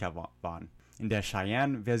sicher waren. In der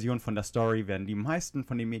Cheyenne-Version von der Story werden die meisten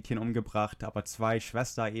von den Mädchen umgebracht, aber 2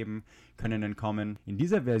 Schwestern eben können entkommen. In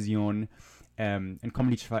dieser Version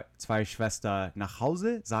entkommen die 2 Schwestern nach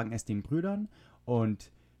Hause, sagen es den Brüdern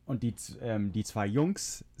und die 2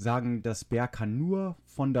 Jungs sagen, das Bär kann nur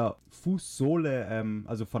von der Fußsohle,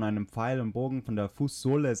 also von einem Pfeil und Bogen von der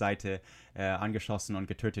Fußsohle-Seite angeschossen und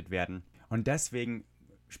getötet werden. Und deswegen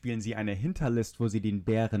spielen sie eine Hinterlist, wo sie den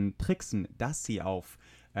Bären tricksen, dass sie auf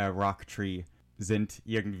Rocktree sind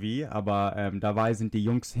irgendwie. Aber dabei sind die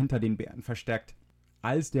Jungs hinter den Bären versteckt.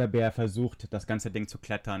 Als der Bär versucht, das ganze Ding zu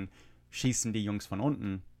klettern, schießen die Jungs von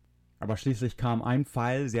unten. Aber schließlich kam ein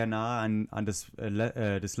Pfeil sehr nah an das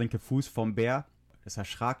linke Fuß vom Bär. Das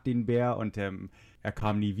erschrak den Bär und er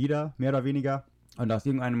kam nie wieder, mehr oder weniger. Und aus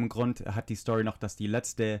irgendeinem Grund hat die Story noch, dass der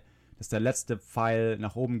letzte Pfeil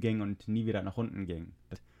nach oben ging und nie wieder nach unten ging.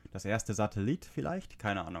 Das erste Satellit vielleicht?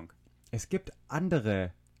 Keine Ahnung. Es gibt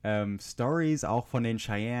andere Stories, auch von den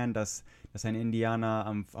Cheyenne, dass ein Indianer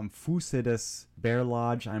am Fuße des Bear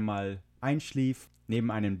Lodge einmal einschlief, neben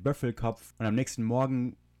einem Büffelkopf. Und am nächsten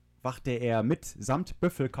Morgen wachte er samt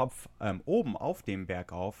Büffelkopf oben auf dem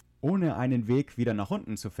Berg auf, ohne einen Weg wieder nach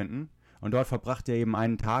unten zu finden. Und dort verbrachte er eben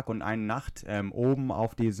einen Tag und eine Nacht oben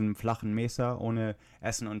auf diesem flachen Mesa, ohne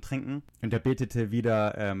Essen und Trinken. Und er betete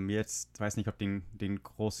wieder, jetzt weiß nicht, ob den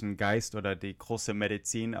großen Geist oder die große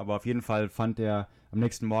Medizin, aber auf jeden Fall fand er am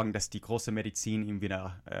nächsten Morgen, dass die große Medizin ihn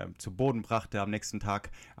wieder zu Boden brachte am nächsten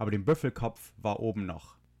Tag. Aber den Büffelkopf war oben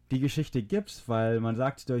noch. Die Geschichte gibt's, weil man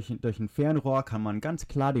sagt, durch ein Fernrohr kann man ganz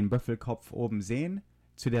klar den Büffelkopf oben sehen.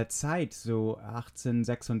 Zu der Zeit, so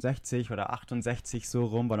 1866 oder 68 so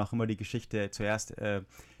rum, wann auch immer die Geschichte zuerst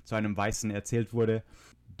zu einem Weißen erzählt wurde,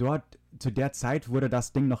 dort zu der Zeit wurde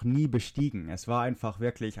das Ding noch nie bestiegen. Es war einfach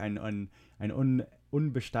wirklich ein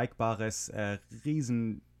unbesteigbares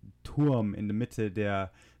Riesenturm in der Mitte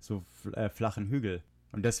der so flachen Hügel.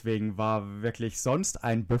 Und deswegen war wirklich sonst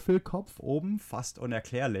ein Büffelkopf oben fast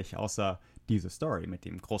unerklärlich, außer diese Story mit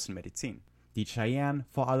dem großen Medizin. Die Cheyenne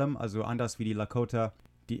vor allem, also anders wie die Lakota,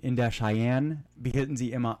 in der Cheyenne behielten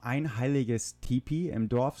sie immer ein heiliges Tipi im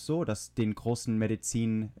Dorf so, dass den großen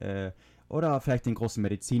Medizin oder vielleicht den großen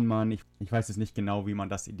Medizinmann, ich weiß jetzt nicht genau, wie man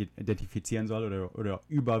das identifizieren soll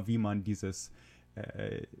oder wie man dieses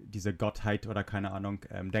diese Gottheit oder keine Ahnung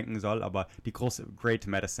denken soll, aber die große Great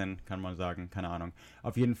Medicine, kann man sagen, keine Ahnung.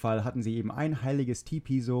 Auf jeden Fall hatten sie eben ein heiliges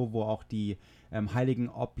Tipi so, wo auch die heiligen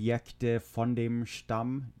Objekte von dem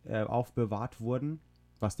Stamm aufbewahrt wurden,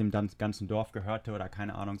 was dem ganzen Dorf gehörte oder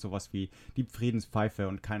keine Ahnung, sowas wie die Friedenspfeife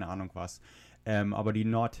und keine Ahnung was. Aber die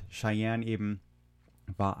Nord Cheyenne eben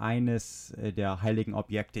war eines der heiligen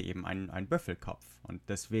Objekte eben ein Büffelkopf. Und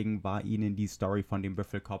deswegen war ihnen die Story von dem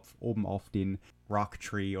Büffelkopf oben auf den Rock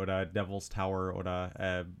Tree oder Devil's Tower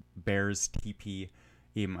oder Bear's Teepee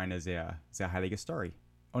eben eine sehr, sehr heilige Story.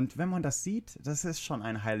 Und wenn man das sieht, das ist schon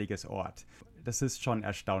ein heiliges Ort. Das ist schon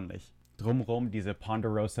erstaunlich. Drumherum diese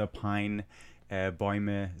Ponderosa Pine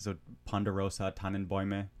Bäume, so Ponderosa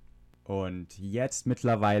Tannenbäume. Und jetzt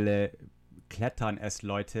mittlerweile klettern es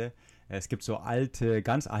Leute. Es gibt so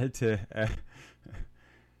ganz alte,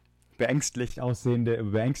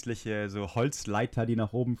 beängstliche so Holzleiter, die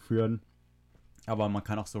nach oben führen. Aber man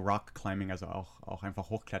kann auch so Rock Climbing, also auch einfach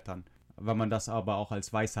hochklettern. Wenn man das aber auch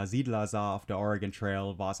als weißer Siedler sah auf der Oregon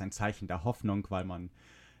Trail, war es ein Zeichen der Hoffnung, weil man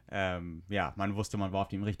wusste, man war auf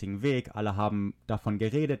dem richtigen Weg. Alle haben davon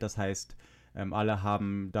geredet, das heißt, alle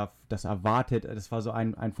haben das erwartet. Das war so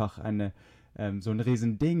einfach so ein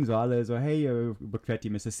Riesending, so alle so, hey, ihr überquert die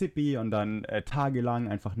Mississippi und dann tagelang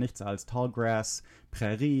einfach nichts als Tallgrass,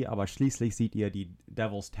 Prärie, aber schließlich seht ihr die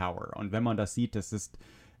Devil's Tower. Und wenn man das sieht, das ist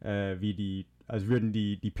als würden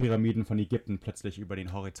die Pyramiden von Ägypten plötzlich über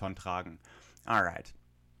den Horizont ragen. Alright.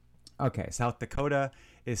 Okay, South Dakota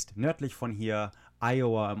ist nördlich von hier,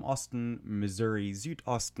 Iowa im Osten, Missouri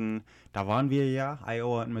Südosten. Da waren wir ja,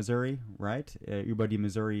 Iowa und Missouri, right? Über den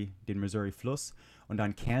Missouri-Fluss. Und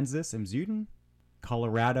dann Kansas im Süden,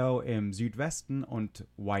 Colorado im Südwesten und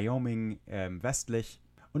Wyoming westlich.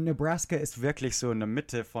 Und Nebraska ist wirklich so in der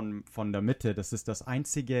Mitte von der Mitte. Das ist das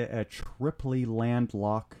einzige triply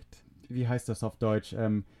landlocked, wie heißt das auf Deutsch?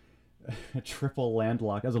 Triple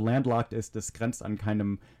landlocked. Also landlocked ist, das grenzt an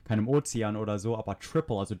keinem Ozean oder so, aber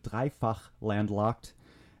triple, also dreifach landlocked,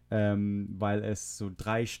 weil es so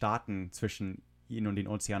 3 Staaten zwischen ihn und den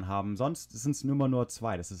Ozean haben. Sonst sind es nur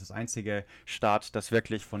 2. Das ist das einzige Staat, das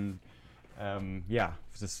wirklich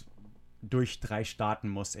das durch 3 Staaten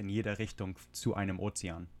muss in jeder Richtung zu einem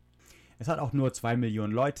Ozean. Es hat auch nur 2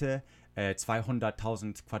 Millionen Leute,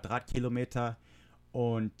 200.000 Quadratkilometer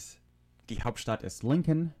und die Hauptstadt ist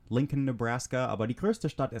Lincoln, Nebraska, aber die größte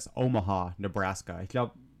Stadt ist Omaha, Nebraska. Ich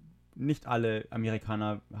glaube, nicht alle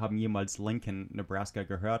Amerikaner haben jemals Lincoln, Nebraska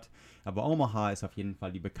gehört, aber Omaha ist auf jeden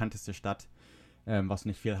Fall die bekannteste Stadt, was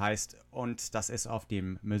nicht viel heißt. Und das ist auf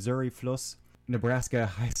dem Missouri-Fluss.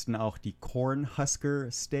 Nebraska heißen auch die Cornhusker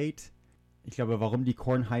State. Ich glaube, warum die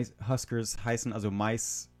Cornhuskers heißen, also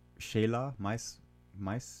Maisschäler, Mais,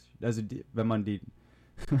 also wenn man den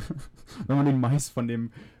Mais von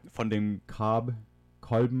dem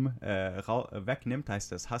Kolben wegnimmt,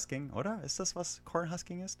 heißt das Husking, oder? Ist das, was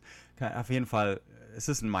Cornhusking ist? Auf jeden Fall, es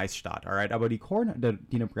ist ein Maisstaat, alright? Aber die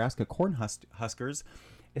Nebraska Cornhuskers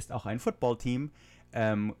ist auch ein Footballteam.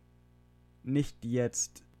 Nicht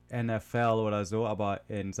jetzt NFL oder so, aber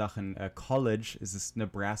in Sachen College ist es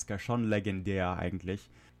Nebraska schon legendär eigentlich.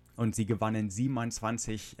 Und sie gewannen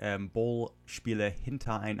 27 Bowl-Spiele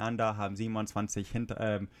hintereinander, haben 27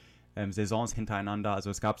 Saisons hintereinander. Also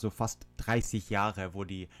es gab so fast 30 Jahre, wo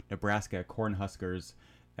die Nebraska Cornhuskers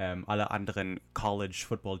alle anderen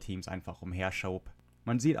College-Football-Teams einfach umherschob.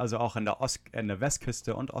 Man sieht also auch an der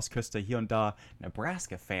Westküste und Ostküste hier und da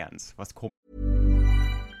Nebraska-Fans, was komisch.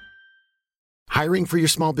 Hiring for your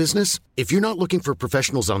small business? If you're not looking for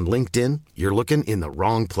professionals on LinkedIn, you're looking in the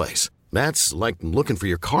wrong place. That's like looking for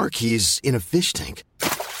your car keys in a fish tank.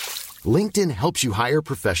 LinkedIn helps you hire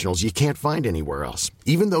professionals you can't find anywhere else,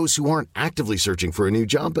 even those who aren't actively searching for a new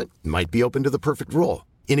job but might be open to the perfect role.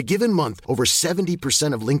 In a given month, over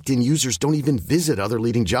 70% of LinkedIn users don't even visit other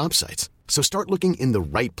leading job sites. So start looking in the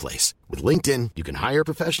right place. With LinkedIn, you can hire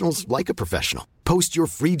professionals like a professional. Post your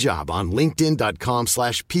free job on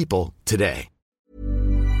linkedin.com/people today.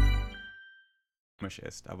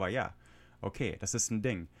 Ist, aber ja, okay, das ist ein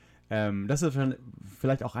Ding. Das ist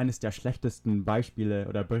vielleicht auch eines der schlechtesten Beispiele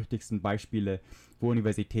oder berüchtigsten Beispiele, wo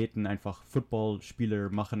Universitäten einfach Footballspieler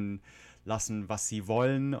machen lassen, was sie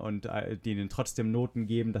wollen und denen trotzdem Noten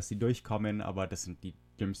geben, dass sie durchkommen, aber das sind die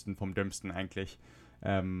Dümmsten vom Dümmsten eigentlich.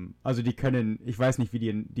 Also die können, ich weiß nicht,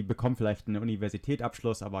 wie die bekommen vielleicht einen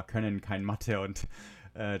Universitätsabschluss, aber können kein Mathe und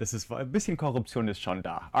das ist, ein bisschen Korruption ist schon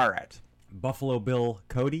da. Alright. Buffalo Bill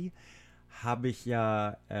Cody habe ich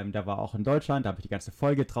ja, der war auch in Deutschland, da habe ich die ganze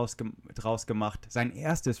Folge draus gemacht. Sein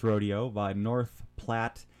erstes Rodeo war in North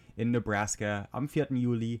Platte in Nebraska am 4.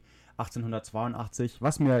 Juli 1882.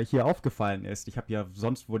 Was mir hier aufgefallen ist, ich habe ja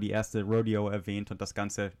sonst wo die erste Rodeo erwähnt und das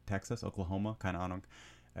ganze Texas, Oklahoma, keine Ahnung,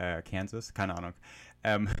 Kansas, keine Ahnung.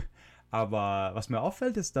 Aber was mir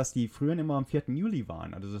auffällt, ist, dass die früher immer am 4. Juli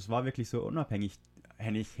waren. Also es war wirklich so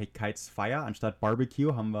Unabhängigkeitsfeier. Anstatt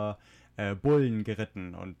Barbecue haben wir Bullen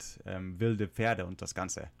geritten und wilde Pferde und das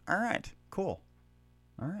Ganze. Alright, cool.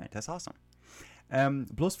 Alright, that's awesome.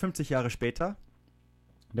 Bloß 50 Jahre später,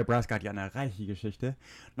 Nebraska hat ja eine reiche Geschichte.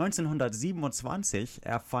 1927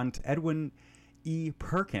 erfand Edwin E.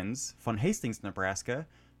 Perkins von Hastings, Nebraska.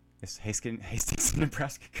 Ist Hastings,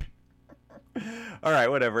 Nebraska? Alright,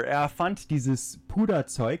 whatever. Er erfand dieses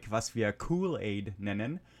Puderzeug, was wir Kool-Aid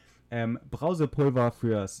nennen. Brausepulver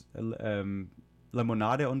für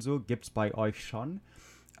Limonade und so gibt's bei euch schon.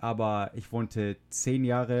 Aber ich wohnte 10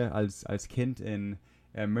 Jahre als Kind in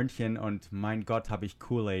München und mein Gott, habe ich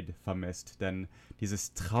Kool-Aid vermisst. Denn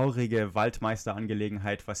dieses traurige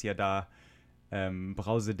Waldmeister-Angelegenheit, was ihr da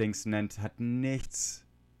Brausedings nennt, hat nichts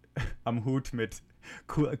am Hut mit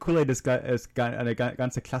Kool-Aid ist eine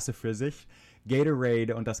ganze Klasse für sich.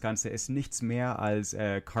 Gatorade und das Ganze ist nichts mehr als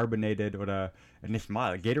carbonated oder nicht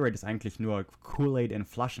mal. Gatorade ist eigentlich nur Kool-Aid in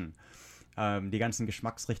Flaschen. Die ganzen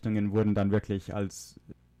Geschmacksrichtungen wurden dann wirklich als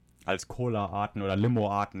Cola-Arten oder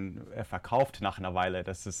Limo-Arten verkauft nach einer Weile.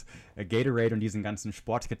 Das ist Gatorade und diesen ganzen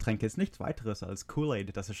Sportgetränke ist nichts weiteres als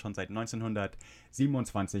Kool-Aid, das es schon seit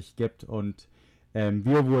 1927 gibt. Und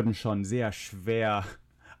wir wurden schon sehr schwer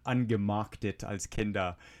angemarktet als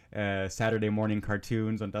Kinder. Saturday Morning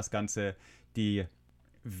Cartoons und das Ganze, die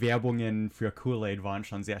Werbungen für Kool-Aid waren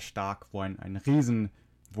schon sehr stark, wo eine riesen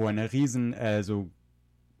so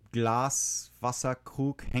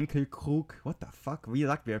Glaswasserkrug, Henkelkrug, what the fuck, wie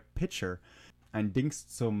sagt wir, Pitcher, ein Dings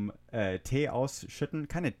zum Tee ausschütten,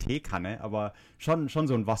 keine Teekanne, aber schon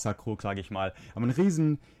so ein Wasserkrug, sage ich mal, aber ein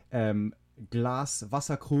riesen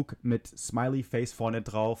Glas-Wasserkrug mit Smiley-Face vorne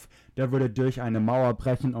drauf, der würde durch eine Mauer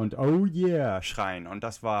brechen und oh yeah schreien. Und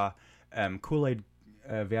das war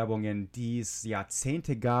Kool-Aid-Werbungen, die es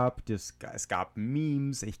Jahrzehnte gab. Es gab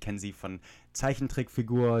Memes, ich kenne sie von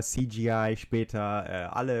Zeichentrickfigur, CGI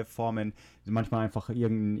später, alle Formen. Manchmal einfach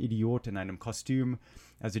irgendein Idiot in einem Kostüm.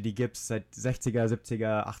 Also die gibt es seit 60er,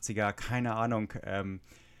 70er, 80er, keine Ahnung.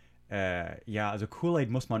 Also Kool-Aid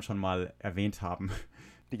muss man schon mal erwähnt haben.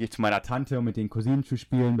 Die gehe ich zu meiner Tante, um mit den Cousinen zu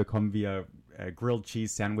spielen, bekommen wir Grilled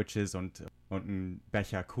Cheese Sandwiches und einen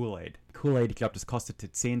Becher Kool-Aid. Kool-Aid, ich glaube, das kostete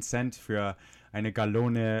 10 Cent für eine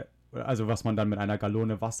Gallone, also was man dann mit einer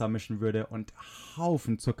Gallone Wasser mischen würde und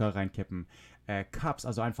Haufen Zucker reinkippen. Cups,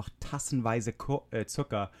 also einfach tassenweise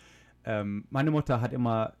Zucker. Meine Mutter hat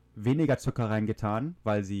immer weniger Zucker reingetan,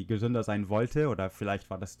 weil sie gesünder sein wollte oder vielleicht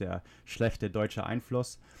war das der schlechte deutsche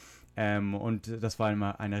Einfluss. Und das war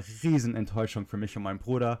immer eine riesen Enttäuschung für mich und meinen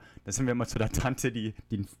Bruder. Da sind wir immer zu der Tante, die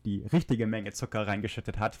richtige Menge Zucker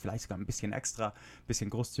reingeschüttet hat. Vielleicht sogar ein bisschen extra, ein bisschen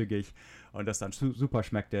großzügig. Und das dann super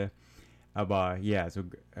schmeckte. Aber ja, so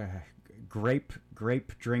Grape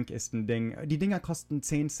Drink ist ein Ding. Die Dinger kosten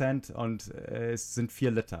 10 Cent und es sind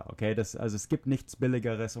 4 Liter, okay? Also es gibt nichts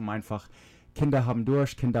Billigeres, um einfach... Kinder haben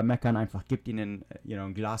Durst, Kinder meckern, einfach gebt ihnen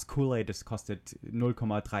ein Glas Kool-Aid, das kostet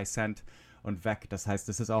 0,3 Cent und weg. Das heißt,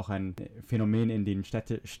 das ist auch ein Phänomen in den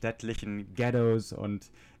städtlichen Ghettos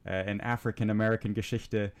und in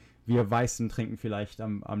African-American-Geschichte. Wir Weißen trinken vielleicht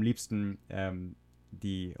am liebsten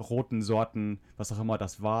die roten Sorten, was auch immer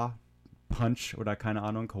das war, Punch oder keine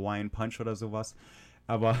Ahnung, Hawaiian Punch oder sowas.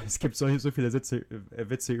 Aber es gibt so viele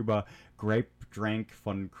Witze über Grape Drink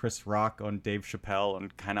von Chris Rock und Dave Chappelle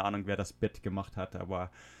und keine Ahnung, wer das Bit gemacht hat, aber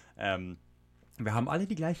wir haben alle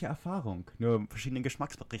die gleiche Erfahrung, nur verschiedene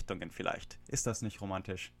Geschmacksrichtungen vielleicht. Ist das nicht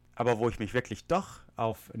romantisch? Aber wo ich mich wirklich doch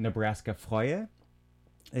auf Nebraska freue,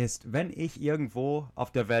 ist, wenn ich irgendwo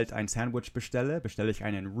auf der Welt ein Sandwich bestelle ich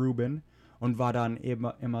einen Reuben und war dann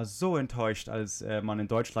immer so enttäuscht, als man in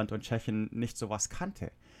Deutschland und Tschechien nicht sowas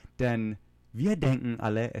kannte. Denn wir denken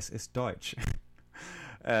alle, es ist deutsch.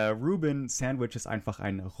 Reuben Sandwich ist einfach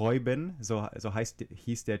ein Räuben, so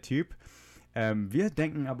hieß der Typ. Wir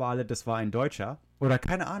denken aber alle, das war ein Deutscher. Oder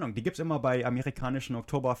keine Ahnung, die gibt es immer bei amerikanischen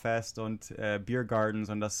Oktoberfest und Beer Gardens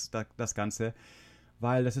und das Ganze.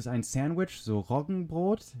 Weil das ist ein Sandwich, so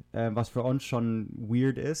Roggenbrot, was für uns schon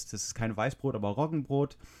weird ist. Das ist kein Weißbrot, aber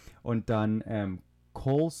Roggenbrot. Und dann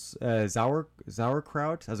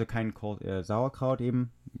Sauerkraut, also kein Sauerkraut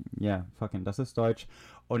eben. Ja, fucking, das ist deutsch.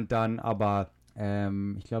 Und dann aber,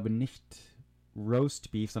 ich glaube nicht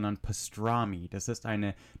Roast Beef, sondern Pastrami.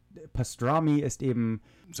 Pastrami ist eben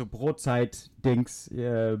so Brotzeit-Dings,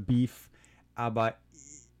 Beef, aber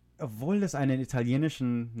obwohl das einen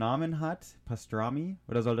italienischen Namen hat, Pastrami,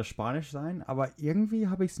 oder soll das Spanisch sein, aber irgendwie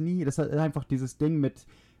habe ich es nie, das ist einfach dieses Ding mit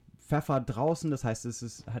Pfeffer draußen, das heißt,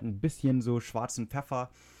 hat ein bisschen so schwarzen Pfeffer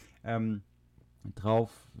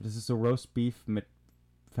drauf. Das ist so Roast Beef mit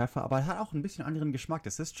Pfeffer, aber hat auch ein bisschen anderen Geschmack.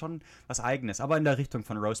 Das ist schon was Eigenes, aber in der Richtung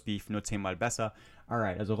von Roast Beef nur 10-mal besser.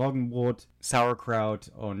 Alright, also Roggenbrot, Sauerkraut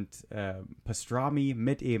und Pastrami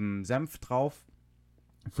mit eben Senf drauf.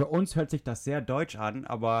 Für uns hört sich das sehr deutsch an,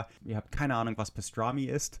 aber ihr habt keine Ahnung, was Pastrami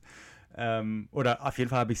ist. Oder auf jeden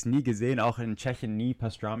Fall habe ich es nie gesehen, auch in Tschechien nie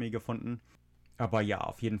Pastrami gefunden. Aber ja,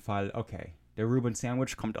 auf jeden Fall, okay. Der Reuben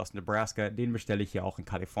Sandwich kommt aus Nebraska, den bestelle ich hier auch in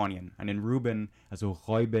Kalifornien. Einen Reuben, also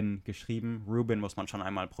Reuben geschrieben. Reuben muss man schon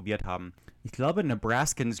einmal probiert haben. Ich glaube,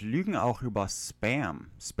 Nebraskans lügen auch über Spam.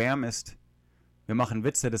 Spam ist, wir machen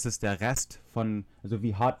Witze, das ist der Rest von, also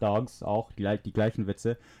wie Hot Dogs auch, die gleichen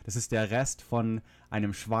Witze. Das ist der Rest von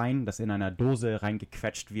einem Schwein, das in einer Dose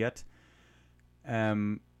reingequetscht wird.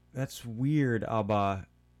 That's weird, aber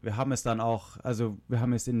wir haben es dann auch, also wir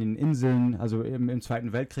haben es in den Inseln, also im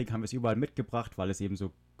Zweiten Weltkrieg haben wir es überall mitgebracht, weil es eben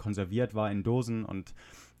so konserviert war in Dosen und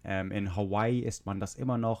in Hawaii isst man das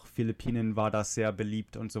immer noch, Philippinen war das sehr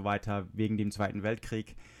beliebt und so weiter. Wegen dem Zweiten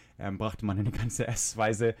Weltkrieg brachte man eine ganze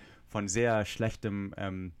Essweise von sehr schlechtem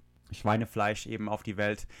Schweinefleisch eben auf die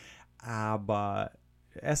Welt, aber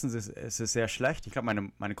Essen ist sehr schlecht. Ich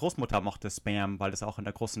glaube, meine Großmutter mochte Spam, weil das auch in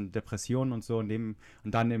der großen Depression und so und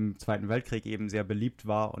dann im Zweiten Weltkrieg eben sehr beliebt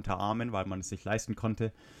war unter Armen, weil man es sich leisten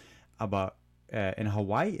konnte. Aber in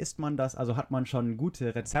Hawaii isst man das, also hat man schon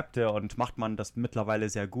gute Rezepte und macht man das mittlerweile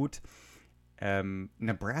sehr gut.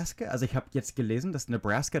 Nebraska, also ich habe jetzt gelesen, dass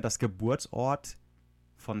Nebraska das Geburtsort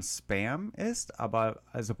von Spam ist, aber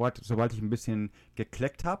also, sobald ich ein bisschen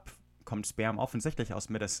geklickt habe, kommt Spam offensichtlich aus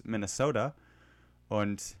Minnesota.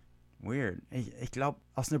 Und weird. Ich glaube,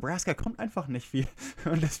 aus Nebraska kommt einfach nicht viel.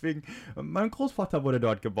 Und deswegen, mein Großvater wurde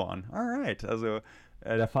dort geboren. Alright, also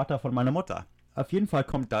der Vater von meiner Mutter. Auf jeden Fall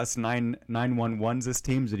kommt das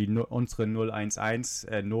 911-System, so unsere 011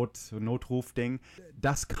 Notruf-Ding.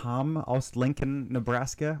 Das kam aus Lincoln,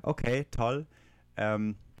 Nebraska. Okay, toll.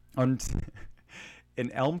 Und in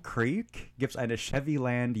Elm Creek gibt es eine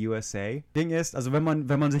Chevyland USA. Ding ist, also wenn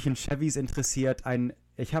man sich in Chevys interessiert,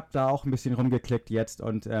 ich habe da auch ein bisschen rumgeklickt jetzt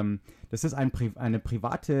und das ist eine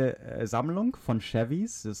private Sammlung von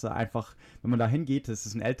Chevys. Das ist einfach, wenn man da hingeht, das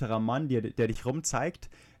ist ein älterer Mann, der dich rumzeigt.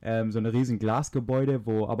 So ein riesen Glasgebäude,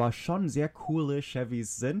 wo aber schon sehr coole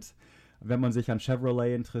Chevys sind. Wenn man sich an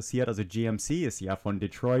Chevrolet interessiert, also GMC ist ja von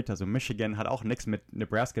Detroit, also Michigan, hat auch nichts mit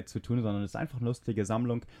Nebraska zu tun, sondern ist einfach eine lustige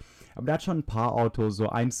Sammlung. Aber der hat schon ein paar Autos, so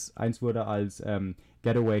eins wurde als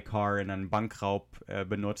Getaway Car in einem Bankraub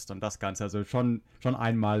benutzt und das Ganze, also schon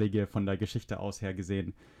einmalige von der Geschichte aus her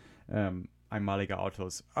gesehen, einmalige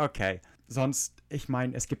Autos. Okay, sonst, ich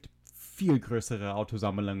meine, es gibt viel größere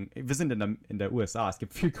Autosammlungen. Wir sind in der USA. Es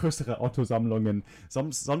gibt viel größere Autosammlungen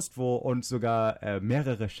sonst wo und sogar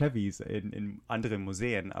mehrere Chevys in anderen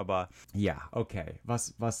Museen. Aber ja, okay.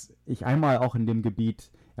 Was ich einmal auch in dem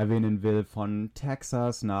Gebiet erwähnen will, von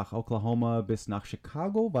Texas nach Oklahoma bis nach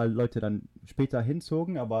Chicago, weil Leute dann später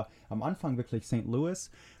hinzogen, aber am Anfang wirklich St. Louis,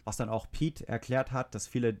 was dann auch Pete erklärt hat, dass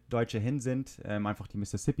viele Deutsche hin sind, einfach die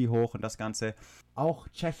Mississippi hoch und das Ganze. Auch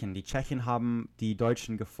Tschechien. Die Tschechen haben die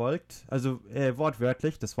Deutschen gefolgt, also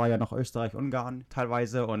wortwörtlich, das war ja noch Österreich-Ungarn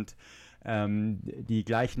teilweise und die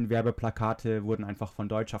gleichen Werbeplakate wurden einfach von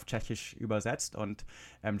Deutsch auf Tschechisch übersetzt und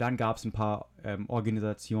dann gab es ein paar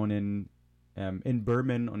Organisationen in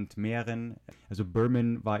Böhmen und Mähren. Also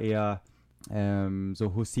Böhmen war eher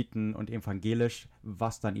so Hussiten und evangelisch,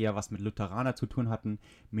 was dann eher was mit Lutheraner zu tun hatten.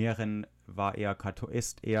 Mähren war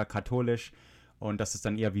ist eher katholisch und das ist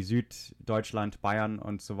dann eher wie Süddeutschland, Bayern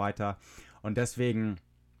und so weiter. Und deswegen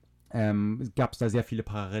gab es da sehr viele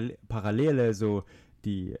Parallele, so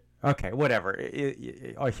die. Okay, whatever.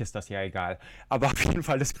 Euch ist das ja egal. Aber auf jeden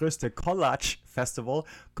Fall das größte Kolac-Festival.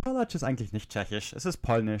 Kolac ist eigentlich nicht tschechisch, es ist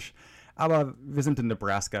polnisch. Aber wir sind in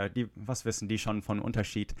Nebraska. Was wissen die schon von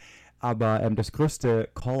Unterschied? Aber das größte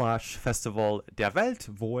Kolac-Festival der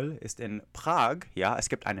Welt wohl ist in Prag. Ja, es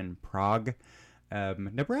gibt einen Prag,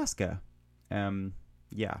 Nebraska.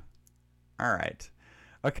 Ja. Alright.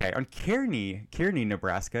 Okay, und Kearney,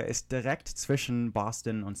 Nebraska ist direkt zwischen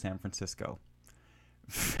Boston und San Francisco.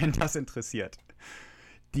 Wenn das interessiert.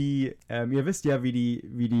 Ihr wisst ja, wie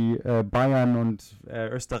die Bayern und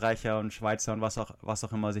Österreicher und Schweizer und was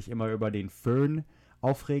auch immer sich immer über den Föhn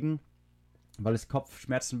aufregen, weil es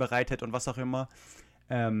Kopfschmerzen bereitet und was auch immer.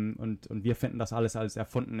 Und wir finden das alles als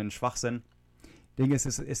erfundenen Schwachsinn. Ding ist,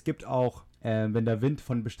 es gibt auch, wenn der Wind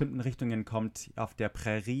von bestimmten Richtungen kommt, auf der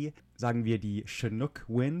Prärie, sagen wir die Chinook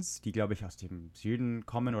Winds, die glaube ich aus dem Süden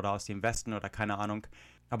kommen oder aus dem Westen oder keine Ahnung.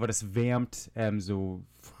 aber das wärmt so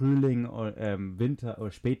Frühling, Winter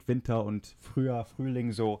oder Spätwinter und früher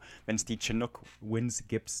Frühling so. Wenn es die Chinook Winds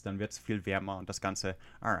gibt, dann wird es viel wärmer und das Ganze.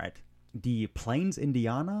 Alright. Die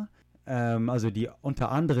Plains-Indianer, also die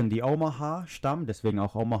unter anderem die Omaha-Stamm, deswegen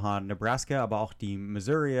auch Omaha, Nebraska, aber auch die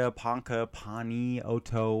Missouri, Ponca, Pawnee,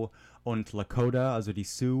 Otoe und Lakota, also die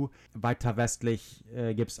Sioux. Weiter westlich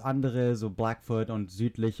gibt es andere, so Blackfoot und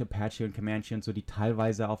südlich Apache und Comanche und so, die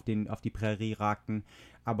teilweise auf die Prärie ragten.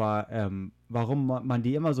 Aber warum man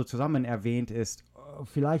die immer so zusammen erwähnt, ist,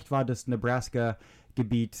 vielleicht war das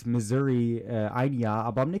Nebraska-Gebiet Missouri ein Jahr,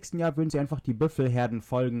 aber am nächsten Jahr würden sie einfach die Büffelherden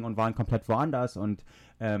folgen und waren komplett woanders und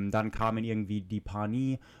dann kamen irgendwie die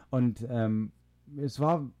Pawnee und es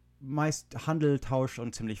war meist Handel, Tausch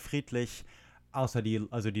und ziemlich friedlich. Außer die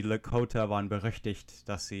Lakota waren berüchtigt,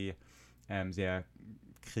 dass sie sehr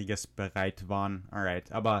kriegesbereit waren.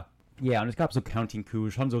 Alright, aber ja, und es gab so Counting Coup,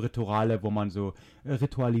 schon so Rituale, wo man so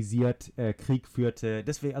ritualisiert Krieg führte.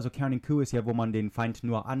 Deswegen, also Counting Coup ist ja, wo man den Feind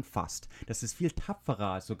nur anfasst. Das ist viel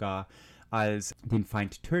tapferer sogar als den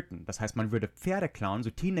Feind töten. Das heißt, man würde Pferde klauen, so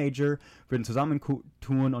Teenager würden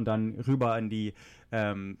zusammentun und dann rüber in die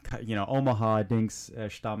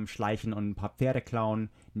Omaha-Stamm schleichen und ein paar Pferde klauen,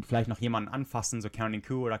 vielleicht noch jemanden anfassen, so Counting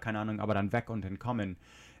Coup oder keine Ahnung, aber dann weg und entkommen.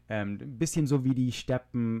 Ein bisschen so wie die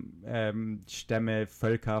Stämme,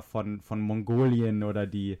 Völker von Mongolien oder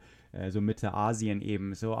die so Mitte Asien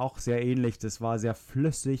eben. So auch sehr ähnlich. Das war sehr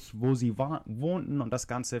flüssig, wo sie wohnten und das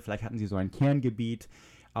Ganze. Vielleicht hatten sie so ein Kerngebiet,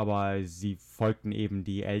 aber sie folgten eben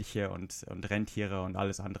die Elche und Rentiere und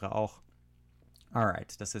alles andere auch.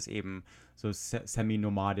 Alright, das ist eben so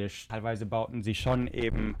semi-nomadisch. Teilweise bauten sie schon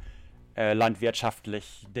eben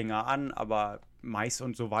landwirtschaftlich Dinge an, aber Mais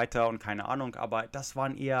und so weiter und keine Ahnung, aber das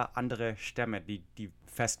waren eher andere Stämme, die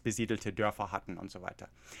fest besiedelte Dörfer hatten und so weiter.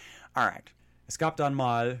 Alright, es gab dann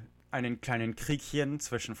mal einen kleinen Kriegchen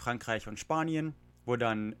zwischen Frankreich und Spanien, wo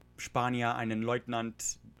dann Spanier einen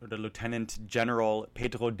Leutnant oder Lieutenant General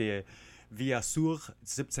Pedro de Villasur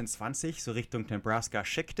 1720 so Richtung Nebraska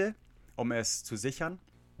schickte, um es zu sichern.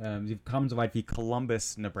 Sie kamen so weit wie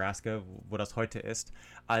Columbus, Nebraska, wo das heute ist,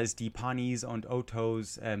 als die Pawnees und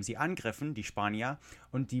Otoes sie angriffen, die Spanier.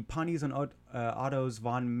 Und die Pawnees und Otoes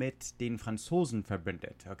waren mit den Franzosen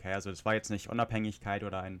verbündet. Okay, also das war jetzt nicht Unabhängigkeit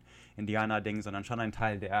oder ein Indianer-Ding, sondern schon ein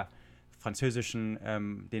Teil der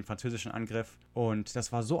den französischen Angriff. Und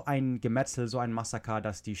das war so ein Gemetzel, so ein Massaker,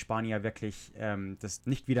 dass die Spanier wirklich das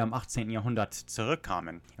nicht wieder im 18. Jahrhundert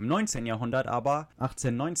zurückkamen. Im 19. Jahrhundert aber,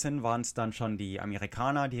 1819, waren es dann schon die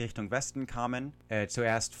Amerikaner, die Richtung Westen kamen.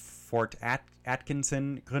 Zuerst Fort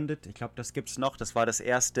Atkinson gründet. Ich glaube, das gibt's noch. Das war das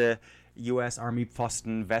erste US Army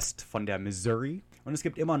Posten west von der Missouri. Und es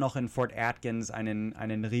gibt immer noch in Fort Atkins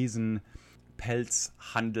einen riesen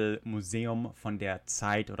Pelzhandel-Museum von der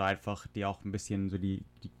Zeit oder einfach, die auch ein bisschen so die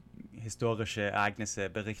historische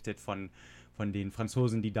Ereignisse berichtet von den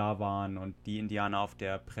Franzosen, die da waren und die Indianer auf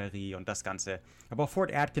der Prärie und das Ganze. Aber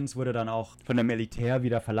Fort Atkins wurde dann auch von dem Militär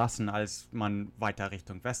wieder verlassen, als man weiter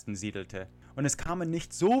Richtung Westen siedelte. Und es kamen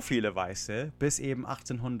nicht so viele Weiße, bis eben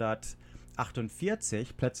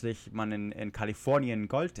 1848 plötzlich man in Kalifornien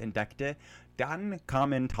Gold entdeckte. Dann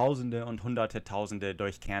kamen Tausende und Hunderttausende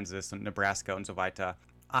durch Kansas und Nebraska und so weiter.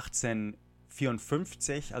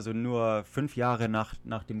 1854, also nur 5 Jahre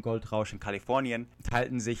nach dem Goldrausch in Kalifornien,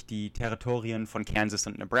 teilten sich die Territorien von Kansas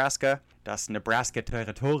und Nebraska. Das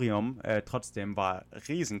Nebraska-Territorium trotzdem war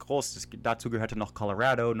riesengroß. Dazu gehörte noch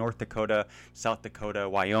Colorado, North Dakota, South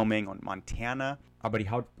Dakota, Wyoming und Montana. Aber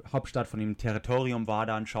die Hauptstadt von dem Territorium war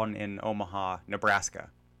dann schon in Omaha,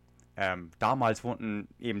 Nebraska. Damals wohnten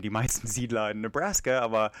eben die meisten Siedler in Nebraska,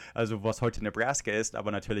 aber also was heute Nebraska ist, aber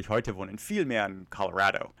natürlich heute wohnen viel mehr in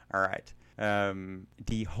Colorado. Alright.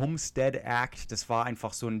 Die Homestead Act, das war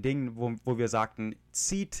einfach so ein Ding, wo wir sagten,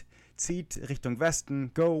 zieht Richtung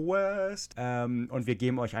Westen, go west, und wir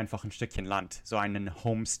geben euch einfach ein Stückchen Land, so einen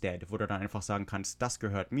Homestead, wo du dann einfach sagen kannst, das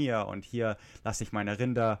gehört mir und hier lasse ich meine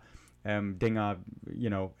Rinder Dinger,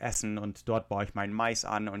 essen und dort baue ich meinen Mais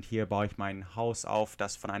an und hier baue ich mein Haus auf,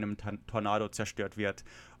 das von einem Tornado zerstört wird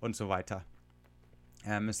und so weiter.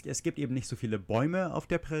 Es gibt eben nicht so viele Bäume auf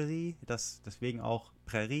der Prärie, deswegen auch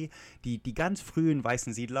Prärie. Die ganz frühen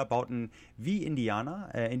weißen Siedler bauten wie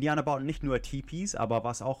Indianer. Indianer bauten nicht nur Tipis, aber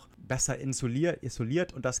was auch besser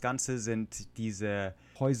isoliert und das Ganze sind diese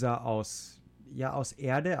Häuser aus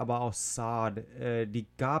Erde, aber aus Saat. Die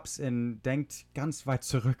gab es denkt ganz weit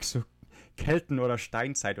zurück, so Kelten- oder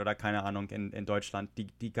Steinzeit oder keine Ahnung in Deutschland.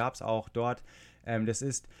 Die gab es auch dort. Das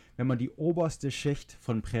ist, wenn man die oberste Schicht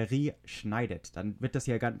von Prärie schneidet, dann wird das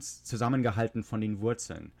ja ganz zusammengehalten von den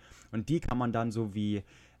Wurzeln. Und die kann man dann so wie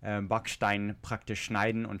Backstein praktisch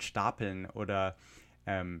schneiden und stapeln oder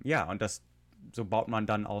Ja, und so baut man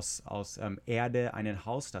dann aus Erde ein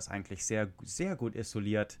Haus, das eigentlich sehr, sehr gut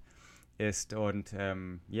isoliert ist. Und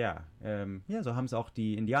ja, so haben es auch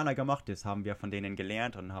die Indianer gemacht. Das haben wir von denen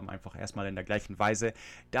gelernt und haben einfach erstmal in der gleichen Weise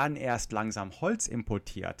dann erst langsam Holz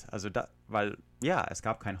importiert. Also weil, ja, es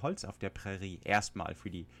gab kein Holz auf der Prärie, erstmal für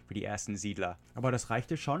die ersten Siedler. Aber das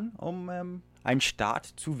reichte schon, um ein Staat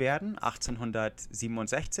zu werden,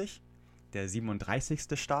 1867, der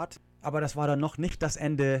 37. Staat. Aber das war dann noch nicht das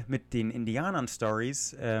Ende mit den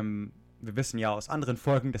Indianern-Stories. Wir wissen ja aus anderen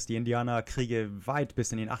Folgen, dass die Indianerkriege weit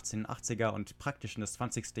bis in den 1880er und praktisch in das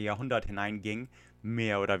 20. Jahrhundert hineingingen,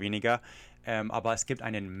 mehr oder weniger. Aber es gibt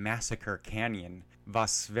einen Massacre Canyon,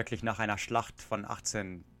 was wirklich nach einer Schlacht von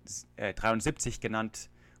 1873 genannt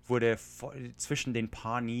wurde, zwischen den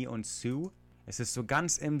Pawnee und Sioux. Es ist so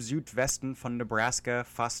ganz im Südwesten von Nebraska,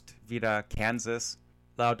 fast wieder Kansas.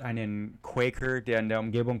 Laut einem Quaker, der in der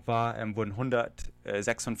Umgebung war, wurden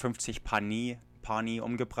 156 Pawnee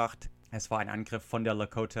umgebracht. Es war ein Angriff von der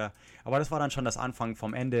Lakota. Aber das war dann schon das Anfang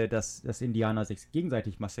vom Ende, dass Indianer sich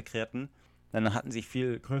gegenseitig massakrierten. Dann hatten sie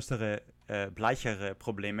viel größere, bleichere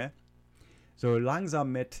Probleme. So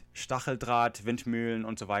langsam mit Stacheldraht, Windmühlen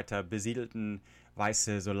und so weiter besiedelten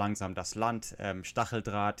Weiße so langsam das Land.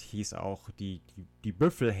 Stacheldraht hieß auch, die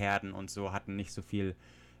Büffelherden und so hatten nicht so viel.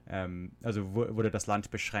 Also wurde das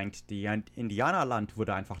Land beschränkt. Die Indianerland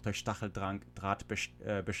wurde einfach durch Stacheldraht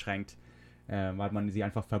beschränkt, weil man sie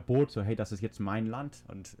einfach verbot, so hey, das ist jetzt mein Land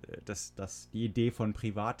und die Idee von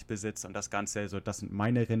Privatbesitz und das Ganze, so das sind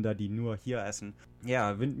meine Rinder, die nur hier essen.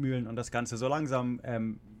 Ja, Windmühlen und das Ganze, so langsam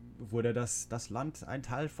wurde das Land ein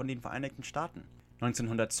Teil von den Vereinigten Staaten.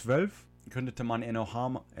 1912 gründete man in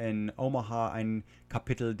Omaha ein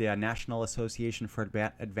Kapitel der National Association for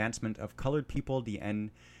Advancement of Colored People, die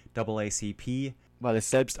NAACP, weil es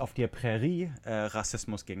selbst auf der Prärie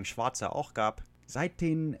Rassismus gegen Schwarze auch gab. Seit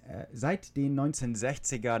den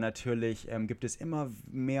 1960er natürlich gibt es immer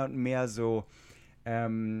mehr und mehr so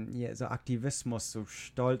Aktivismus, so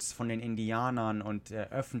Stolz von den Indianern und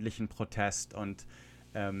öffentlichen Protest und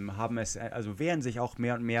wehren sich auch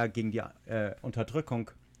mehr und mehr gegen die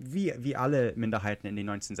Unterdrückung, wie alle Minderheiten in den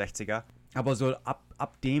 1960er. Aber so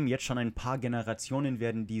ab dem jetzt schon ein paar Generationen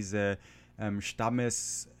werden diese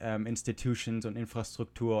Stammesinstitutions und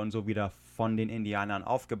Infrastruktur und so wieder von den Indianern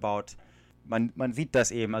aufgebaut. Man sieht das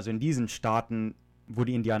eben, also in diesen Staaten, wo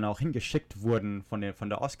die Indianer auch hingeschickt wurden von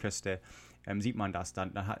der Ostküste, sieht man das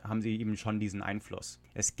dann. Da haben sie eben schon diesen Einfluss.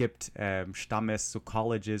 Es gibt so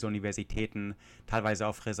Colleges, Universitäten, teilweise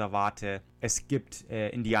auf Reservate. Es gibt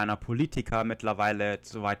Indianerpolitiker mittlerweile,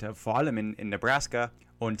 so weiter, vor allem in Nebraska.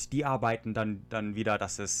 Und die arbeiten dann wieder,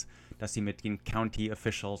 dass sie mit den County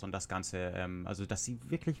Officials und das Ganze, dass sie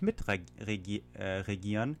wirklich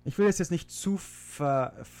mitregieren. Ich will das jetzt nicht zu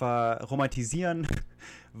verromantisieren,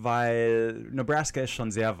 weil Nebraska ist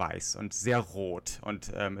schon sehr weiß und sehr rot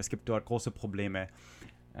und es gibt dort große Probleme,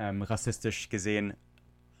 rassistisch gesehen.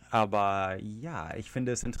 Aber ja, ich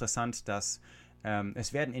finde es interessant, dass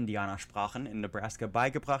es werden Indianersprachen in Nebraska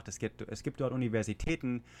beigebracht. Es gibt dort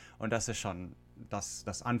Universitäten und das ist schon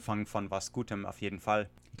das Anfang von was Gutem auf jeden Fall.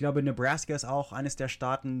 Ich glaube, Nebraska ist auch eines der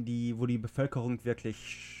Staaten, wo die Bevölkerung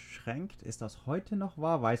wirklich schränkt. Ist das heute noch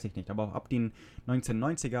wahr? Weiß ich nicht. Aber ab den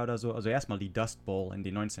 1990er oder so, also erstmal die Dust Bowl in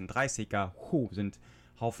den 1930er, sind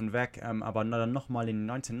Haufen weg. Aber dann nochmal in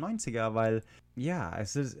den 1990er, weil, ja,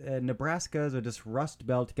 es ist Nebraska, so das Rust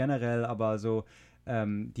Belt generell, aber so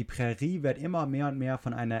die Prärie wird immer mehr und mehr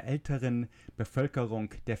von einer älteren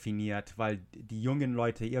Bevölkerung definiert, weil die jungen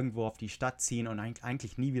Leute irgendwo auf die Stadt ziehen und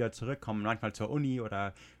eigentlich nie wieder zurückkommen, manchmal zur Uni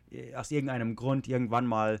oder aus irgendeinem Grund irgendwann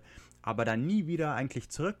mal, aber dann nie wieder eigentlich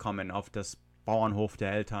zurückkommen auf das Bauernhof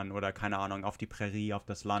der Eltern oder keine Ahnung, auf die Prärie, auf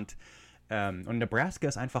das Land. Und Nebraska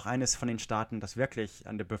ist einfach eines von den Staaten, das wirklich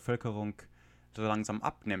an der Bevölkerung so langsam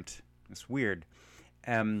abnimmt. Das ist weird.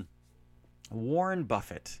 Warren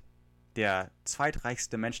Buffett, der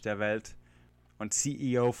zweitreichste Mensch der Welt und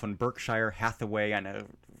CEO von Berkshire Hathaway,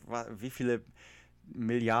 wie viele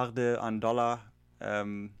Milliarden an Dollar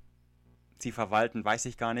sie verwalten, weiß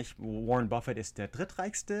ich gar nicht. Warren Buffett ist der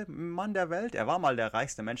drittreichste Mann der Welt. Er war mal der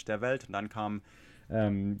reichste Mensch der Welt und dann kam,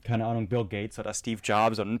 keine Ahnung, Bill Gates oder Steve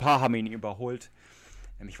Jobs und ein paar haben ihn überholt.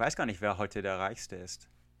 Ich weiß gar nicht, wer heute der Reichste ist.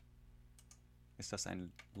 Ist das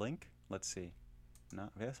ein Link? Let's see.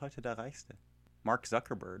 Na, wer ist heute der Reichste? Mark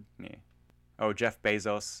Zuckerberg? Nee. Oh, Jeff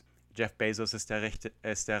Bezos. Jeff Bezos ist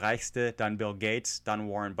der Reichste, dann Bill Gates, dann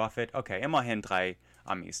Warren Buffett. Okay, immerhin 3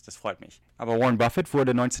 Amis, das freut mich. Aber Warren Buffett wurde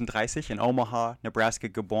 1930 in Omaha, Nebraska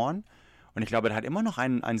geboren. Und ich glaube, er hat immer noch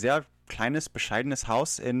ein sehr kleines, bescheidenes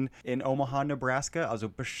Haus in Omaha, Nebraska. Also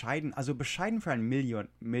bescheiden für einen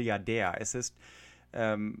Milliardär. Es ist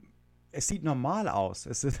es sieht normal aus.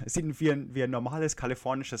 Es sieht wie ein normales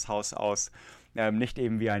kalifornisches Haus aus. Nicht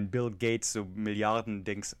eben wie ein Bill Gates, so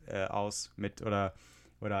Milliarden-Dings aus oder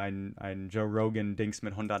ein Joe Rogan-Dings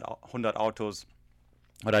mit 100 Autos.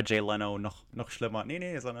 Oder Jay Leno, noch schlimmer.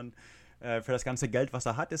 Nee, sondern für das ganze Geld, was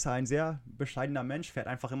er hat, ist er ein sehr bescheidener Mensch, fährt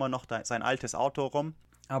einfach immer noch sein altes Auto rum.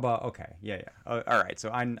 Aber okay, ja. Alright,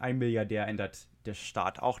 so ein Milliardär ändert der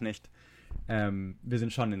Staat auch nicht. Wir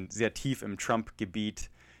sind schon sehr tief im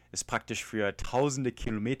Trump-Gebiet. Ist praktisch für tausende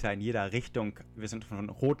Kilometer in jeder Richtung. Wir sind von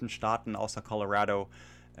roten Staaten außer Colorado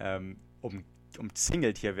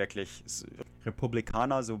umzingelt hier wirklich.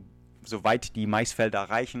 Republikaner, soweit die Maisfelder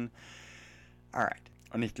reichen. Alright.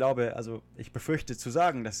 Und ich glaube, also ich befürchte zu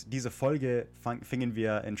sagen, dass diese Folge fingen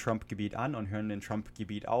wir in Trump-Gebiet an und hören in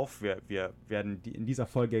Trump-Gebiet auf. Wir werden in dieser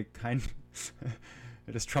Folge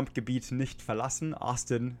das Trump-Gebiet nicht verlassen.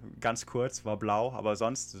 Austin, ganz kurz, war blau, aber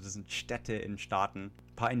sonst, das sind Städte in Staaten.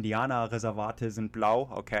 Ein paar Indianerreservate sind blau,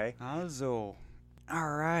 okay. Also,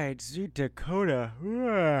 alright, Süddakota.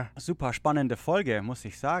 Super spannende Folge, muss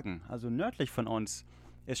ich sagen. Also nördlich von uns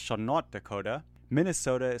ist schon Norddakota.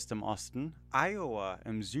 Minnesota ist im Osten, Iowa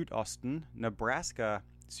im Südosten, Nebraska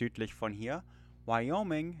südlich von hier,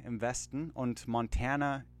 Wyoming im Westen und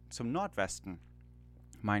Montana zum Nordwesten.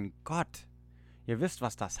 Mein Gott, ihr wisst,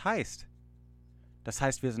 was das heißt. Das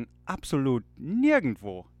heißt, wir sind absolut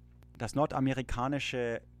nirgendwo. Das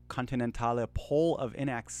nordamerikanische kontinentale Pole of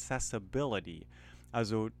Inaccessibility,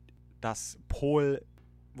 also das Pol,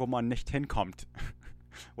 wo man nicht hinkommt,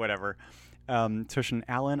 whatever, zwischen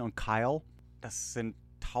Allen und Kyle. Das sind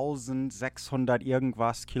 1600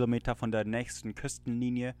 irgendwas Kilometer von der nächsten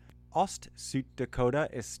Küstenlinie. Ost-Süddakota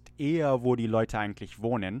ist eher, wo die Leute eigentlich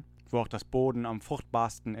wohnen, wo auch das Boden am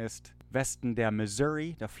fruchtbarsten ist. Westen der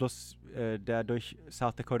Missouri, der Fluss, der durch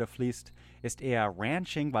South Dakota fließt, ist eher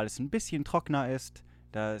Ranching, weil es ein bisschen trockener ist.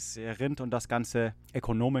 Da ist Rind und das Ganze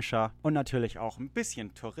ökonomischer und natürlich auch ein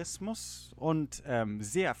bisschen Tourismus und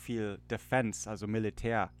sehr viel Defense, also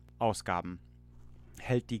Militärausgaben.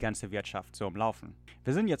 Hält die ganze Wirtschaft so am Laufen.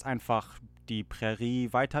 Wir sind jetzt einfach die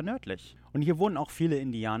Prärie weiter nördlich. Und hier wohnen auch viele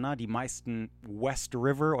Indianer, die meisten West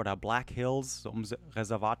River oder Black Hills, so um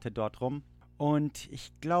Reservate dort rum. Und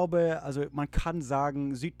ich glaube, also man kann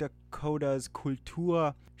sagen, Süddakotas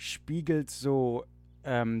Kultur spiegelt so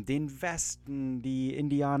den Westen,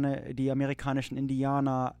 die amerikanischen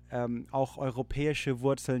Indianer, auch europäische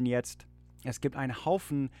Wurzeln jetzt. Es gibt einen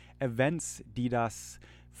Haufen Events, die das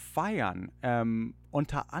feiern.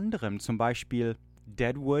 Unter anderem zum Beispiel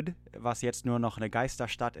Deadwood, was jetzt nur noch eine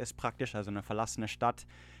Geisterstadt ist praktisch, also eine verlassene Stadt.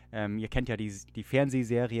 Ihr kennt ja die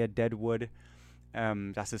Fernsehserie Deadwood.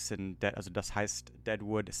 Das heißt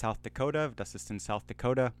Deadwood, South Dakota. Das ist in South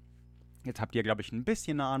Dakota. Jetzt habt ihr, glaube ich, ein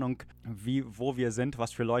bisschen eine Ahnung, wo wir sind,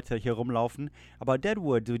 was für Leute hier rumlaufen. Aber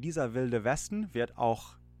Deadwood, so dieser wilde Westen, wird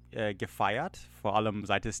auch gefeiert, vor allem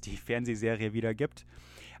seit es die Fernsehserie wieder gibt.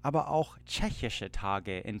 Aber auch tschechische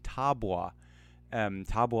Tage in Tabor.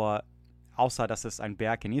 Tabor, außer dass es ein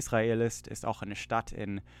Berg in Israel ist auch eine Stadt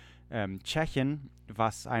in Tschechien,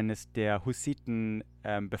 was eines der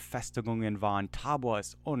Hussiten-Befestigungen war. Und Tabor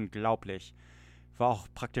ist unglaublich. War auch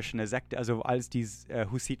praktisch eine Sekte, also als die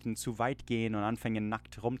Hussiten zu weit gehen und anfangen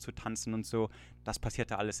nackt rumzutanzen und so, das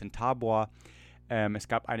passierte alles in Tabor. Es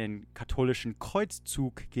gab einen katholischen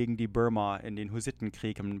Kreuzzug gegen die Burma in den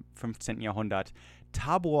Hussitenkrieg im 15. Jahrhundert.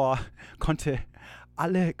 Tabor konnte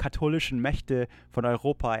alle katholischen Mächte von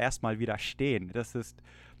Europa erstmal widerstehen. Das ist,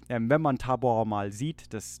 wenn man Tabor mal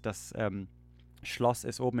sieht, das Schloss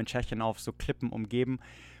ist oben in Tschechien auf so Klippen umgeben.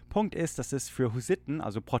 Punkt ist, das ist für Hussiten,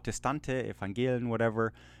 also Protestante, Evangelien,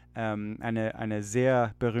 whatever, eine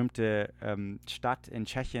sehr berühmte Stadt in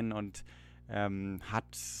Tschechien und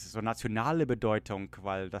hat so nationale Bedeutung,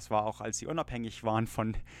 weil das war auch, als sie unabhängig waren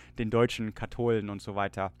von den deutschen Katholen und so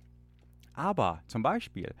weiter. Aber zum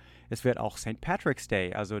Beispiel, es wird auch St. Patrick's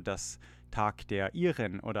Day, also das Tag der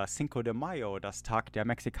Iren, oder Cinco de Mayo, das Tag der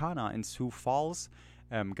Mexikaner in Sioux Falls,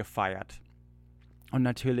 gefeiert. Und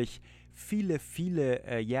natürlich viele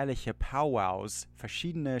jährliche Powwows,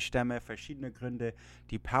 verschiedene Stämme, verschiedene Gründe,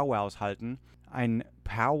 die Powwows halten. Ein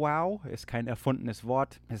Powwow ist kein erfundenes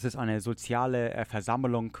Wort. Es ist eine soziale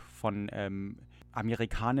Versammlung von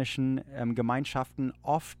amerikanischen Gemeinschaften,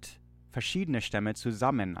 oft verschiedene Stämme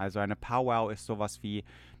zusammen. Also eine Powwow ist sowas wie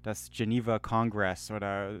das Geneva Congress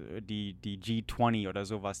oder die G20 oder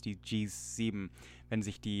sowas, die G7, wenn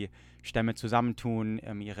sich die Stämme zusammentun,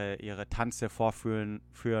 ihre Tanze vorführen,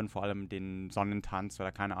 vor allem den Sonnentanz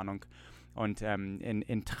oder keine Ahnung. und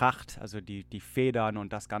in Tracht, also die Federn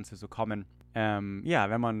und das Ganze so kommen. Ja,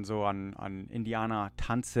 wenn man so an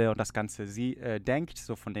Indianer-Tanze und das Ganze denkt,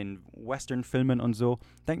 so von den Western-Filmen und so,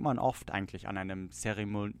 denkt man oft eigentlich an einem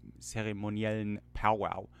zeremoniellen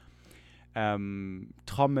Powwow.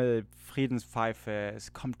 Trommel, Friedenspfeife,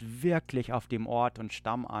 es kommt wirklich auf dem Ort und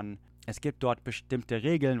Stamm an. Es gibt dort bestimmte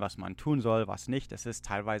Regeln, was man tun soll, was nicht. Es ist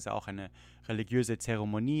teilweise auch eine religiöse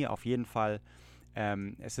Zeremonie, auf jeden Fall.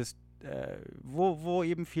 Es ist wo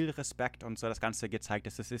eben viel Respekt und so das Ganze gezeigt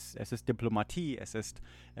ist. Es ist Diplomatie, es ist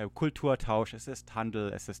Kulturtausch, es ist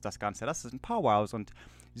Handel, es ist das Ganze. Das sind Powwows und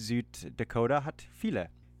Süddakota hat viele.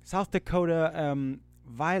 South Dakota,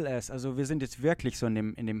 also wir sind jetzt wirklich so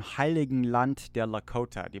in dem heiligen Land der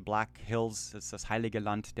Lakota. Die Black Hills ist das heilige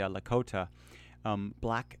Land der Lakota.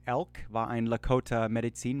 Black Elk war ein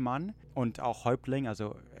Lakota-Medizinmann und auch Häuptling,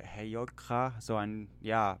 also Heyokra, so ein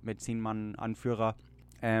Medizinmann-Anführer.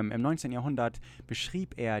 Im 19. Jahrhundert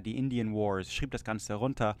beschrieb er die Indian Wars, schrieb das Ganze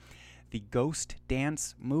runter. The Ghost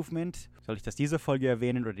Dance Movement. Soll ich das diese Folge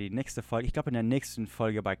erwähnen oder die nächste Folge? Ich glaube in der nächsten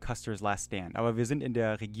Folge bei Custer's Last Stand. Aber wir sind in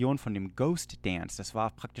der Region von dem Ghost Dance. Das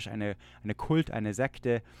war praktisch eine Kult, eine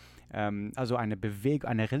Sekte, also eine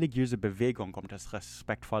religiöse Bewegung, um das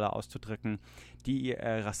respektvoller auszudrücken, die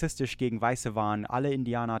rassistisch gegen Weiße waren. Alle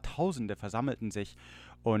Indianer, Tausende versammelten sich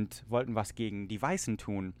und wollten was gegen die Weißen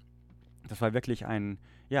tun. Das war wirklich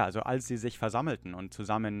also als sie sich versammelten und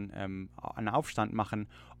zusammen einen Aufstand machen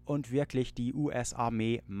und wirklich die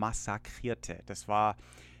US-Armee massakrierte. Das war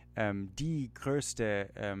die größte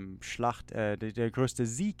Schlacht, der größte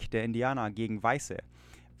Sieg der Indianer gegen Weiße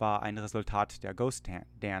war ein Resultat der Ghost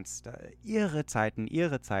Dance. Ihre Zeiten,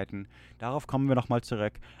 darauf kommen wir nochmal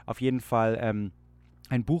zurück. Auf jeden Fall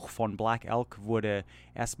ein Buch von Black Elk wurde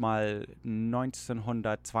erstmal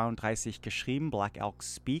 1932 geschrieben, Black Elk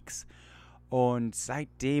Speaks. Und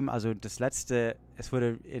seitdem, also das letzte, es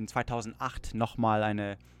wurde in 2008 nochmal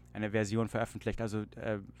eine Version veröffentlicht. Also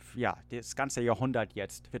das ganze Jahrhundert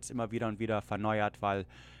jetzt wird es immer wieder und wieder verneuert, weil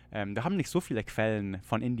wir haben nicht so viele Quellen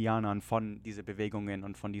von Indianern, von diesen Bewegungen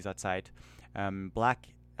und von dieser Zeit. Black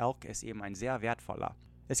Elk ist eben ein sehr wertvoller.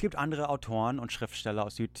 Es gibt andere Autoren und Schriftsteller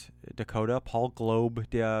aus Süddakota. Paul Globe,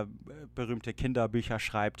 der berühmte Kinderbücher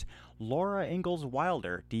schreibt. Laura Ingalls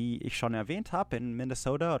Wilder, die ich schon erwähnt habe in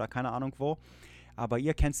Minnesota oder keine Ahnung wo. Aber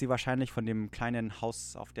ihr kennt sie wahrscheinlich von dem kleinen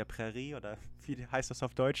Haus auf der Prärie oder wie heißt das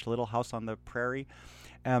auf Deutsch? Little House on the Prairie.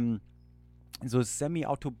 So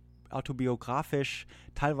semi-autobiografisch,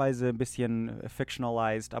 teilweise ein bisschen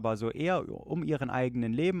fictionalized, aber so eher um ihren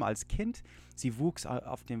eigenen Leben als Kind. Sie wuchs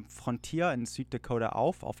auf dem Frontier in Süddakota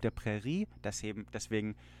auf der Prärie,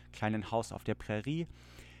 deswegen kleinen Haus auf der Prärie.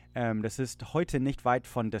 Das ist heute nicht weit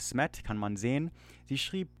von De Smet, kann man sehen. Sie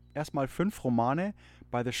schrieb erstmal 5 Romane.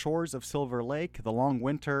 By the Shores of Silver Lake, The Long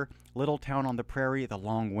Winter, Little Town on the Prairie, The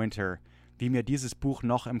Long Winter. Wie mir dieses Buch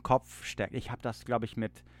noch im Kopf steckt. Ich habe das, glaube ich,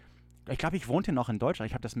 ich wohnte noch in Deutschland.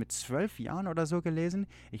 Ich habe das mit 12 Jahren oder so gelesen.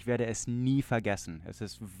 Ich werde es nie vergessen. Es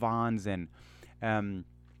ist Wahnsinn.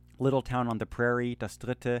 Little Town on the Prairie, das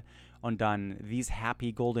 3. Und dann These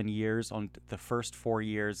Happy Golden Years und The First 4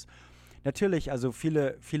 Years. Natürlich, also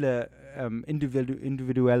viele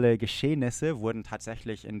individuelle Geschehnisse wurden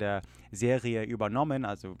tatsächlich in der Serie übernommen.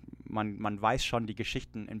 Also man weiß schon die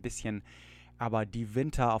Geschichten ein bisschen, aber die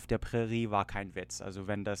Winter auf der Prärie war kein Witz. Also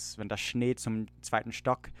wenn das Schnee zum 2.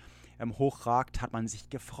 Stock hochragt, hat man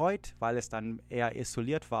sich gefreut, weil es dann eher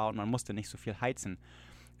isoliert war und man musste nicht so viel heizen.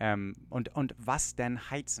 Und was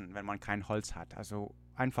denn heizen, wenn man kein Holz hat? Also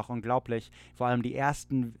einfach unglaublich. Vor allem die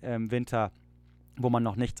ersten Winter, wo man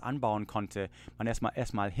noch nichts anbauen konnte. Man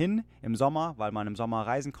erstmal hin im Sommer, weil man im Sommer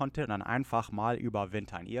reisen konnte und dann einfach mal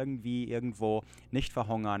überwintern. Irgendwo nicht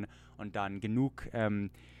verhungern und dann genug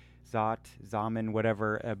Saat, Samen,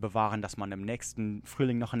 whatever, bewahren, dass man im nächsten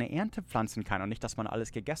Frühling noch eine Ernte pflanzen kann und nicht, dass man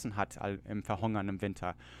alles gegessen hat im Verhungern im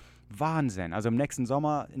Winter. Wahnsinn. Also im nächsten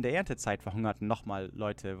Sommer in der Erntezeit verhungerten nochmal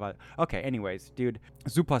Leute, weil... Okay, anyways, dude,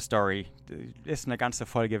 super Story. Ist eine ganze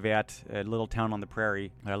Folge wert. Little Town on the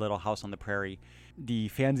Prairie, oder Little House on the Prairie. Die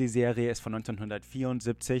Fernsehserie ist von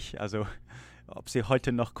 1974, also ob sie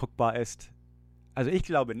heute noch guckbar ist. Also ich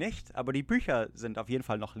glaube nicht, aber die Bücher sind auf jeden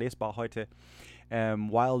Fall noch lesbar heute.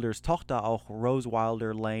 Wilders Tochter, auch Rose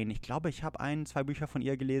Wilder Lane. Ich glaube, ich habe 2 Bücher von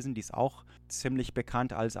ihr gelesen. Die ist auch ziemlich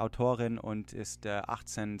bekannt als Autorin und ist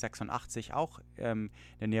 1886 auch in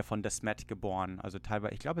der Nähe von De Smet geboren. Also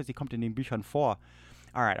teilweise, ich glaube, sie kommt in den Büchern vor.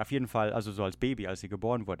 Alright, auf jeden Fall, also so als Baby, als sie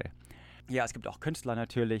geboren wurde. Ja, es gibt auch Künstler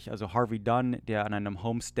natürlich, also Harvey Dunn, der an einem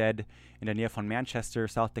Homestead in der Nähe von Manchester,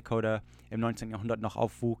 South Dakota, im 19. Jahrhundert noch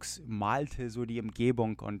aufwuchs, malte so die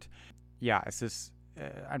Umgebung und ja, es ist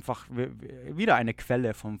einfach wieder eine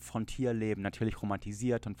Quelle vom Frontierleben, natürlich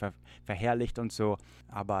romantisiert und verherrlicht und so,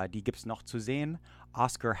 aber die gibt es noch zu sehen.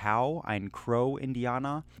 Oscar Howe, ein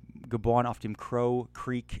Crow-Indianer, geboren auf dem Crow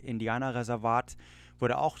Creek Indianerreservat,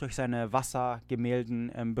 wurde auch durch seine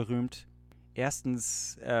Wassergemälden berühmt.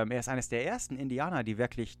 Erstens, er ist eines der ersten Indianer, die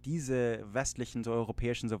wirklich diese westlichen, so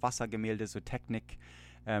europäischen, so Wassergemälde, so Technik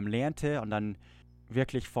lernte und dann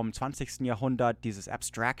wirklich vom 20. Jahrhundert dieses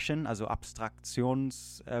Abstraction, also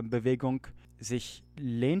Abstraktionsbewegung, sich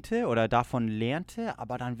lehnte oder davon lernte,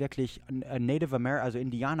 aber dann wirklich Native American, also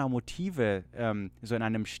Indianer-Motive so in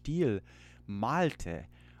einem Stil malte.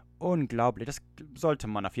 Unglaublich, das sollte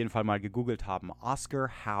man auf jeden Fall mal gegoogelt haben. Oscar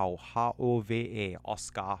Howe, H-O-W-E,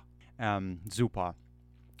 Oscar, super.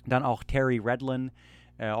 Dann auch Terry Redlin,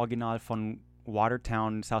 Original von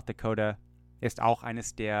Watertown, South Dakota, ist auch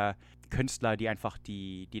eines der Künstler, die einfach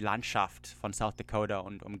die Landschaft von South Dakota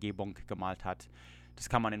und Umgebung gemalt hat. Das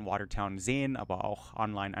kann man in Watertown sehen, aber auch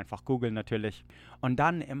online einfach googeln natürlich. Und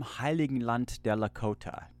dann im heiligen Land der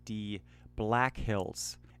Lakota, die Black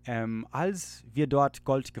Hills. Als wir dort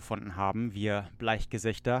Gold gefunden haben, wir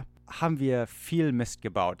Bleichgesichter, haben wir viel Mist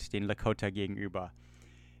gebaut den Lakota gegenüber.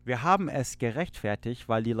 Wir haben es gerechtfertigt,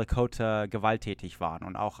 weil die Lakota gewalttätig waren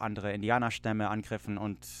und auch andere Indianerstämme angriffen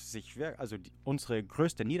und unsere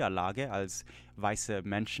größte Niederlage als weiße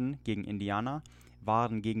Menschen gegen Indianer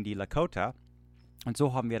waren gegen die Lakota und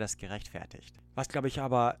so haben wir das gerechtfertigt. Was, glaube ich,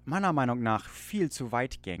 aber meiner Meinung nach viel zu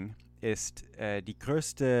weit ging, ist die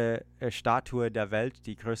größte Statue der Welt,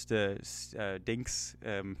 die größte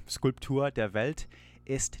Skulptur der Welt,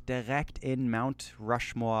 ist direkt in Mount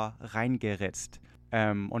Rushmore reingeritzt.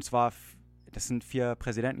 Und zwar, das sind 4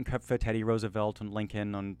 Präsidentenköpfe, Teddy Roosevelt und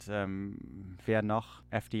Lincoln und wer noch?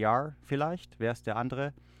 FDR vielleicht? Wer ist der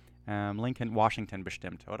andere? Lincoln, Washington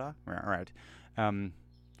bestimmt, oder? Right.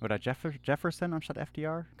 Oder Jefferson anstatt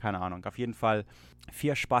FDR? Keine Ahnung. Auf jeden Fall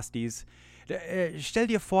 4 Spastis. Stell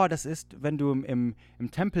dir vor, das ist, wenn du im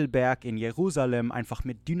Tempelberg in Jerusalem einfach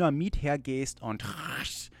mit Dynamit hergehst und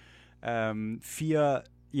 4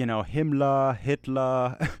 Himmler,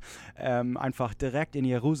 Hitler, einfach direkt in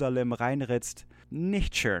Jerusalem reinritzt.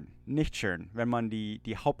 Nicht schön, wenn man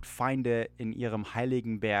die Hauptfeinde in ihrem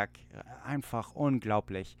heiligen Berg, einfach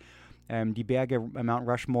unglaublich. Die Berge Mount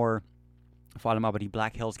Rushmore, vor allem aber die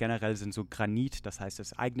Black Hills generell, sind so Granit, das heißt,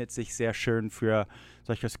 es eignet sich sehr schön für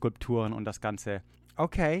solche Skulpturen und das Ganze.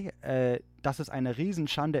 Okay, dass es eine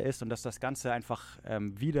Riesenschande ist und dass das Ganze einfach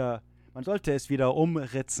man sollte es wieder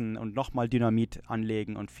umritzen und nochmal Dynamit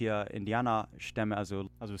anlegen und 4 Indianerstämme, also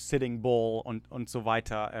Sitting Bull und so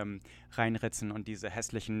weiter reinritzen und diese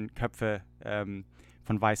hässlichen Köpfe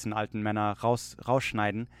von weißen alten Männern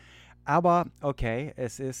rausschneiden. Aber okay,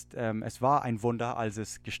 es war ein Wunder, als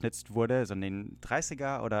es geschnitzt wurde, so in den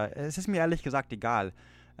 30er oder es ist mir ehrlich gesagt egal.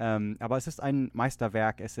 Aber es ist ein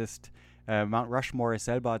Meisterwerk, Mount Rushmore ist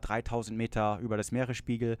selber 3000 Meter über das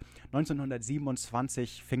Meeresspiegel.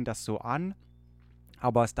 1927 fing das so an,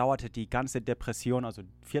 aber es dauerte die ganze Depression, also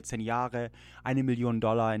 14 Jahre, $1 Million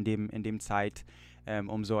in dem Zeit,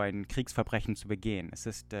 um so ein Kriegsverbrechen zu begehen. Es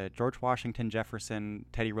ist George Washington, Jefferson,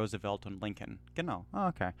 Teddy Roosevelt und Lincoln. Genau,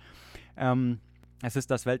 okay. Es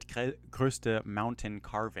ist das weltgrößte Mountain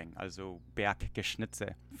Carving, also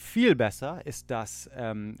Berggeschnitze. Viel besser ist das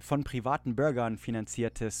von privaten Bürgern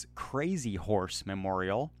finanziertes Crazy Horse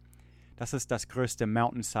Memorial. Das ist das größte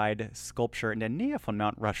Mountainside Sculpture in der Nähe von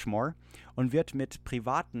Mount Rushmore und wird mit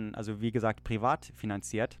privaten, also wie gesagt privat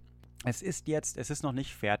finanziert. Es ist noch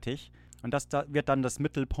nicht fertig und das wird dann das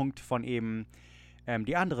Mittelpunkt von eben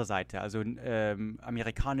die andere Seite, also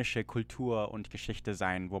amerikanische Kultur und Geschichte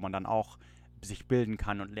sein, wo man dann auch sich bilden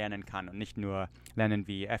kann und lernen kann und nicht nur lernen,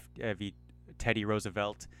 wie Teddy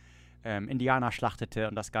Roosevelt Indianer schlachtete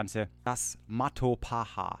und das Ganze. Das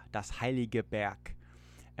Matopaha, das heilige Berg,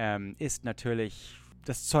 ist natürlich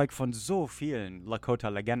das Zeug von so vielen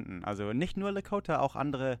Lakota-Legenden. Also nicht nur Lakota, auch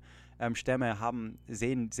andere Stämme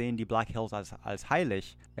sehen die Black Hills als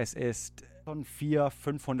heilig. Es ist von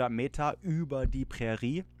 400-500 Meter über die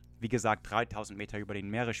Prärie. Wie gesagt, 3000 Meter über den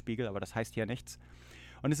Meeresspiegel, aber das heißt ja nichts.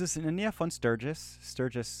 Und es ist in der Nähe von Sturgis.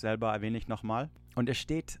 Sturgis selber erwähne ich nochmal. Und es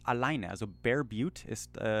steht alleine. Also Bear Butte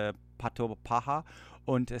ist Matopaha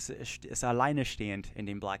und es ist alleine stehend in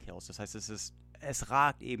den Black Hills. Das heißt, es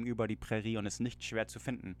ragt eben über die Prärie und ist nicht schwer zu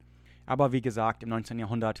finden. Aber wie gesagt, im 19.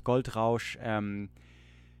 Jahrhundert Goldrausch,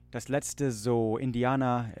 das letzte so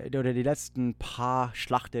die letzten paar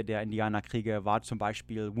Schlachten der Indianerkriege war zum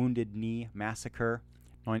Beispiel Wounded Knee Massacre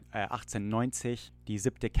 1890. Die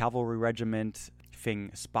 7. Cavalry Regiment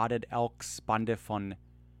fing Spotted Elks Bande von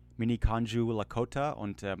Miniconjou Lakota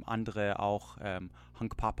und andere auch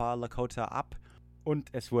Hunkpapa Lakota ab. Und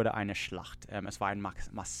es wurde eine Schlacht. Es war ein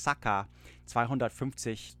Massaker.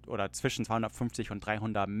 250 oder zwischen 250 und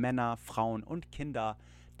 300 Männer, Frauen und Kinder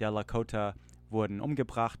der Lakota wurden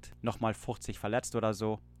umgebracht. Nochmal 40 verletzt oder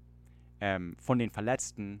so. Von den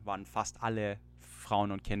Verletzten waren fast alle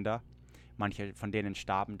Frauen und Kinder. Manche von denen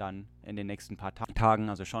starben dann in den nächsten paar Tagen,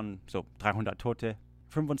 also schon so 300 Tote.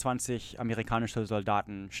 25 amerikanische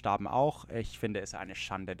Soldaten starben auch. Ich finde es eine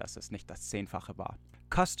Schande, dass es nicht das 10-fache war.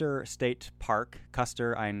 Custer State Park.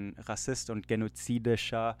 Custer, ein Rassist und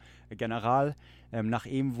genozidischer General. Nach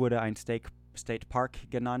ihm wurde ein State Park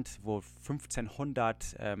genannt, wo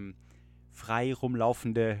 1500 frei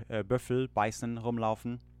rumlaufende Büffel, Bison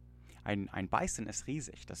rumlaufen. Ein Bison ist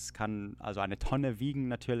riesig. Das kann also eine Tonne wiegen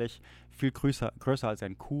natürlich. Viel größer als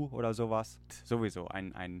ein Kuh oder sowas. Sowieso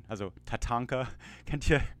also Tatanka. Kennt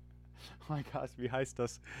ihr? Oh mein Gott, wie heißt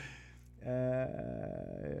das?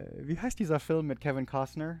 Wie heißt dieser Film mit Kevin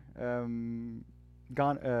Costner? The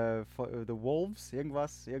Wolves?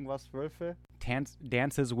 Irgendwas Wölfe?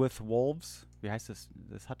 Dances with Wolves. Wie heißt das?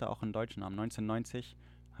 Das hatte auch einen deutschen Namen. 1990.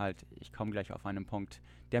 Halt, ich komme gleich auf einen Punkt.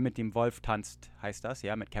 Der mit dem Wolf tanzt, heißt das,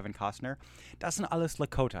 ja, mit Kevin Costner. Das sind alles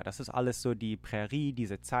Lakota. Das ist alles so die Prärie,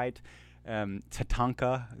 diese Zeit.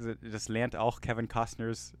 Tatanka, das lernt auch Kevin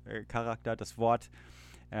Costners Charakter, das Wort.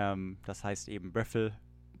 Das heißt eben Büffel.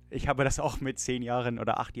 Ich habe das auch mit 10 Jahren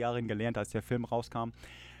oder 8 Jahren gelernt, als der Film rauskam.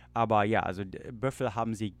 Aber ja, also Büffel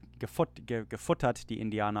haben sie gefuttert, die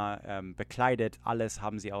Indianer, bekleidet. Alles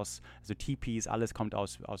haben sie also Tipis, alles kommt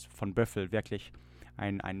von Büffel, wirklich.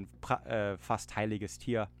 Ein fast heiliges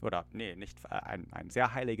Tier, oder nee, nicht ein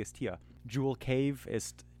sehr heiliges Tier. Jewel Cave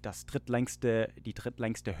ist die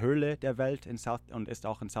drittlängste Höhle der Welt und ist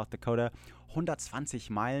auch in South Dakota. 120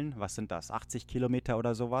 Meilen, was sind das, 80 Kilometer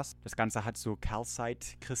oder sowas. Das Ganze hat so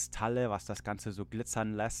Calcite-Kristalle, was das Ganze so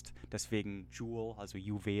glitzern lässt. Deswegen Jewel, also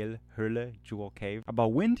Juwel, Höhle, Jewel Cave. Aber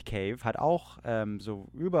Wind Cave hat auch so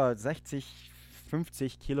über 60,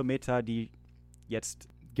 50 Kilometer, die jetzt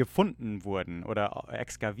gefunden wurden oder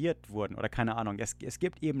exkaviert wurden oder keine Ahnung. Es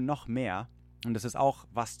gibt eben noch mehr und es ist auch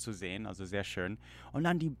was zu sehen, also sehr schön. Und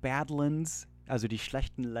dann die Badlands, also die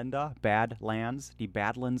schlechten Länder, Badlands, die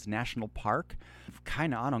Badlands National Park.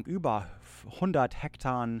 Keine Ahnung, über 100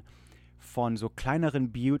 Hektaren von so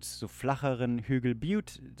kleineren Buttes, so flacheren Hügel.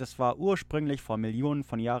 Butte, das war ursprünglich vor Millionen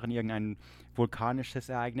von Jahren irgendein vulkanisches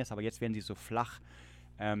Ereignis, aber jetzt werden sie so flach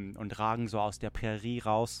und ragen so aus der Prärie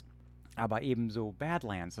raus. Aber eben so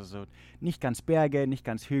Badlands, also nicht ganz Berge, nicht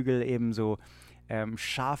ganz Hügel, eben so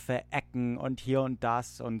scharfe Ecken und hier und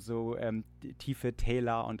das und so tiefe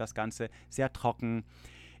Täler und das Ganze sehr trocken.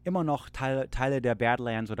 Immer noch Teile der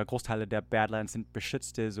Badlands oder Großteile der Badlands sind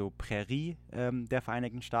beschützte so Prärie der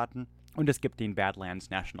Vereinigten Staaten. Und es gibt den Badlands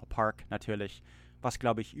National Park natürlich, was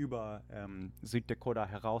glaube ich über Süddakota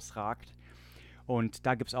herausragt. Und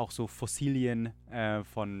da gibt es auch so Fossilien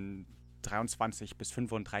von 23 bis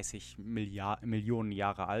 35 Millionen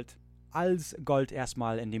Jahre alt. Als Gold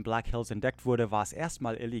erstmal in den Black Hills entdeckt wurde, war es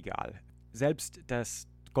erstmal illegal. Selbst das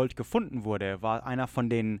Gold gefunden wurde, war einer von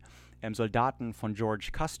den Soldaten von George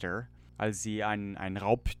Custer, als sie einen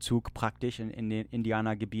Raubzug praktisch in den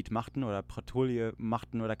Indianergebiet machten oder Patrouille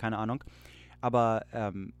machten oder keine Ahnung. Aber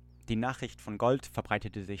die Nachricht von Gold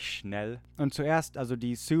verbreitete sich schnell. Und zuerst, also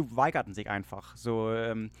die Sioux weigerten sich einfach. So,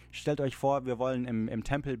 stellt euch vor, wir wollen im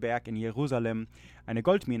Tempelberg in Jerusalem eine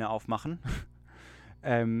Goldmine aufmachen.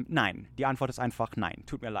 Nein, die Antwort ist einfach nein.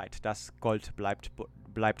 Tut mir leid, das Gold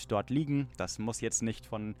bleibt dort liegen. Das muss jetzt nicht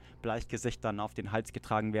von Bleichgesichtern auf den Hals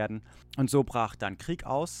getragen werden. Und so brach dann Krieg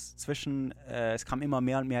aus zwischen, es kamen immer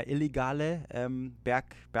mehr und mehr illegale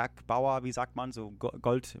Bergbauer, wie sagt man, so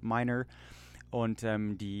Goldminer. Und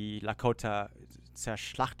die Lakota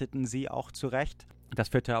zerschlachteten sie auch zurecht. Das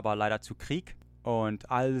führte aber leider zu Krieg. Und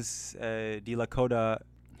als die Lakota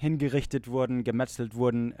hingerichtet wurden, gemetzelt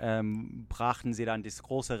wurden, brachen sie dann das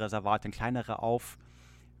große Reservat in kleinere auf,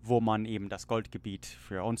 wo man eben das Goldgebiet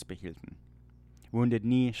für uns behielten. Wounded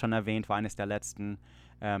Knee, schon erwähnt, war eines der letzten.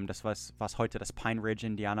 Das, was heute das Pine Ridge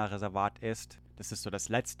Indianerreservat ist. Das ist so das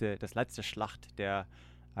letzte Schlacht der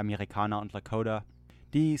Amerikaner und Lakota.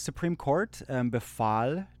 Die Supreme Court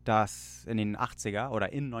befahl, dass in den 80er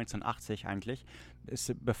oder in 1980 eigentlich,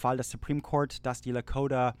 befahl das Supreme Court, dass die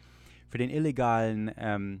Lakota für den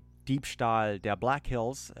illegalen Diebstahl der Black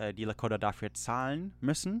Hills die Lakota dafür zahlen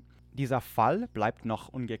müssen. Dieser Fall bleibt noch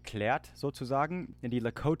ungeklärt sozusagen. Die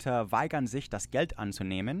Lakota weigern sich, das Geld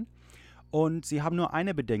anzunehmen und sie haben nur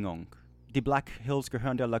eine Bedingung. Die Black Hills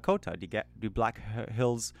gehören der Lakota. Die Black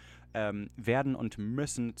Hills werden und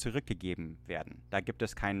müssen zurückgegeben werden. Da gibt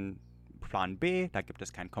es keinen Plan B, da gibt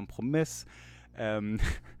es keinen Kompromiss,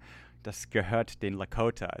 das gehört den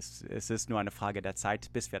Lakota. Es ist nur eine Frage der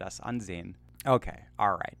Zeit, bis wir das ansehen. Okay,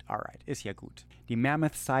 alright. Ist ja gut. Die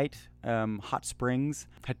Mammoth Site, Hot Springs,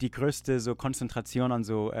 hat die größte so Konzentration an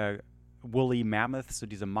so woolly Mammoths, so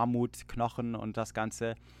diese Mammutknochen und das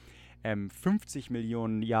Ganze. 50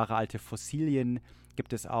 Millionen Jahre alte Fossilien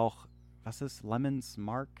gibt es auch. Was ist? Lemons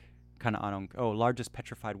Mark? Keine Ahnung. Oh, Largest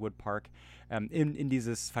Petrified Wood Park. In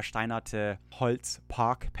dieses versteinerte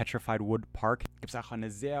Holzpark, Petrified Wood Park, gibt es auch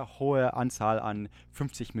eine sehr hohe Anzahl an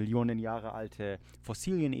 50 Millionen Jahre alte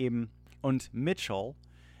Fossilien eben. Und Mitchell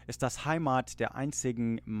ist das Heimat der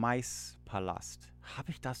einzigen Maispalast.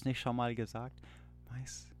 Habe ich das nicht schon mal gesagt?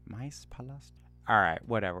 Maispalast? Alright,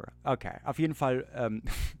 whatever. Okay, auf jeden Fall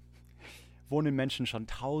wohnen Menschen schon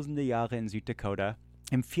tausende Jahre in Süddakota.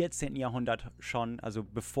 Im 14. Jahrhundert schon, also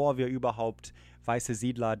bevor wir überhaupt weiße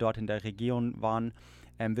Siedler dort in der Region waren,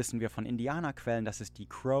 wissen wir von Indianerquellen, dass es die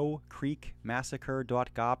Crow Creek Massacre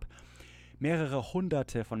dort gab. Mehrere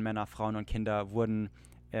Hunderte von Männern, Frauen und Kindern wurden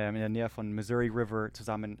in der Nähe von Missouri River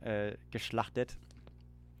zusammen geschlachtet.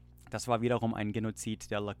 Das war wiederum ein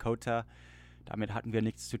Genozid der Lakota. Damit hatten wir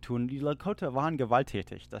nichts zu tun. Die Lakota waren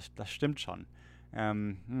gewalttätig, das stimmt schon.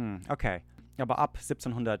 Okay, aber ab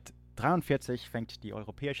 1743 fängt die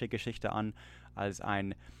europäische Geschichte an, als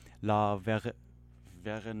ein La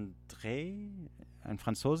Vérendrye, ein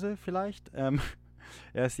Franzose vielleicht.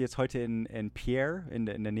 Er ist jetzt heute in Pierre, in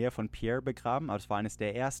der Nähe von Pierre begraben. Aber es war eines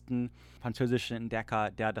der ersten französischen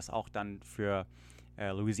Entdecker, der das auch dann für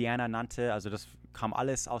Louisiana nannte. Also das kam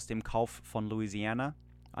alles aus dem Kauf von Louisiana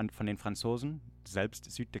von den Franzosen, selbst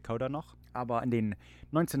Süddakota noch. Aber in den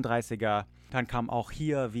 1930er, dann kam auch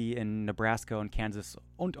hier, wie in Nebraska und Kansas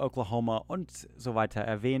und Oklahoma und so weiter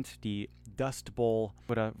erwähnt, die Dust Bowl,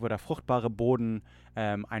 wo der fruchtbare Boden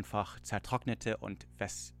einfach zertrocknete und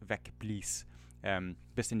wegblies.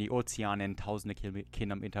 Bis in die Ozeane, tausende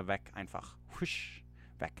Kilometer weg, einfach husch,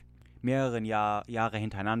 weg. Mehrere Jahre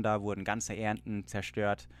hintereinander wurden ganze Ernten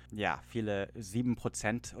zerstört. Ja,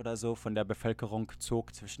 7% oder so von der Bevölkerung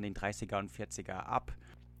zog zwischen den 30er und 40er ab.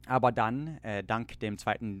 Aber dann, dank dem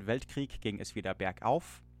Zweiten Weltkrieg, ging es wieder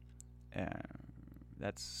bergauf.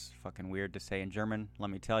 That's fucking weird to say in German, let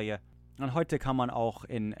me tell you. Und heute kann man auch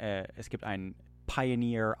es gibt ein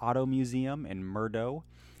Pioneer Auto Museum in Murdo.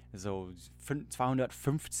 So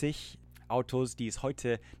 250 Autos, die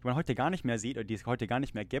man heute gar nicht mehr sieht oder die es heute gar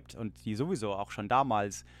nicht mehr gibt und die sowieso auch schon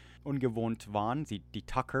damals ungewohnt waren. Die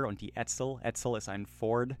Tucker und die Edsel. Edsel ist ein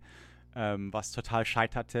Ford, was total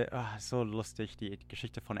scheiterte. So lustig, die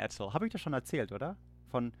Geschichte von Edsel. Habe ich das schon erzählt, oder?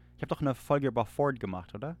 Ich habe doch eine Folge über Ford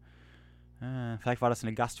gemacht, oder? Vielleicht war das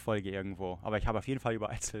eine Gastfolge irgendwo. Aber ich habe auf jeden Fall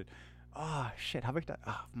über Edsel. Shit, habe ich da...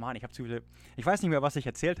 Mann, ich habe zu viele... Ich weiß nicht mehr, was ich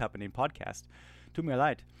erzählt habe in dem Podcast. Tut mir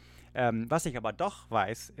leid. Was ich aber doch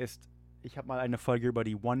weiß, ist, ich habe mal eine Folge über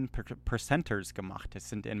die One-Percenters gemacht. Das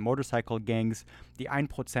sind in Motorcycle-Gangs die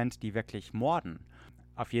 1%, die wirklich morden.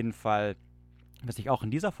 Auf jeden Fall, was ich auch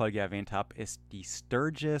in dieser Folge erwähnt habe, ist die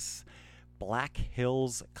Sturgis Black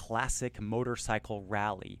Hills Classic Motorcycle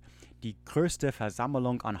Rally. Die größte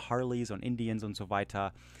Versammlung an Harleys und Indians und so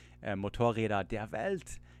weiter, Motorräder der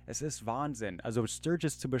Welt. Es ist Wahnsinn. Also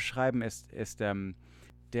Sturgis zu beschreiben ist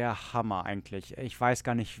der Hammer eigentlich. Ich weiß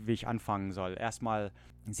gar nicht, wie ich anfangen soll. Erstmal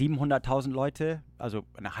 700.000 Leute, also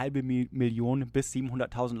eine halbe Million bis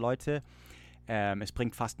 700.000 Leute. Es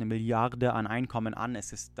bringt fast 1 Milliarde an Einkommen an.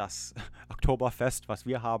 Es ist das Oktoberfest, was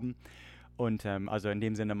wir haben. Und also in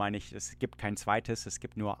dem Sinne meine ich, es gibt kein zweites, es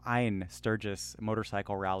gibt nur ein Sturgis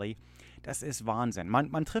Motorcycle Rally. Das ist Wahnsinn.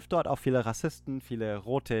 Man trifft dort auch viele Rassisten, viele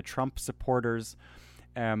rote Trump-Supporters,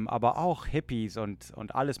 aber auch Hippies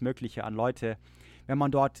und alles Mögliche an Leute. Wenn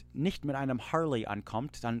man dort nicht mit einem Harley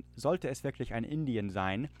ankommt, dann sollte es wirklich ein Indian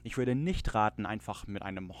sein. Ich würde nicht raten, einfach mit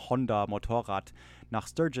einem Honda-Motorrad nach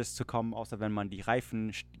Sturgis zu kommen, außer wenn man die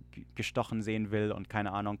Reifen gestochen sehen will und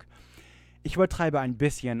keine Ahnung. Ich übertreibe ein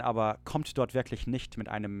bisschen, aber kommt dort wirklich nicht mit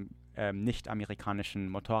einem nicht-amerikanischen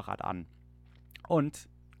Motorrad an. Und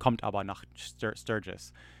kommt aber nach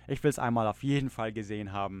Sturgis. Ich will es einmal auf jeden Fall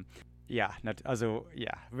gesehen haben. Ja,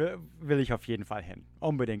 will ich auf jeden Fall hin.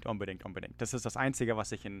 Unbedingt. Das ist das Einzige,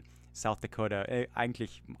 was ich in South Dakota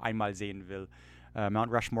eigentlich einmal sehen will.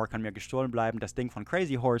 Mount Rushmore kann mir gestohlen bleiben. Das Ding von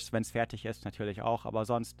Crazy Horse, wenn es fertig ist, natürlich auch. Aber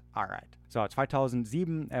sonst, alright. So,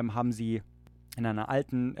 2007 haben sie in einer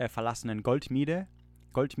alten, verlassenen Goldmine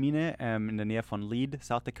in der Nähe von Lead,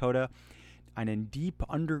 South Dakota, einen Deep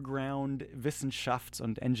Underground Wissenschafts-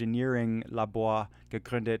 und Engineering-Labor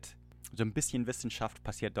gegründet. So ein bisschen Wissenschaft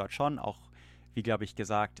passiert dort schon, auch, wie glaube ich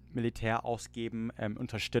gesagt, Militär ausgeben,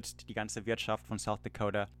 unterstützt die ganze Wirtschaft von South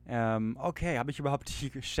Dakota. Okay, habe ich überhaupt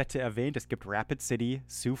die Städte erwähnt? Es gibt Rapid City,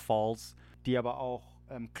 Sioux Falls, die aber auch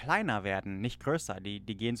kleiner werden, nicht größer. Die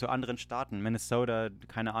gehen zu anderen Staaten. Minnesota,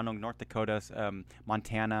 keine Ahnung, North Dakota,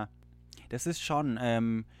 Montana. Das ist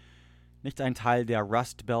schon nicht ein Teil der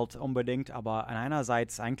Rust Belt unbedingt, aber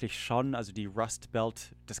einerseits eigentlich schon. Also die Rust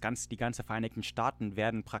Belt, die ganze Vereinigten Staaten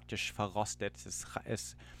werden praktisch verrostet.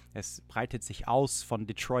 Es breitet sich aus von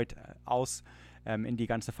Detroit aus in die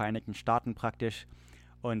ganze Vereinigten Staaten praktisch.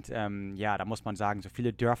 Und da muss man sagen, so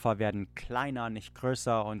viele Dörfer werden kleiner, nicht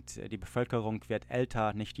größer und die Bevölkerung wird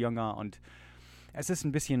älter, nicht jünger. Und es ist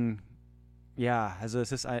ein bisschen, also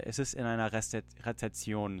es ist in einer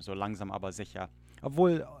Rezession, so langsam aber sicher.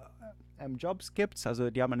 Obwohl Jobs gibt's,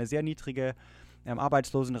 also die haben eine sehr niedrige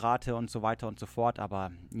Arbeitslosenrate und so weiter und so fort,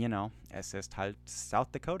 aber, es ist halt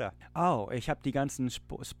South Dakota. Oh, ich habe die ganzen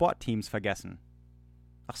Sportteams vergessen.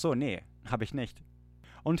 Ach so, nee, habe ich nicht.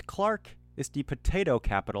 Und Clark ist die Potato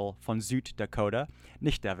Capital von Süddakota,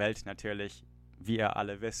 nicht der Welt natürlich, wie ihr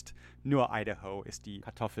alle wisst. Nur Idaho ist die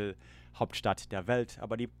Kartoffelhauptstadt der Welt,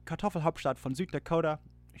 aber die Kartoffelhauptstadt von Süddakota,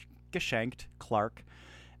 geschenkt, Clark.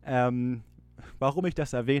 Warum ich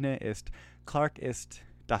das erwähne, ist, Clark ist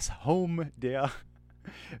das Home der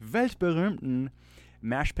weltberühmten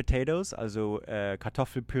Mashed Potatoes, also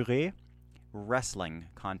Kartoffelpüree, Wrestling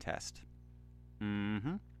Contest.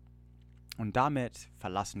 Und damit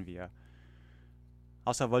verlassen wir.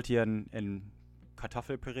 Außer wollt ihr in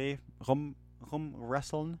Kartoffelpüree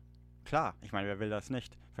rumwresteln? Klar, ich meine, wer will das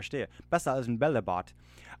nicht? Verstehe. Besser als ein Bällebad.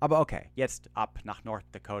 Aber okay, jetzt ab nach North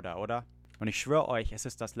Dakota, oder? Und ich schwöre euch, es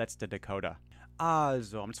ist das letzte Dakota.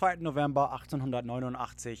 Also, am 2. November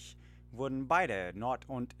 1889 wurden beide Nord-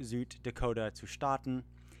 und Süddakota zu Staaten.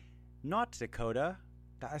 Norddakota,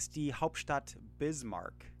 da ist die Hauptstadt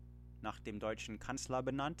Bismarck, nach dem deutschen Kanzler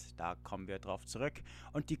benannt. Da kommen wir drauf zurück.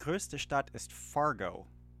 Und die größte Stadt ist Fargo.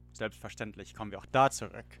 Selbstverständlich kommen wir auch da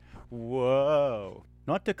zurück. Wow.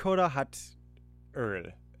 Norddakota hat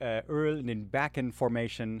Öl. Öl in den Bakken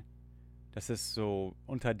Formation. Das ist so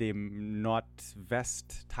unter dem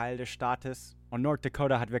Nordwestteil des Staates. Und North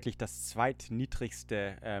Dakota hat wirklich das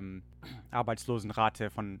zweitniedrigste Arbeitslosenrate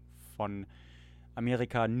von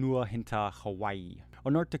Amerika, nur hinter Hawaii.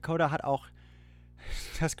 Und North Dakota hat auch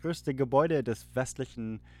das größte Gebäude des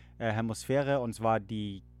westlichen Hemisphäre, und zwar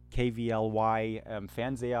die KVLY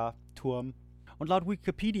Fernseherturm. Und laut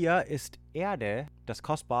Wikipedia ist Erde das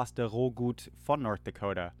kostbarste Rohgut von North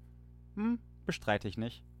Dakota. Bestreite ich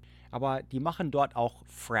nicht. Aber die machen dort auch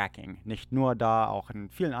Fracking. Nicht nur da, auch in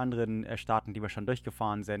vielen anderen Staaten, die wir schon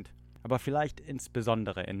durchgefahren sind. Aber vielleicht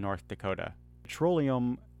insbesondere in North Dakota.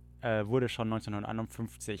 Petroleum wurde schon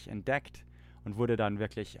 1951 entdeckt und wurde dann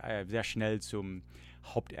wirklich sehr schnell zum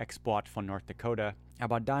Hauptexport von North Dakota.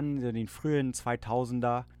 Aber dann in den frühen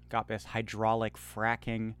 2000er gab es Hydraulic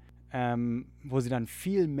Fracking, wo sie dann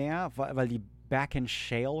viel mehr, weil die Bakken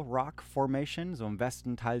Shale Rock Formation, so im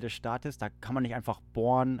westen Teil des Staates, da kann man nicht einfach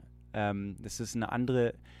bohren. Das ist eine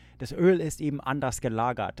andere, das Öl ist eben anders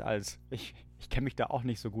gelagert als, ich kenne mich da auch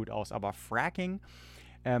nicht so gut aus, aber Fracking,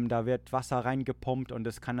 da wird Wasser reingepumpt und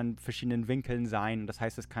es kann an verschiedenen Winkeln sein. Das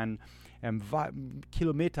heißt, es kann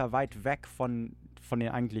Kilometer weit weg von dem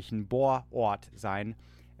eigentlichen Bohrort sein,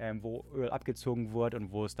 wo Öl abgezogen wird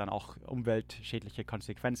und wo es dann auch umweltschädliche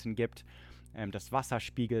Konsequenzen gibt. Das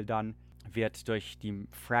Wasserspiegel dann wird durch die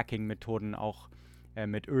Fracking-Methoden auch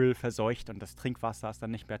mit Öl verseucht und das Trinkwasser ist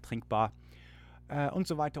dann nicht mehr trinkbar und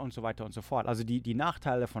so weiter und so weiter und so fort. Also die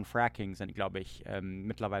Nachteile von Fracking sind, glaube ich,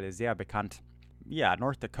 mittlerweile sehr bekannt. Ja,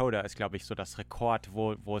 North Dakota ist, glaube ich, so das Rekord,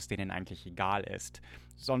 wo es denen eigentlich egal ist.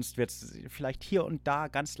 Sonst wird es vielleicht hier und da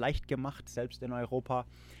ganz leicht gemacht, selbst in Europa.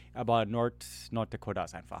 Aber North Dakota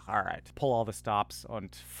ist einfach, alright, pull all the stops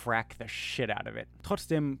und frack the shit out of it.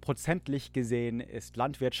 Trotzdem, prozentlich gesehen, ist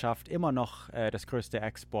Landwirtschaft immer noch das größte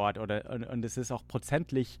Export und es ist auch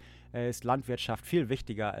prozentlich, ist Landwirtschaft viel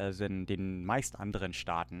wichtiger als in den meisten anderen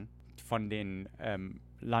Staaten. Von den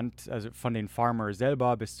von den Farmer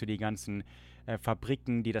selber bis zu den ganzen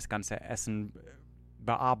Fabriken, die das ganze Essen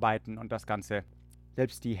bearbeiten und das ganze,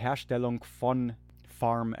 selbst die Herstellung von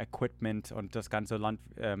Farm Equipment und das ganze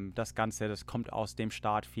das kommt aus dem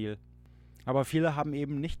Staat viel. Aber viele haben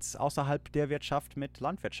eben nichts außerhalb der Wirtschaft mit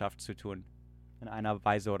Landwirtschaft zu tun, in einer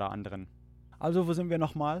Weise oder anderen. Also wo sind wir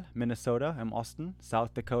nochmal? Minnesota im Osten,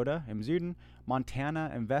 South Dakota im Süden, Montana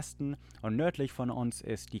im Westen und nördlich von uns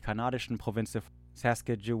ist die kanadischen Provinzen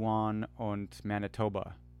Saskatchewan und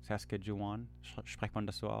Manitoba. Saskatchewan, spricht man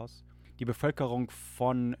das so aus? Die Bevölkerung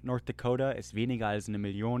von North Dakota ist weniger als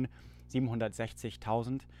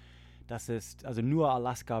 1.760.000. Das ist, also nur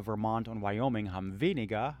Alaska, Vermont und Wyoming haben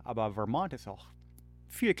weniger, aber Vermont ist auch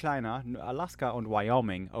viel kleiner. Alaska und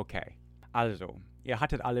Wyoming, okay. Also, ihr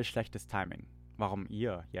hattet alle schlechtes Timing. warum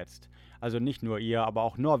ihr jetzt? Also nicht nur ihr, aber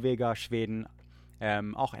auch Norweger, Schweden,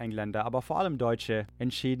 auch Engländer, aber vor allem Deutsche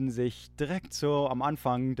entschieden sich direkt so am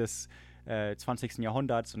Anfang des 20.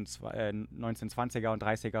 Jahrhunderts und 1920er und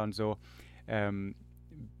 30er und so,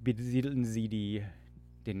 besiedelten sie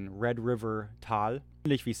den Red River Tal,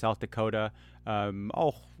 ähnlich wie South Dakota,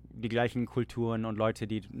 auch die gleichen Kulturen und Leute,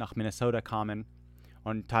 die nach Minnesota kamen.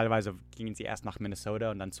 Und teilweise gingen sie erst nach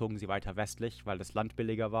Minnesota und dann zogen sie weiter westlich, weil das Land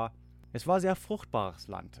billiger war. Es war sehr fruchtbares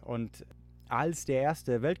Land und als der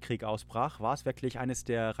Erste Weltkrieg ausbrach, war es wirklich eines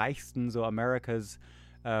der reichsten so Americas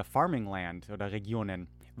Farming Land oder Regionen.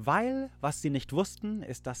 Weil, was sie nicht wussten,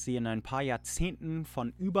 ist, dass sie in ein paar Jahrzehnten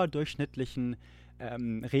von überdurchschnittlichen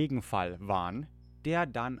Regenfall waren, der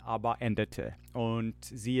dann aber endete. Und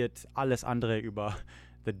siehet alles andere über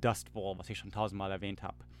The Dust Bowl, was ich schon 1000-mal erwähnt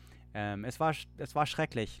habe. Es war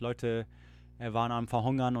schrecklich. Leute waren am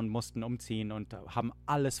Verhungern und mussten umziehen und haben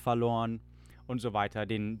alles verloren und so weiter.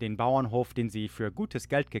 Den Bauernhof, den sie für gutes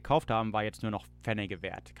Geld gekauft haben, war jetzt nur noch Pfennige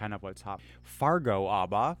wert. Keiner wollte es haben. Fargo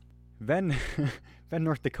aber, wenn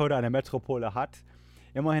North Dakota eine Metropole hat,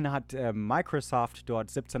 immerhin hat Microsoft dort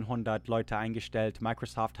 1700 Leute eingestellt.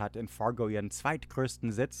 Microsoft hat in Fargo ihren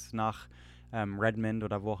zweitgrößten Sitz nach Redmond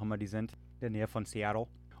oder wo auch immer die sind, in der Nähe von Seattle.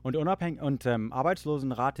 Und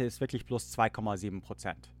Arbeitslosenrate ist wirklich plus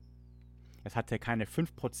 2,7%. Es hatte keine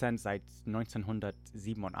 5% seit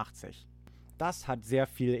 1987. Das hat sehr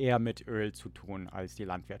viel eher mit Öl zu tun als die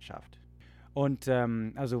Landwirtschaft. Und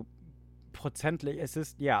also prozentlich, es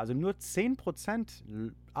ist, ja, also nur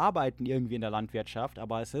 10% arbeiten irgendwie in der Landwirtschaft,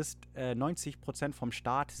 aber es ist 90% vom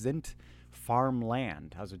Staat sind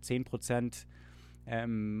Farmland. Also 10%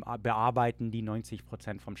 bearbeiten die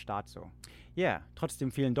 90% vom Staat so. Ja, yeah,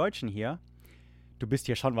 trotzdem vielen Deutschen hier. Du bist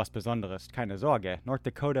hier schon was Besonderes, keine Sorge. North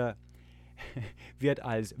Dakota wird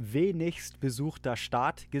als wenigst besuchter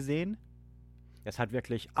Staat gesehen. Es hat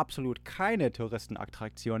wirklich absolut keine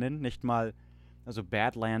Touristenattraktionen, nicht mal, also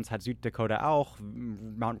Badlands hat Süddakota auch,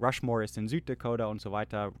 Mount Rushmore ist in Süddakota und so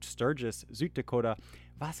weiter, Sturgis, Süddakota.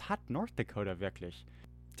 Was hat North Dakota wirklich?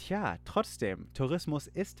 Tja, trotzdem, Tourismus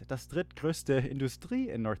ist das drittgrößte Industrie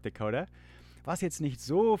in North Dakota, was jetzt nicht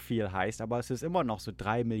so viel heißt, aber es ist immer noch so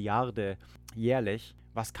 3 Milliarden jährlich.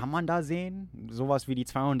 Was kann man da sehen? Sowas wie die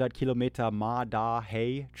 200 Kilometer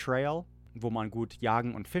Ma-Da-Hay Trail, wo man gut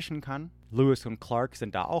jagen und fischen kann. Lewis und Clark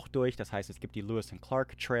sind da auch durch, das heißt, es gibt die Lewis und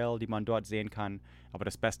Clark Trail, die man dort sehen kann, aber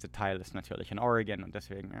das beste Teil ist natürlich in Oregon und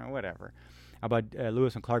deswegen, whatever. Aber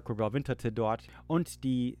Lewis und Clark überwinterte dort und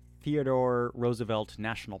die Theodore Roosevelt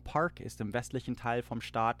National Park ist im westlichen Teil vom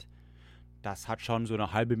Staat. Das hat schon so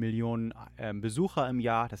 500.000 Besucher im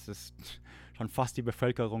Jahr, das ist schon fast die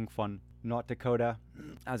Bevölkerung von North Dakota.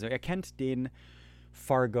 Also ihr kennt den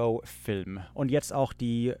Fargo-Film und jetzt auch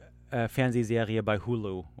die Fernsehserie bei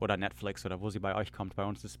Hulu oder Netflix oder wo sie bei euch kommt. Bei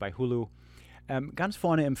uns ist es bei Hulu. Ganz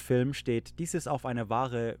vorne im Film steht, dies ist auf eine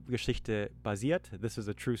wahre Geschichte basiert. This is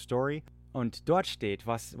a true story. Und dort steht,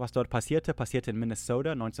 was dort passierte in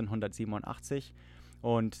Minnesota 1987.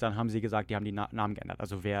 Und dann haben sie gesagt, die haben die Namen geändert.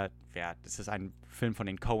 Also das ist ein Film von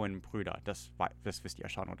den Coen-Brüdern. Das wisst ihr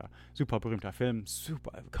schon, oder? Super berühmter Film.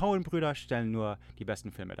 Super. Coen-Brüder stellen nur die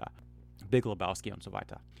besten Filme dar. Big Lebowski und so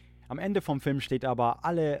weiter. Am Ende vom Film steht aber,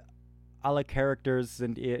 alle Characters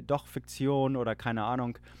sind doch Fiktion oder keine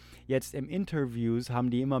Ahnung. Jetzt im Interviews haben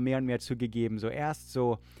die immer mehr und mehr zugegeben. So erst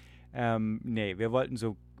so, wir wollten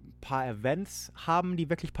so ein paar Events haben, die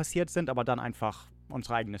wirklich passiert sind, aber dann einfach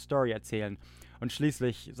unsere eigene Story erzählen. Und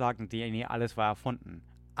schließlich sagten die, nee, alles war erfunden.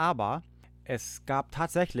 Aber es gab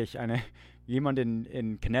tatsächlich jemand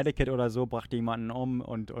in Connecticut oder so, brachte jemanden um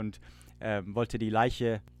und wollte die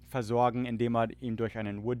Leiche versorgen, indem er ihn durch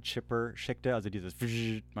einen Woodchipper schickte, also diese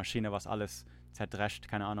Maschine, was alles zerdrescht,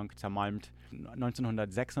 keine Ahnung, zermalmt.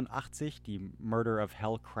 1986, die Murder of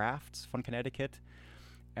Hal Crafts von Connecticut.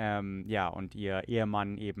 Und ihr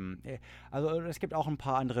Ehemann eben. Also es gibt auch ein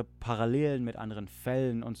paar andere Parallelen mit anderen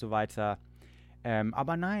Fällen und so weiter.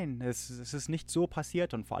 Aber nein, es ist nicht so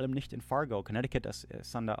passiert und vor allem nicht in Fargo. Connecticut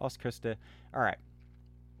ist an der Ostküste. Alright.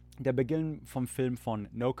 Der Beginn vom Film von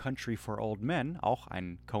No Country for Old Men, auch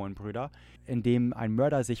ein Coen-Brüder, in dem ein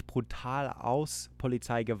Mörder sich brutal aus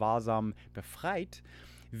Polizeigewahrsam befreit,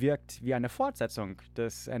 wirkt wie eine Fortsetzung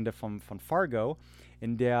des Ende von Fargo,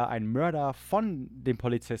 in der ein Mörder von den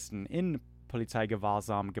Polizisten in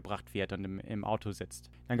Polizeigewahrsam gebracht wird und im Auto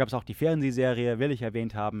sitzt. Dann gab es auch die Fernsehserie, will ich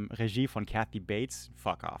erwähnt haben, Regie von Kathy Bates.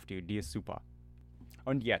 Fuck off, die ist super.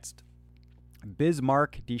 Und jetzt,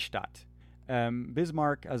 Bismarck, die Stadt.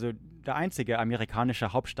 Bismarck, also der einzige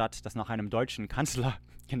amerikanische Hauptstadt, das nach einem deutschen Kanzler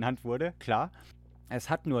genannt wurde, klar. Es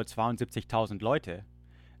hat nur 72.000 Leute.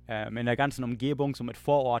 In der ganzen Umgebung, so mit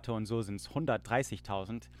Vororte und so, sind es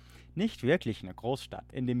 130.000. Nicht wirklich eine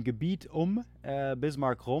Großstadt. In dem Gebiet um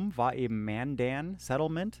Bismarck rum war eben Mandan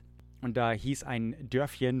Settlement. Und da hieß ein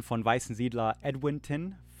Dörfchen von weißen Siedler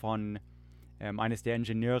Edwinton, von eines der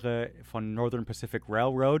Ingenieure von Northern Pacific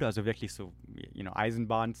Railroad, also wirklich so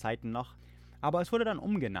Eisenbahnzeiten noch. Aber es wurde dann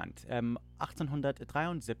umgenannt,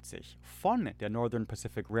 1873 von der Northern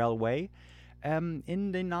Pacific Railway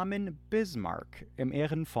in den Namen Bismarck, im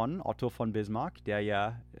Ehren von Otto von Bismarck, der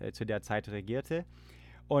ja zu der Zeit regierte.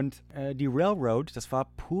 Und die Railroad, das war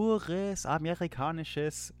pures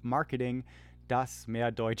amerikanisches Marketing, das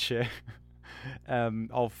mehr Deutsche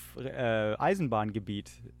auf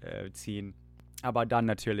Eisenbahngebiet ziehen. Aber dann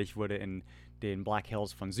natürlich wurde in den Black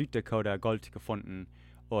Hills von Süddakota Gold gefunden.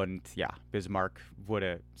 Und ja, Bismarck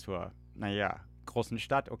wurde zur, großen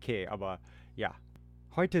Stadt, okay, aber ja.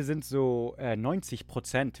 Heute sind so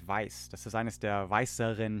 90% weiß. Das ist eines der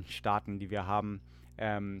weißeren Staaten, die wir haben.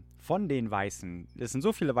 Von den Weißen, es sind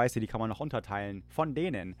so viele Weiße, die kann man noch unterteilen. Von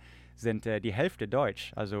denen sind die Hälfte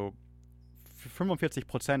deutsch. Also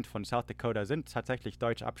 45% von South Dakota sind tatsächlich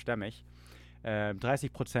deutsch abstämmig.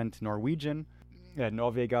 30%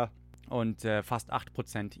 Norweger und fast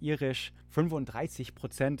 8% irisch.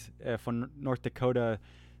 35% von North Dakotas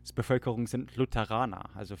Bevölkerung sind Lutheraner.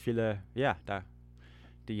 Also viele,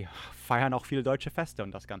 die feiern auch viele deutsche Feste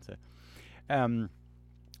und das Ganze.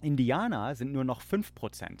 Indianer sind nur noch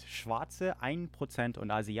 5%, Schwarze 1%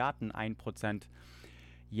 und Asiaten 1%.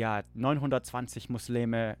 Ja, 920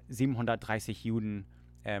 Muslime, 730 Juden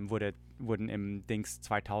wurden im Dings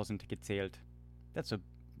 2000 gezählt. That's a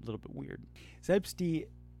little bit weird. Selbst die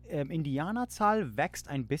Indianerzahl wächst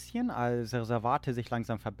ein bisschen, als Reservate sich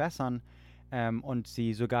langsam verbessern und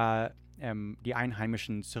sie sogar die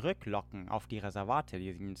Einheimischen zurücklocken auf die Reservate.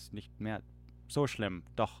 Die sind nicht mehr so schlimm.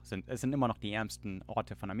 Doch, es sind immer noch die ärmsten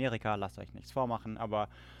Orte von Amerika, lasst euch nichts vormachen, aber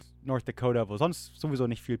North Dakota, wo sonst sowieso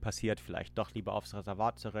nicht viel passiert, vielleicht doch lieber aufs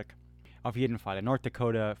Reservat zurück. Auf jeden Fall, in North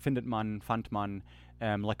Dakota fand man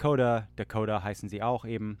Lakota, Dakota heißen sie auch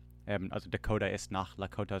eben, also Dakota ist nach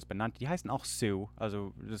Lakotas benannt, die heißen auch Sioux,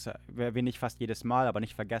 also das erwähne ich fast jedes Mal, aber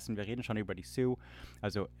nicht vergessen, wir reden schon über die Sioux,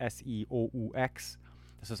 also S-I-O-U-X,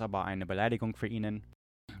 das ist aber eine Beleidigung für ihnen.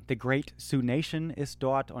 The Great Sioux Nation ist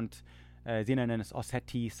dort und sie nennen es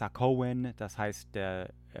Oceti-Sakowin, das heißt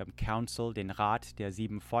der Council, den Rat der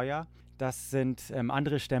 7 Feuer. Das sind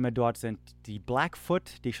andere Stämme dort, sind die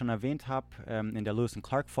Blackfoot, die ich schon erwähnt habe, in der Lewis und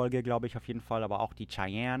Clark-Folge, glaube ich auf jeden Fall, aber auch die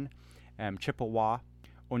Cheyenne, Chippewa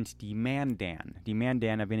und die Mandan. Die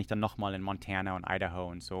Mandan erwähne ich dann nochmal in Montana und Idaho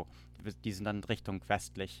und so. Die sind dann Richtung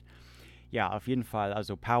westlich. Ja, auf jeden Fall,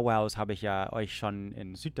 also Powwows habe ich ja euch schon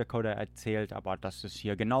in Süddakota erzählt, aber das ist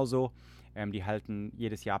hier genauso. Die halten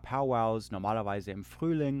jedes Jahr Powwows, normalerweise im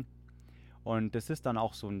Frühling. Und das ist dann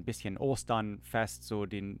auch so ein bisschen Osternfest, so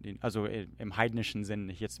also im heidnischen Sinn,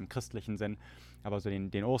 nicht jetzt im christlichen Sinn, aber so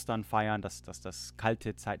den Ostern feiern, dass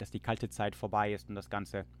die kalte Zeit vorbei ist und das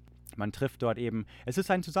Ganze. Man trifft dort eben, es ist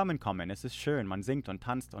ein Zusammenkommen, es ist schön, man singt und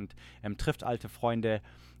tanzt und trifft alte Freunde.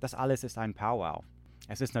 Das alles ist ein Powwow.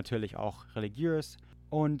 Es ist natürlich auch religiös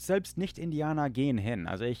und selbst Nicht-Indianer gehen hin.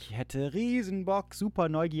 Also ich hätte riesen Bock, super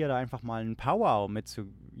Neugierde, einfach mal einen Powwow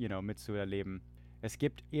mitzuerleben. Es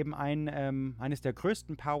gibt eben eines der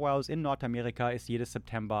größten Powwows in Nordamerika ist jedes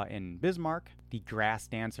September in Bismarck. Die Grass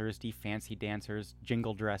Dancers, die Fancy Dancers,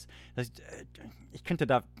 Jingle Dress. Ich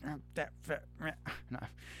könnte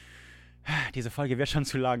diese Folge wird schon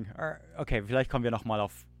zu lang. Okay, vielleicht kommen wir nochmal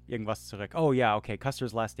auf irgendwas zurück. Oh ja, okay,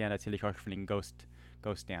 Custer's Last Stand erzähle ich euch von den Ghost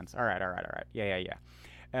Dance. Alright. Ja.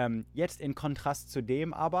 Jetzt in Kontrast zu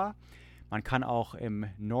dem aber, man kann auch im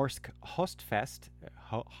Norsk Hostfest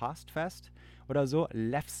oder so,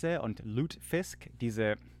 Lefse und Lutefisk,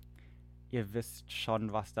 ihr wisst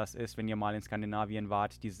schon, was das ist, wenn ihr mal in Skandinavien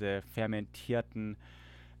wart, diese fermentierten,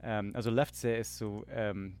 also Lefse ist so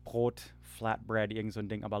Brot, Flatbread, irgend so ein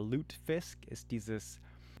Ding, aber Lutefisk ist dieses,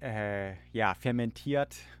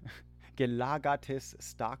 fermentiert, gelagertes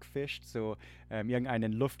Stockfish, so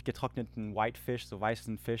irgendeinen luftgetrockneten Whitefish, so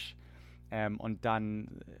weißen Fisch und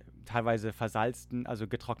dann teilweise versalzten, also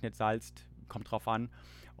getrocknet salzt, kommt drauf an,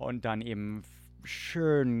 und dann eben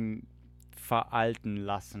schön veralten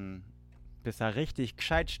lassen, bis er richtig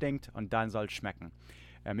gescheit stinkt und dann soll es schmecken.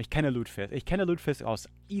 Ich kenne Lutefisk aus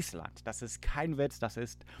Island. Das ist kein Witz, das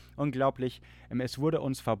ist unglaublich. Es wurde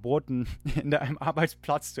uns verboten, in einem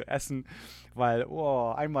Arbeitsplatz zu essen, weil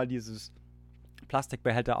einmal dieses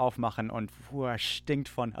Plastikbehälter aufmachen und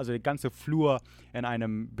stinkt also die ganze Flur in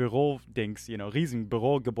einem Bürodings, riesigen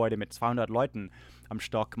Bürogebäude mit 200 Leuten am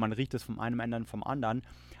Stock. Man riecht es vom einen Ende vom anderen.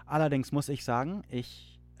 Allerdings muss ich sagen,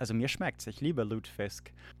 ich also mir schmeckt's. Ich liebe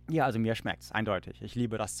Lutefisk. Ja, also mir schmeckt's, eindeutig. Ich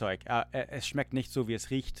liebe das Zeug. Es schmeckt nicht so, wie es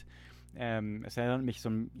riecht. Es erinnert mich so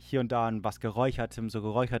hier und da an was geräuchertem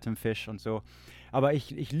Fisch und so. Aber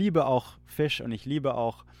ich liebe auch Fisch und ich liebe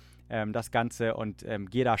auch das Ganze und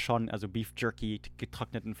gehe da schon, also Beef Jerky,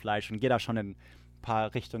 getrockneten Fleisch und gehe da schon in ein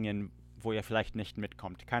paar Richtungen, wo ihr vielleicht nicht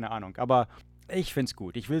mitkommt. Keine Ahnung. Aber ich find's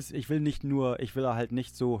gut. Ich will halt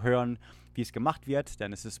nicht so hören, wie es gemacht wird,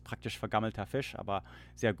 denn es ist praktisch vergammelter Fisch, aber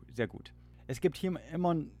sehr, sehr gut. Es gibt hier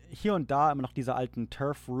und da immer noch diese alten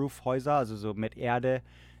Turf-Roof-Häuser, also so mit Erde,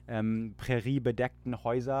 präriebedeckten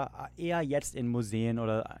Häuser, eher jetzt in Museen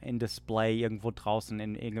oder in Display irgendwo draußen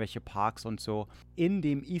in irgendwelche Parks und so, in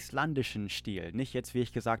dem isländischen Stil. Nicht jetzt, wie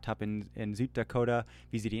ich gesagt habe, in Süddakota,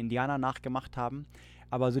 wie sie die Indianer nachgemacht haben,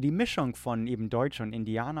 aber so die Mischung von eben Deutsch und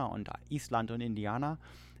Indianer und Island und Indianer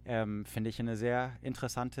finde ich eine sehr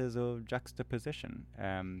interessante so Juxtaposition.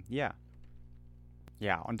 Ja.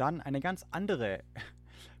 Ja, und dann eine ganz andere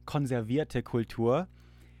konservierte Kultur.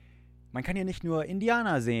 Man kann hier nicht nur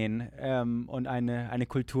Indianer sehen und eine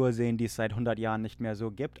Kultur sehen, die es seit 100 Jahren nicht mehr so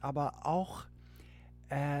gibt, aber auch,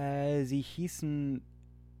 sie hießen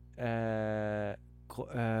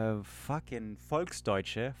fucking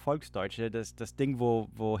Volksdeutsche, das Ding,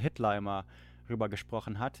 wo Hitler immer rüber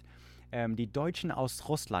gesprochen hat. Die Deutschen aus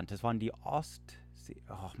Russland, das waren die oh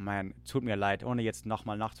man, tut mir leid, ohne jetzt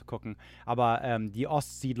nochmal nachzugucken, aber die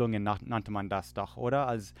Ostsiedlungen nannte man das doch, oder?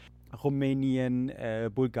 Also Rumänien,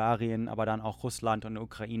 Bulgarien, aber dann auch Russland und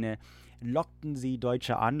Ukraine, lockten sie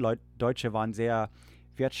Deutsche an. Deutsche waren sehr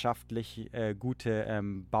wirtschaftlich gute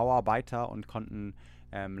Bauarbeiter und konnten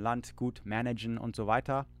Land gut managen und so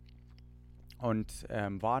weiter und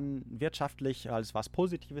waren wirtschaftlich als was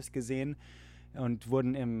Positives gesehen und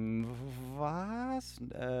wurden im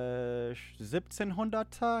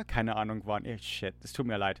 1700er? Keine Ahnung, shit, es tut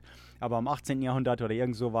mir leid. Aber im 18. Jahrhundert oder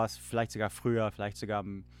irgend sowas, vielleicht sogar früher, vielleicht sogar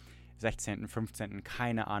im 16., 15.,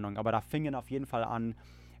 keine Ahnung. Aber da fingen auf jeden Fall an,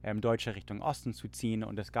 Deutsche Richtung Osten zu ziehen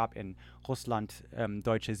und es gab in Russland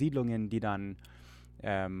deutsche Siedlungen, die dann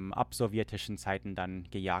ab sowjetischen Zeiten dann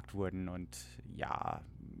gejagt wurden und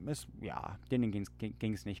denen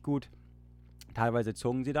ging es nicht gut. Teilweise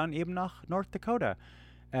zogen sie dann eben nach North Dakota.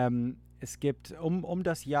 Es gibt um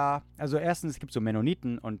das Jahr, also erstens, es gibt so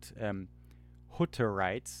Mennoniten und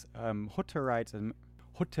Hutterites,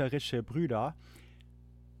 hutterische Brüder.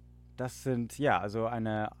 Das sind, also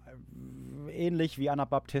ähnlich wie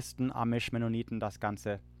Anabaptisten, Amish, Mennoniten, das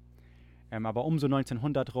Ganze. Aber um so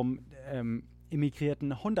 1900 rum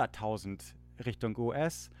immigrierten 100.000 Richtung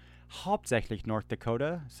US, hauptsächlich North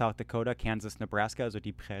Dakota, South Dakota, Kansas, Nebraska, also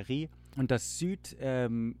die Prärie. Und das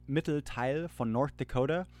Südmittelteil von North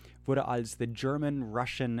Dakota wurde als the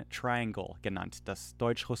German-Russian Triangle genannt, das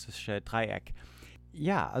deutsch-russische Dreieck.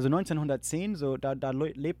 Ja, also 1910, da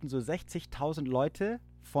lebten so 60.000 Leute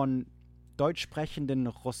von deutsch sprechenden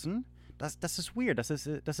Russen. Das ist weird, das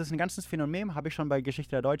ist ein ganzes Phänomen, habe ich schon bei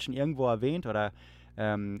Geschichte der Deutschen irgendwo erwähnt oder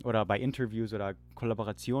bei Interviews oder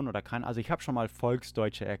Kollaborationen oder also ich habe schon mal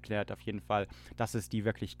Volksdeutsche erklärt, auf jeden Fall, dass es die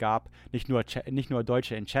wirklich gab. Nicht nur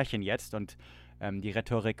Deutsche in Tschechien jetzt und die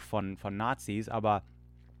Rhetorik von Nazis, aber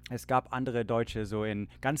es gab andere Deutsche, so in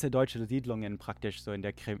ganze deutsche Siedlungen praktisch, so in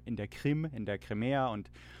der Krim, in der Crimea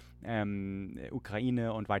und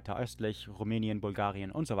Ukraine und weiter östlich, Rumänien,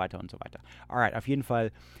 Bulgarien und so weiter und so weiter. Alright, auf jeden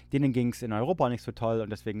Fall, denen ging es in Europa nicht so toll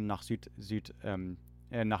und deswegen nach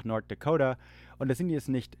nach North Dakota. Und das sind jetzt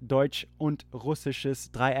nicht deutsch- und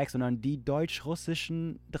russisches Dreieck, sondern die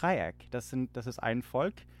deutsch-russischen Dreieck. Das ist ein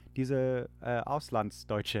Volk, diese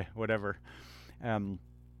Auslandsdeutsche, whatever.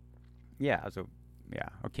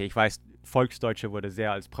 Okay, ich weiß, Volksdeutsche wurde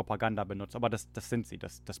sehr als Propaganda benutzt, aber das sind sie.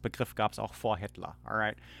 Das Begriff gab es auch vor Hitler.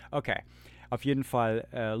 Alright, okay. Auf jeden Fall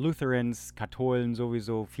Lutherans, Katholen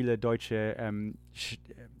sowieso, viele deutsche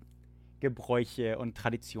Gebräuche und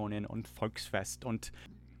Traditionen und Volksfest und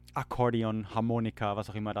Akkordeon, Harmonika,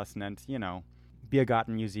 was auch immer das nennt,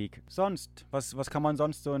 Biergartenmusik. Sonst, was kann man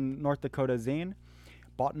sonst so in North Dakota sehen?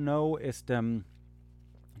 Bottineau ist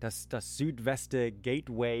das südweste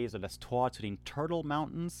Gateway, so das Tor zu den Turtle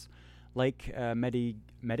Mountains, Lake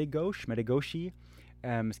Medigoshi.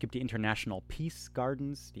 Es gibt die International Peace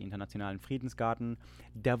Gardens, die internationalen Friedensgarten.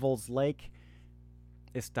 Devil's Lake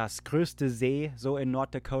ist das größte See so in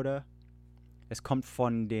North Dakota. Es kommt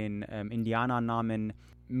von den Indianernamen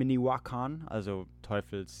Minnewakan, also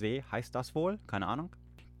Teufelssee heißt das wohl, keine Ahnung.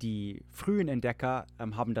 Die frühen Entdecker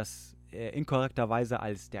haben das inkorrekterweise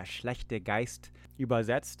als der schlechte Geist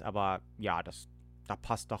übersetzt, aber ja, da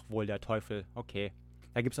passt doch wohl der Teufel, okay.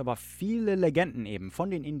 Da gibt es aber viele Legenden eben von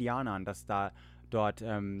den Indianern, dass da dort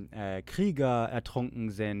Krieger ertrunken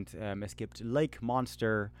sind. Es gibt Lake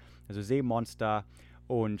Monster, also Seemonster.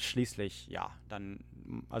 Und schließlich, ja, dann,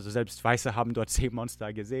 also selbst Weiße haben dort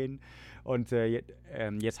Seemonster gesehen. Und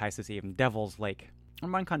jetzt heißt es eben Devil's Lake. Und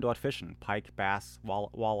man kann dort fischen. Pike, Bass,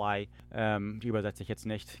 Walleye. Die übersetze ich jetzt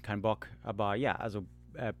nicht, kein Bock. Aber ja, also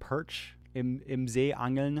Perch im See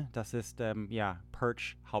angeln, das ist,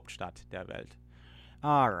 Perch, Hauptstadt der Welt.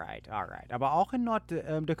 Alright. Aber auch in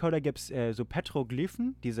Nord-Dakota gibt es so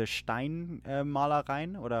Petroglyphen, diese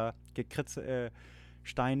Steinmalereien oder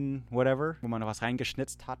Stein, whatever, wo man was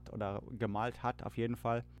reingeschnitzt hat oder gemalt hat, auf jeden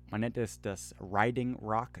Fall. Man nennt es das Riding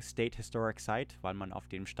Rock State Historic Site, weil man auf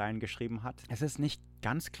dem Stein geschrieben hat. Es ist nicht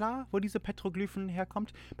ganz klar, wo diese Petroglyphen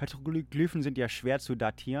herkommt. Petroglyphen sind ja schwer zu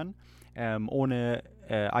datieren, ohne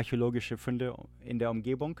archäologische Funde in der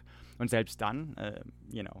Umgebung. Und selbst dann,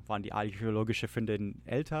 waren die archäologischen Funde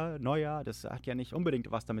älter, neuer. Das hat ja nicht unbedingt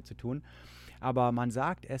was damit zu tun. Aber man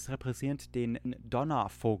sagt, es repräsentiert den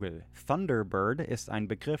Donnervogel. Thunderbird ist ein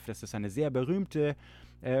Begriff, das ist eine sehr berühmte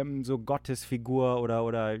so Gottesfigur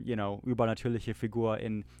oder übernatürliche Figur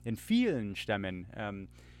in vielen Stämmen,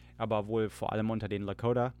 aber wohl vor allem unter den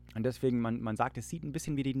Lakota. Und deswegen, man sagt, es sieht ein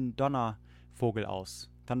bisschen wie den Donnervogel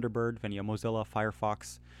aus. Thunderbird, wenn ihr Mozilla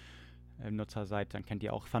Firefox Nutzer seid, dann kennt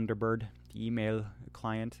ihr auch Thunderbird, die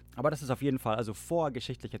E-Mail-Client. Aber das ist auf jeden Fall, also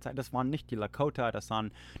vorgeschichtliche Zeit, das waren nicht die Lakota, das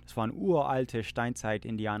waren uralte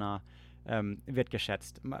Steinzeit-Indianer, wird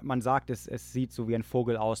geschätzt. Man sagt, es sieht so wie ein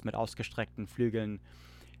Vogel aus mit ausgestreckten Flügeln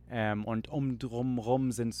und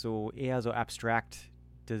drumherum sind so eher so abstract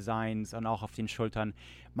Designs und auch auf den Schultern.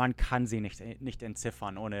 Man kann sie nicht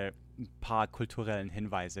entziffern ohne ein paar kulturellen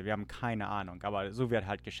Hinweise. Wir haben keine Ahnung, aber so wird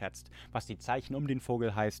halt geschätzt. Was die Zeichen um den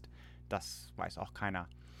Vogel heißt, das weiß auch keiner.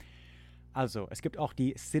 Also, es gibt auch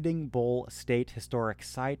die Sitting Bull State Historic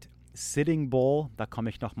Site. Sitting Bull, da komme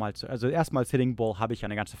ich nochmal zu. Also erstmal Sitting Bull habe ich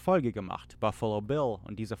eine ganze Folge gemacht. Buffalo Bill.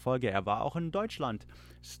 Und diese Folge, er war auch in Deutschland.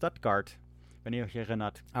 Stuttgart, wenn ihr euch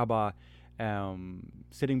erinnert. Aber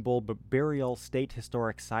Sitting Bull Burial State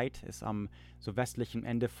Historic Site ist am so westlichen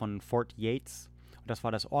Ende von Fort Yates. Und das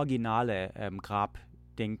war das originale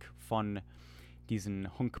Grabding von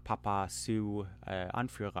diesen Hunkpapa Sioux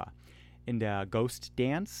Anführer. In der Ghost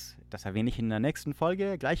Dance, das erwähne ich in der nächsten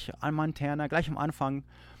Folge, gleich am Anfang,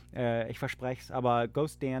 ich verspreche es, aber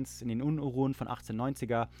Ghost Dance in den Unruhen von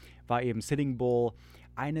 1890er war eben Sitting Bull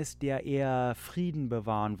eines, der eher Frieden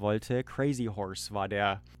bewahren wollte. Crazy Horse war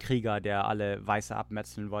der Krieger, der alle Weiße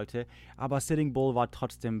abmetzeln wollte, aber Sitting Bull war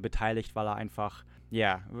trotzdem beteiligt, weil er einfach,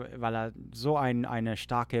 weil er so eine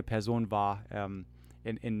starke Person war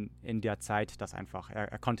in der Zeit, dass einfach,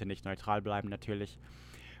 er konnte nicht neutral bleiben natürlich.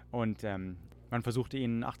 Und man versuchte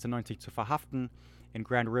ihn 1890 zu verhaften in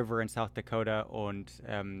Grand River in South Dakota und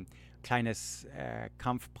kleines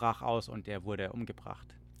Kampf brach aus und er wurde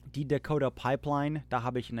umgebracht. Die Dakota Pipeline, da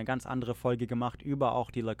habe ich eine ganz andere Folge gemacht über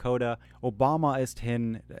auch die Lakota. Obama ist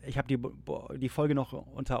hin, ich habe die Folge noch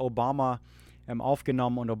unter Obama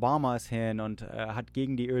aufgenommen und Obama ist hin und hat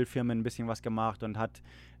gegen die Ölfirmen ein bisschen was gemacht und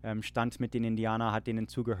stand mit den Indianern, hat denen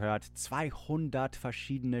zugehört. 200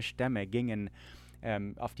 verschiedene Stämme gingen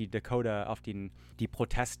auf die Dakota, auf die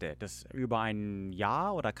Proteste. Das über ein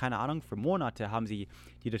Jahr oder keine Ahnung, für Monate haben sie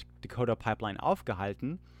die Dakota Pipeline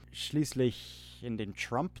aufgehalten. Schließlich in den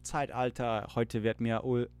Trump-Zeitalter, heute wird mehr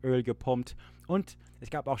Öl gepumpt und es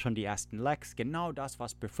gab auch schon die ersten Lecks, genau das,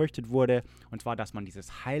 was befürchtet wurde, und zwar, dass man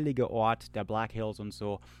dieses heilige Ort der Black Hills und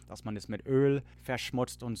so, dass man es mit Öl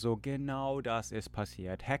verschmutzt und so, genau das ist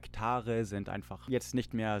passiert. Hektare sind einfach jetzt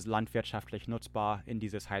nicht mehr landwirtschaftlich nutzbar in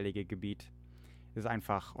dieses heilige Gebiet. Das ist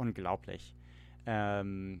einfach unglaublich.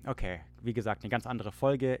 Okay, wie gesagt, eine ganz andere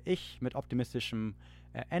Folge. Ich mit optimistischem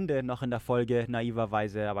Ende noch in der Folge,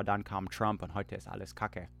 naiverweise, aber dann kam Trump und heute ist alles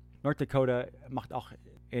Kacke. North Dakota macht auch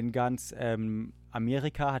in ganz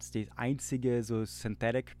Amerika, hat es die einzige so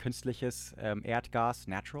synthetic, künstliches Erdgas,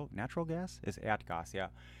 Natural Gas? Ist Erdgas, ja,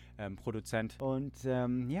 Produzent. Und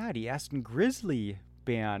die ersten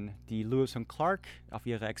Grizzly-Bären, die Lewis und Clark auf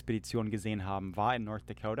ihrer Expedition gesehen haben, war in North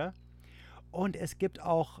Dakota. Und es gibt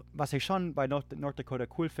auch, was ich schon bei North Dakota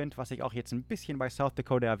cool finde, was ich auch jetzt ein bisschen bei South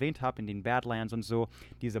Dakota erwähnt habe, in den Badlands und so,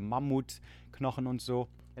 diese Mammutknochen und so.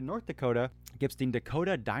 In North Dakota gibt es den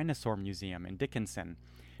Dakota Dinosaur Museum in Dickinson.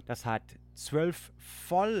 Das hat 12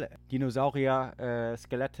 voll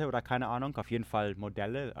Dinosaurier-Skelette oder keine Ahnung, auf jeden Fall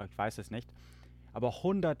Modelle, ich weiß es nicht. Aber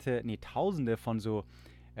Tausende von so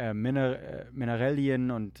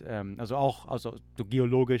Mineralien und also so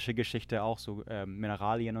geologische Geschichte, auch so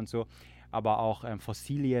Mineralien und so, aber auch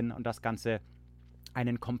Fossilien und das Ganze,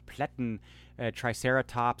 einen kompletten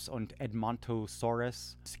Triceratops und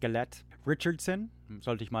Edmontosaurus Skelett. Richardson,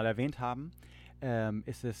 sollte ich mal erwähnt haben,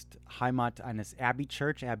 Es ist Heimat eines Abbey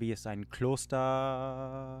Church. Abbey ist ein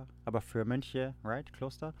Kloster, aber für Mönche, right?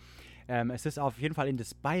 Kloster. Es ist auf jeden Fall in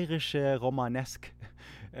das bayerische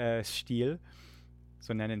Romanesk-Stil.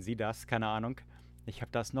 So nennen sie das, keine Ahnung. Ich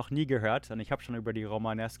habe das noch nie gehört und ich habe schon über die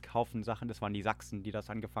Romanesk-Haufen Sachen, das waren die Sachsen, die das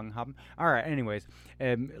angefangen haben. Alright, anyways.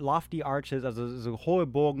 Lofty Arches, also so hohe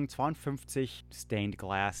Bogen, 52 Stained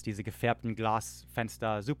Glass, diese gefärbten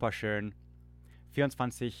Glasfenster, super schön.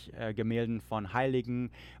 24 Gemälden von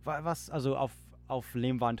Heiligen, was also auf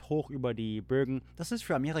Lehmwand hoch über die Bögen. Das ist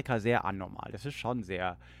für Amerika sehr anormal. Das ist schon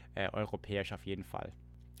sehr europäisch auf jeden Fall.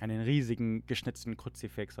 Einen riesigen geschnitzten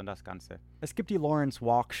Kruzifix und das Ganze. Es gibt die Lawrence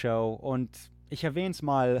Walk Show und ich erwähne es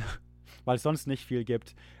mal, weil es sonst nicht viel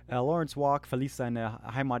gibt. Lawrence Walk verließ seine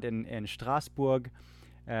Heimat in Straßburg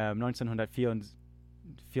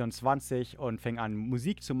 1924 und fing an,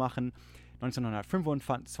 Musik zu machen.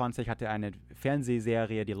 1925 hatte er eine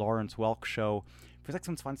Fernsehserie, die Lawrence Welk Show, für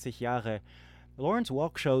 26 Jahre. Lawrence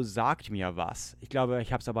Welk Show sagt mir was. Ich glaube,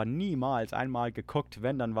 ich habe es aber niemals einmal geguckt.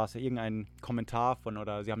 Wenn, dann war es irgendein Kommentar von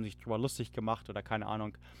oder sie haben sich darüber lustig gemacht oder keine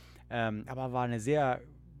Ahnung. Aber war eine sehr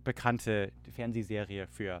bekannte Fernsehserie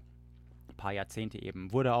für ein paar Jahrzehnte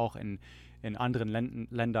eben. Wurde auch in anderen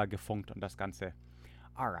Ländern gefunkt und das Ganze.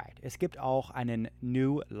 Alright, es gibt auch einen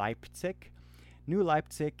New Leipzig. New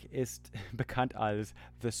Leipzig ist bekannt als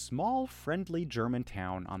The Small Friendly German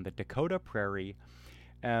Town on the Dakota Prairie.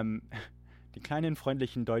 Die kleine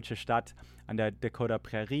freundliche deutsche Stadt an der Dakota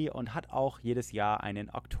Prairie und hat auch jedes Jahr einen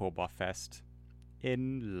Oktoberfest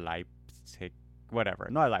in Leipzig. Whatever,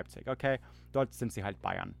 Neu-Leipzig, okay? Dort sind sie halt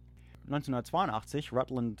Bayern. 1982,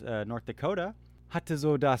 Rutland, North Dakota, hatte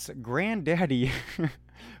so das Granddaddy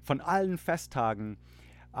von allen Festtagen,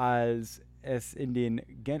 als es in den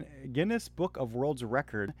Guinness Book of World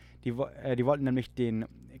Record, die wollten nämlich den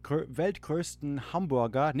weltgrößten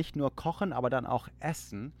Hamburger nicht nur kochen, aber dann auch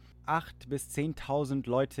essen. 8.000 bis 10.000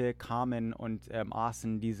 Leute kamen und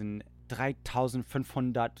aßen diesen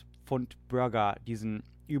 3.500 Pfund Burger, diesen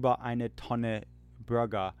über eine Tonne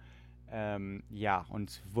Burger.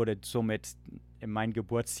 Und wurde somit in mein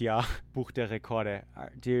Geburtsjahr Buch der Rekorde.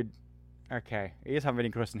 Dude, okay, jetzt haben wir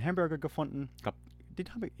den größten Hamburger gefunden.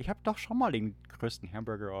 Ich habe doch schon mal den größten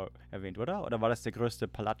Hamburger erwähnt, oder? Oder war das der größte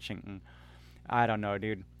Palatschinken? I don't know,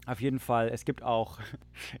 dude. Auf jeden Fall, es gibt auch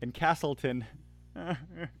in Castleton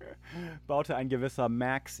baute ein gewisser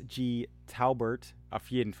Max G. Taubert,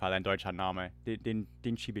 auf jeden Fall ein deutscher Name, den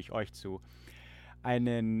schiebe ich euch zu,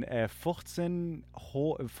 einen 15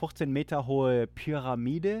 Meter hohe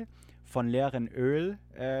Pyramide von leeren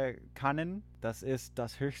Ölkannen. Das ist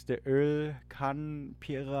das höchste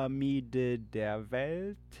Ölkannenpyramide der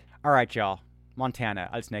Welt. Alright, y'all. Montana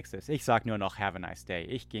als nächstes. Ich sag nur noch have a nice day.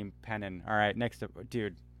 Ich gehe pennen. Alright, next.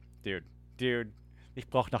 Dude. Ich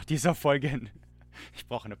brauche nach dieser Folge. Ich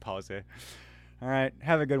brauche eine Pause. Alright,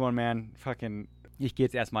 have a good one, man. Ich gehe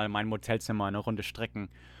jetzt erstmal in mein Motelzimmer eine Runde strecken.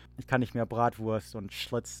 Ich kann nicht mehr Bratwurst und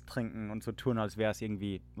Schlitz trinken und so tun, als wäre es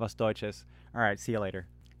irgendwie was Deutsches. Alright, see you later.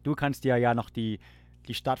 Du kannst dir ja noch die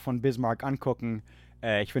Stadt von Bismarck angucken.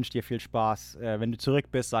 Ich wünsche dir viel Spaß. Wenn du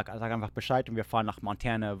zurück bist, sag einfach Bescheid und wir fahren nach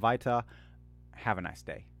Montana weiter. Have a nice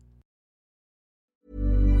day.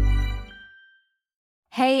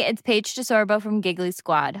 Hey, it's Paige DeSorbo from Giggly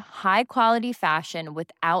Squad. High quality fashion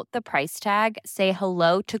without the price tag. Say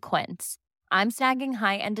hello to Quince. I'm snagging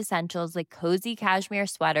high-end essentials like cozy cashmere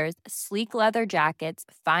sweaters, sleek leather jackets,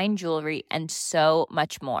 fine jewelry, and so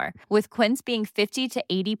much more. With Quince being 50 to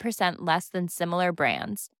 80% less than similar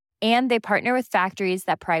brands. And they partner with factories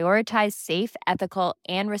that prioritize safe, ethical,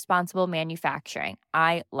 and responsible manufacturing.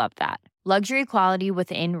 I love that. Luxury quality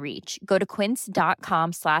within reach. Go to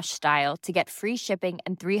quince.com/style to get free shipping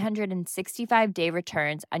and 365-day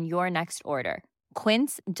returns on your next order.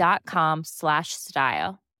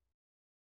 Quince.com/style.